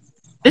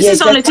 This Yes,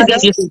 is only that's to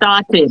get you fantastic.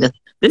 started.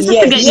 This is to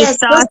Yes. get you Yes, just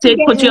to started,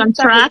 get put you me on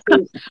track,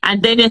 started.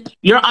 and then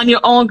you're on your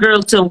own,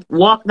 girl, to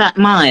walk that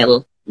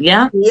mile.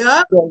 Yeah.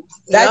 Yep. Great. Yep.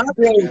 That's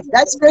great.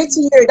 That's great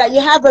to hear that you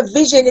have a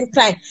vision in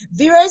plan.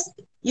 Viewers,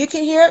 you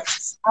can hear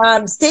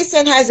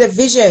Stacey has a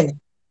vision.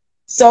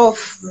 So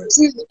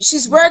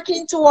she's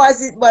working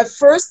towards it, but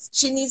first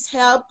she needs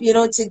help, you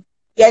know, to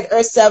get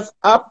herself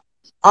up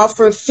off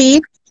her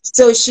feet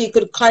so she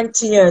could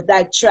continue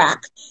that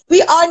track.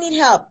 We all need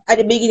help at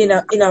the beginning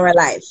of in our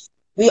life.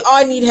 We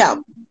all need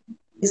help.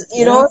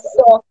 You know,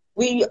 so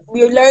we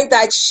learned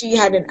that she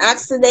had an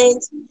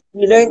accident.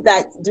 We learned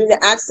that during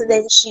the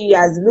accident she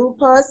has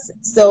lupus,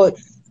 so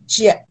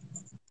she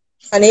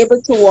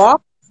unable to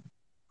walk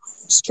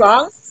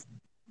strong,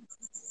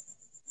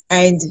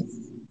 and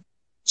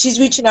she's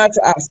reaching out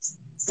to us.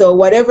 So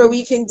whatever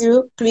we can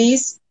do,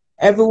 please,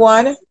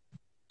 everyone,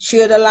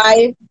 share the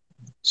live,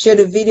 share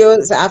the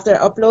videos after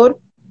upload,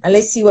 and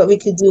let's see what we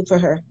could do for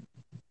her.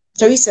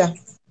 Teresa,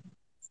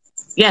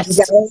 Yes. you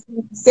got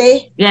anything to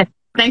say? Yes.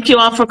 Thank you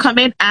all for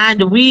coming.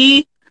 And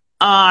we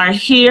are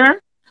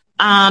here.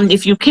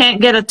 If you can't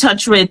get in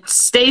touch with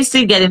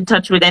Stacy, get in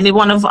touch with any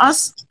one of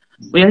us.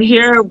 We're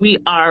here. We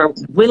are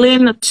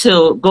willing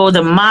to go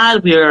the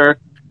mile. We're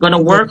going to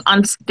work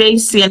on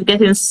Stacy and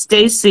getting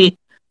Stacy,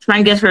 try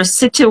and get her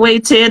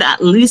situated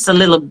at least a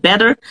little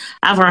better,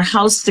 have her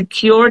house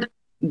secured,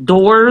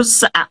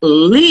 doors, at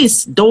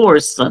least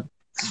doors.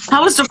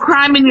 How is the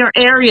crime in your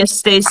area,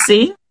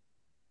 Stacy?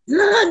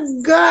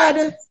 Lord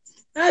God,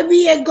 I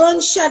be a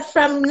gunshot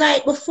from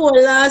night before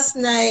last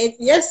night.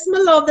 Yes, my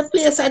love, the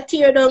place I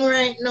tear down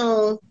right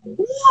now.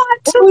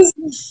 What?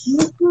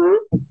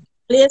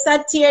 Place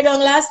I tear down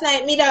last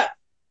night. Me that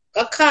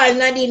a call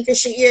Nadine for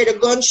she hear the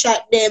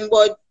gunshot them,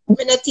 but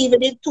me not even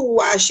did too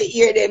while she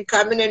hear them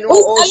coming and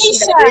know how she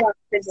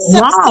reacted.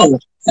 Wow.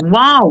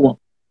 Wow.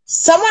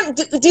 Someone,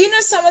 do you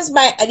know someone's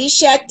by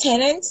Alicia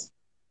Tennant?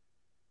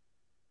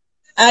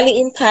 Ali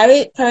in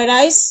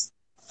Paradise?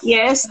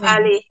 Yes,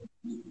 Ali.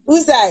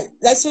 Who's that?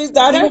 That's your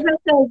daughter?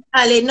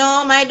 Ali.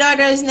 No, my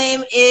daughter's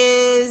name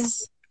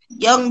is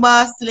Young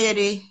Boss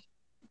Lady.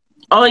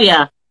 Oh,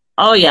 yeah.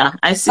 Oh, yeah.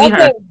 I see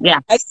her. Yeah.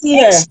 I see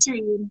her.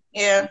 Extreme.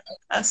 Yeah,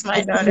 that's my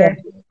daughter.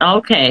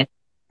 Okay.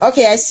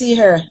 Okay, I see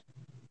her.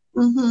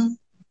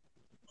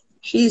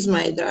 She's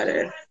my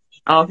daughter.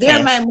 Okay.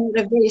 They're my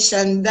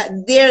motivation.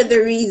 That they're the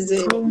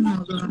reason.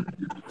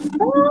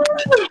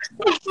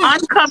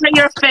 Uncover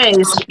your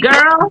face,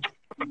 girl.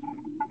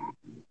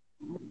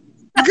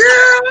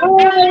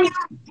 Girl.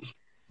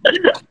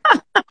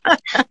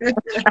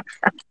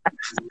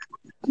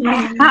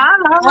 Hello.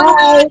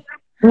 Hi.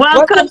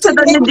 Welcome to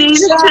the Nadine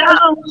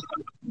Show.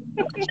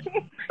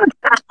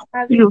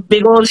 You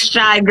big old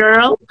shy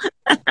girl.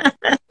 How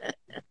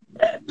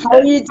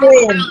are you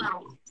doing?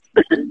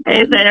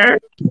 Hey there.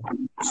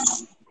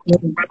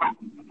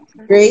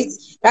 Great.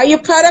 Are you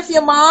proud of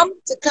your mom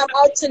to come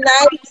out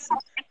tonight?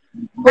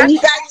 What do you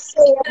guys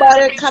say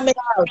about her coming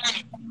out?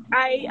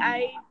 I'm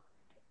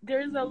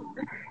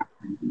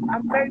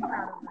very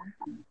proud of her.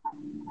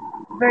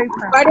 Very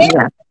proud. Pardon?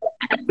 Yeah.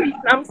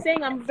 I'm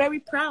saying I'm very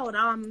proud.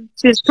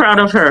 She's proud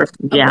of her.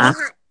 Yeah.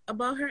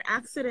 About her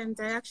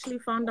accident. I actually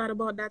found out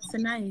about that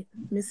tonight,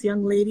 Miss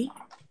Young Lady.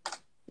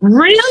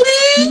 Really?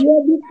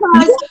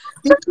 Yeah,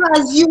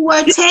 because you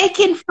were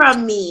taken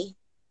from me.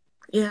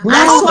 Yeah.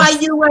 That's why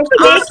you were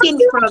taken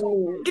from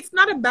me. It's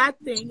not a bad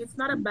thing. It's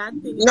not a bad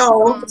thing.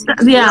 No.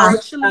 Yeah.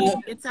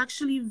 It's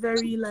actually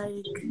very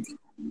like.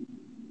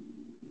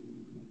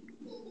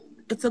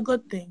 It's a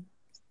good thing.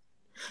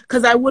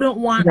 Because I wouldn't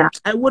want.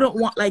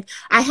 Like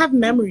I have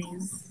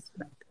memories.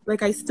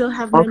 Like I still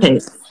have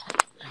memories.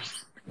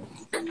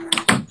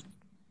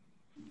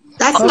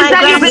 That's my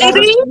grandson.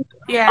 baby.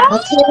 Yeah.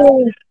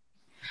 Okay.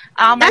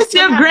 That's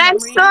your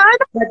grandson?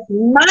 That's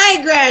my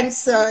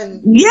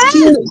grandson. Yes,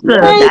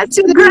 that's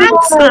your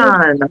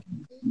grandson.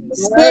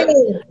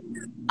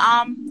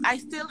 I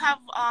still have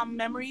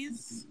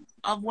memories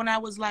of when I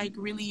was like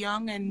really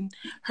young and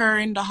her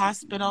in the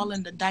hospital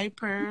and the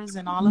diapers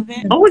and all of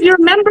it. Oh, you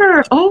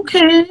remember?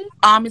 Okay.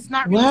 It's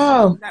not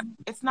really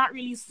it's not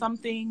really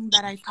something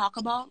that I talk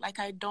about. Like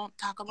I don't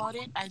talk about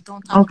it. I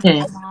don't talk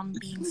about my mom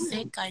being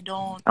sick. I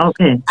don't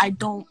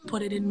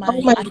put it in my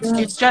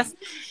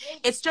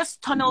it's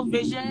just tunnel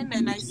vision,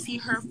 and I see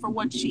her for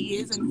what she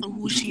is and for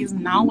who she is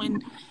now,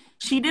 and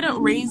she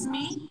didn't raise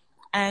me,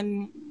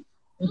 and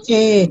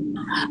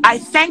I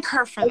thank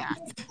her for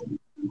that.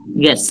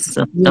 Yes.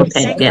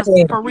 Okay. Yes.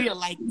 For real,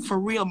 like for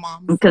real,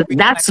 mom. Because real,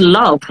 that's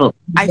like, love.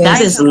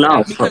 That is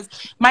love. Because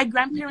my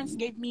grandparents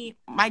gave me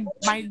my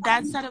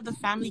dad's side of the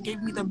family gave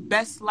me the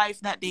best life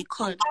that they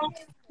could.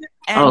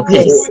 And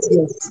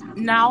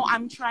now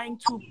I'm trying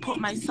to put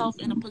myself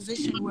in a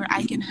position where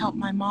I can help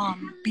my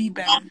mom be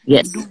better,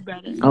 do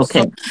better.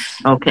 Okay.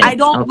 So I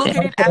don't look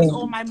at it as,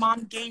 oh, my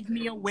mom gave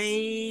me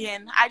away,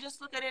 and I just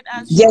look at it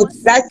as she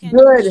was sick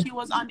and she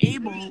was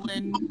unable,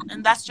 and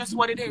that's just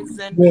what it is.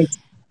 And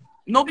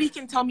nobody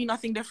can tell me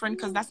nothing different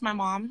because that's my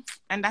mom,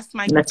 and that's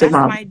your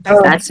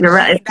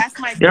right. That's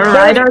my your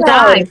ride or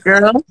die,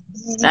 girl.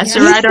 That's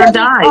your ride or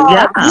die.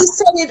 Yeah. You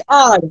said it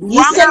all.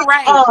 You said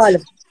it all.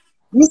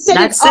 You said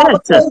it all.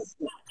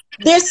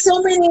 There's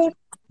so many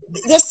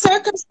the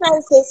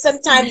circumstances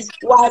sometimes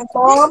why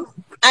mom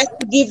has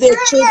to give their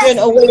children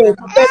away to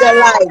spare their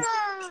lives.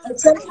 And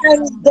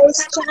sometimes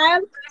those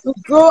child will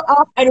grow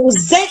up and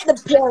resent the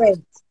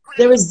parents.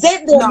 They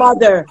resent their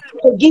mother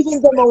for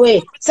giving them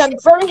away. So I'm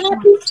very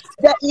happy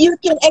that you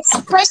can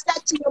express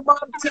that to your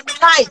mom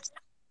tonight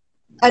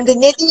on the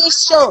Nadine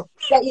show,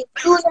 that you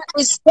do not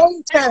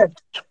resent her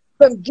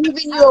from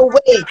giving you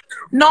away.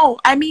 No,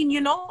 I mean, you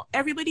know,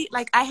 everybody,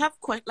 like, I have,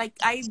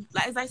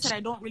 as I said,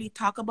 I don't really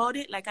talk about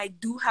it. Like, I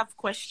do have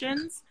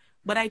questions,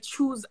 but I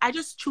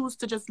just choose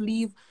to just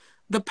leave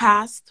the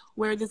past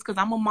where it is, because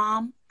I'm a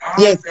mom.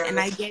 Yes. And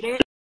I get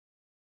it.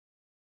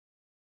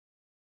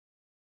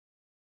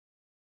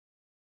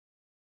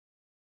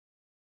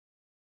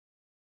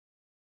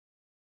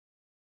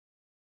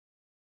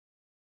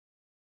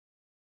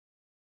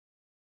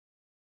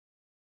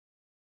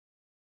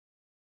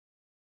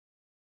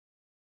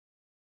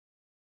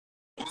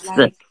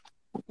 Like,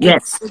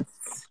 yes.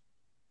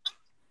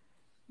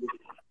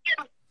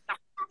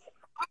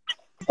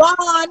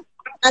 Gone.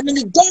 I'm in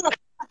the dark.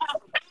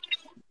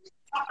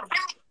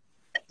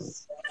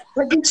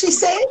 What did she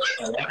say?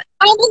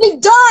 I'm in the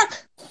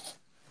dark.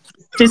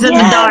 She's in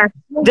the dark.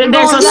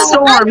 There's a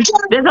storm.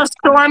 There's a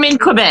storm in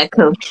Quebec.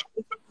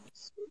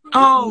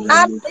 Oh.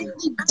 I'm in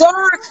the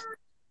dark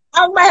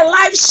on my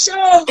live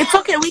show. It's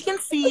okay. We can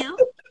see you.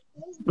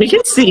 We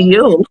can see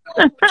you.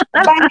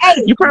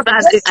 Hey, You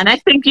probably, and I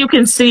think you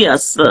can see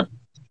us.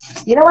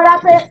 You know what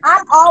happened?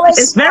 I'm always.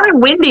 It's very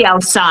windy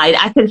outside.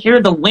 I can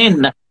hear the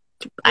wind.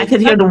 I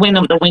can hear the wind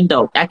of the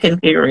window. I can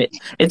hear it.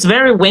 It's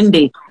very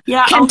windy.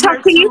 Yeah,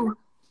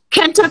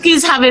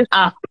 Kentucky's having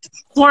a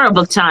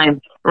horrible time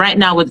right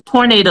now with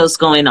tornadoes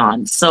going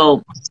on.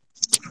 So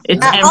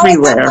it's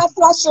everywhere. I have my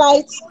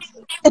flashlights.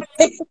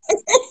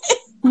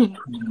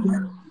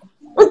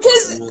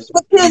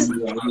 because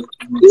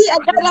see, I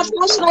got a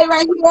flashlight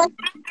right here.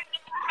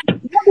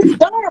 It's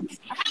dark.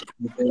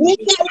 We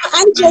can't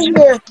enter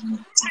here.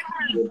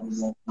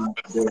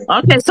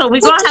 Okay, so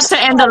we're going to have to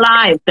end the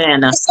live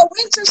then. It's a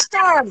winter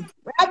storm.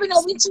 We're having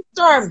a winter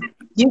storm.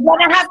 You're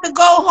going to have to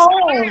go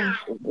home.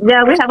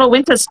 Yeah, we have a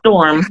winter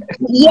storm.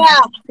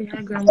 Yeah.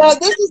 So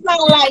this is not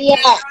like,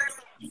 yeah.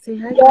 So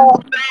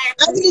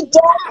I'm in the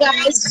dark,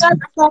 guys. Sorry,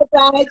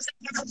 guys.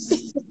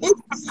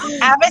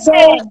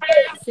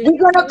 We're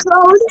going to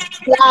close.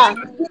 Yeah.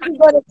 We're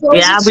going to close.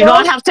 Yeah, we're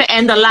going to have to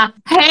end the live.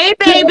 Hey,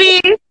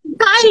 baby.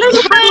 Hi,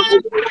 little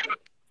friend.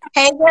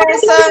 Hey,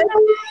 Garrison.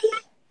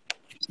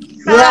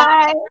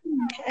 Hi.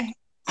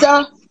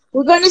 So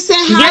we're going to say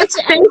hi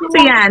to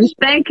everyone.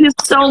 Thank you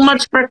so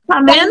much for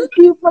coming. Thank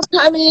you for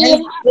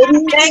coming.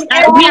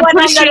 We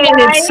appreciate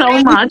it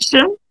so much.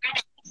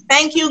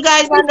 Thank you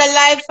guys on the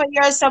live for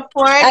your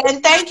support.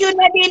 And thank you,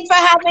 Nadine, for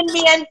having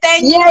me. And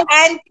thank you,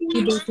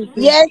 Auntie.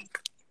 Yes.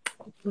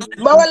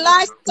 Our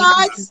live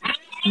starts.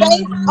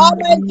 Thank all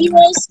my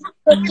viewers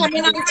for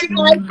coming on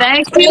tonight.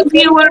 Thank you,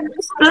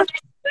 viewers.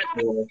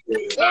 Thank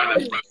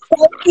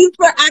you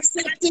for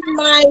accepting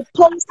my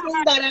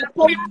posting that I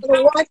post on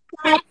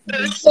WhatsApp,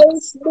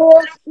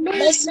 Facebook,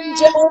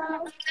 Messenger.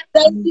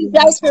 Thank you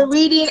guys for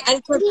reading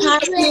and for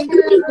passing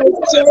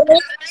this journey.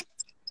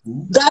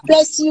 God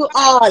bless you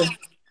all.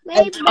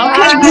 Okay,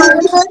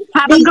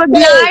 have a good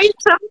night.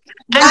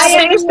 And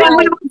Stacey,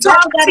 we will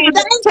talk to you.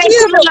 Thank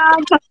you.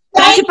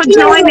 Thank you for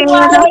joining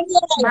us.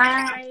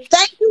 Bye.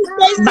 Thank you,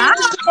 Stacey.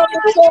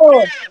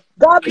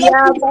 God bless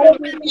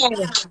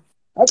you.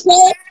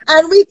 Okay,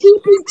 and we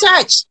keep in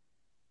touch.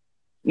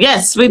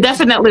 Yes, we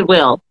definitely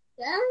will.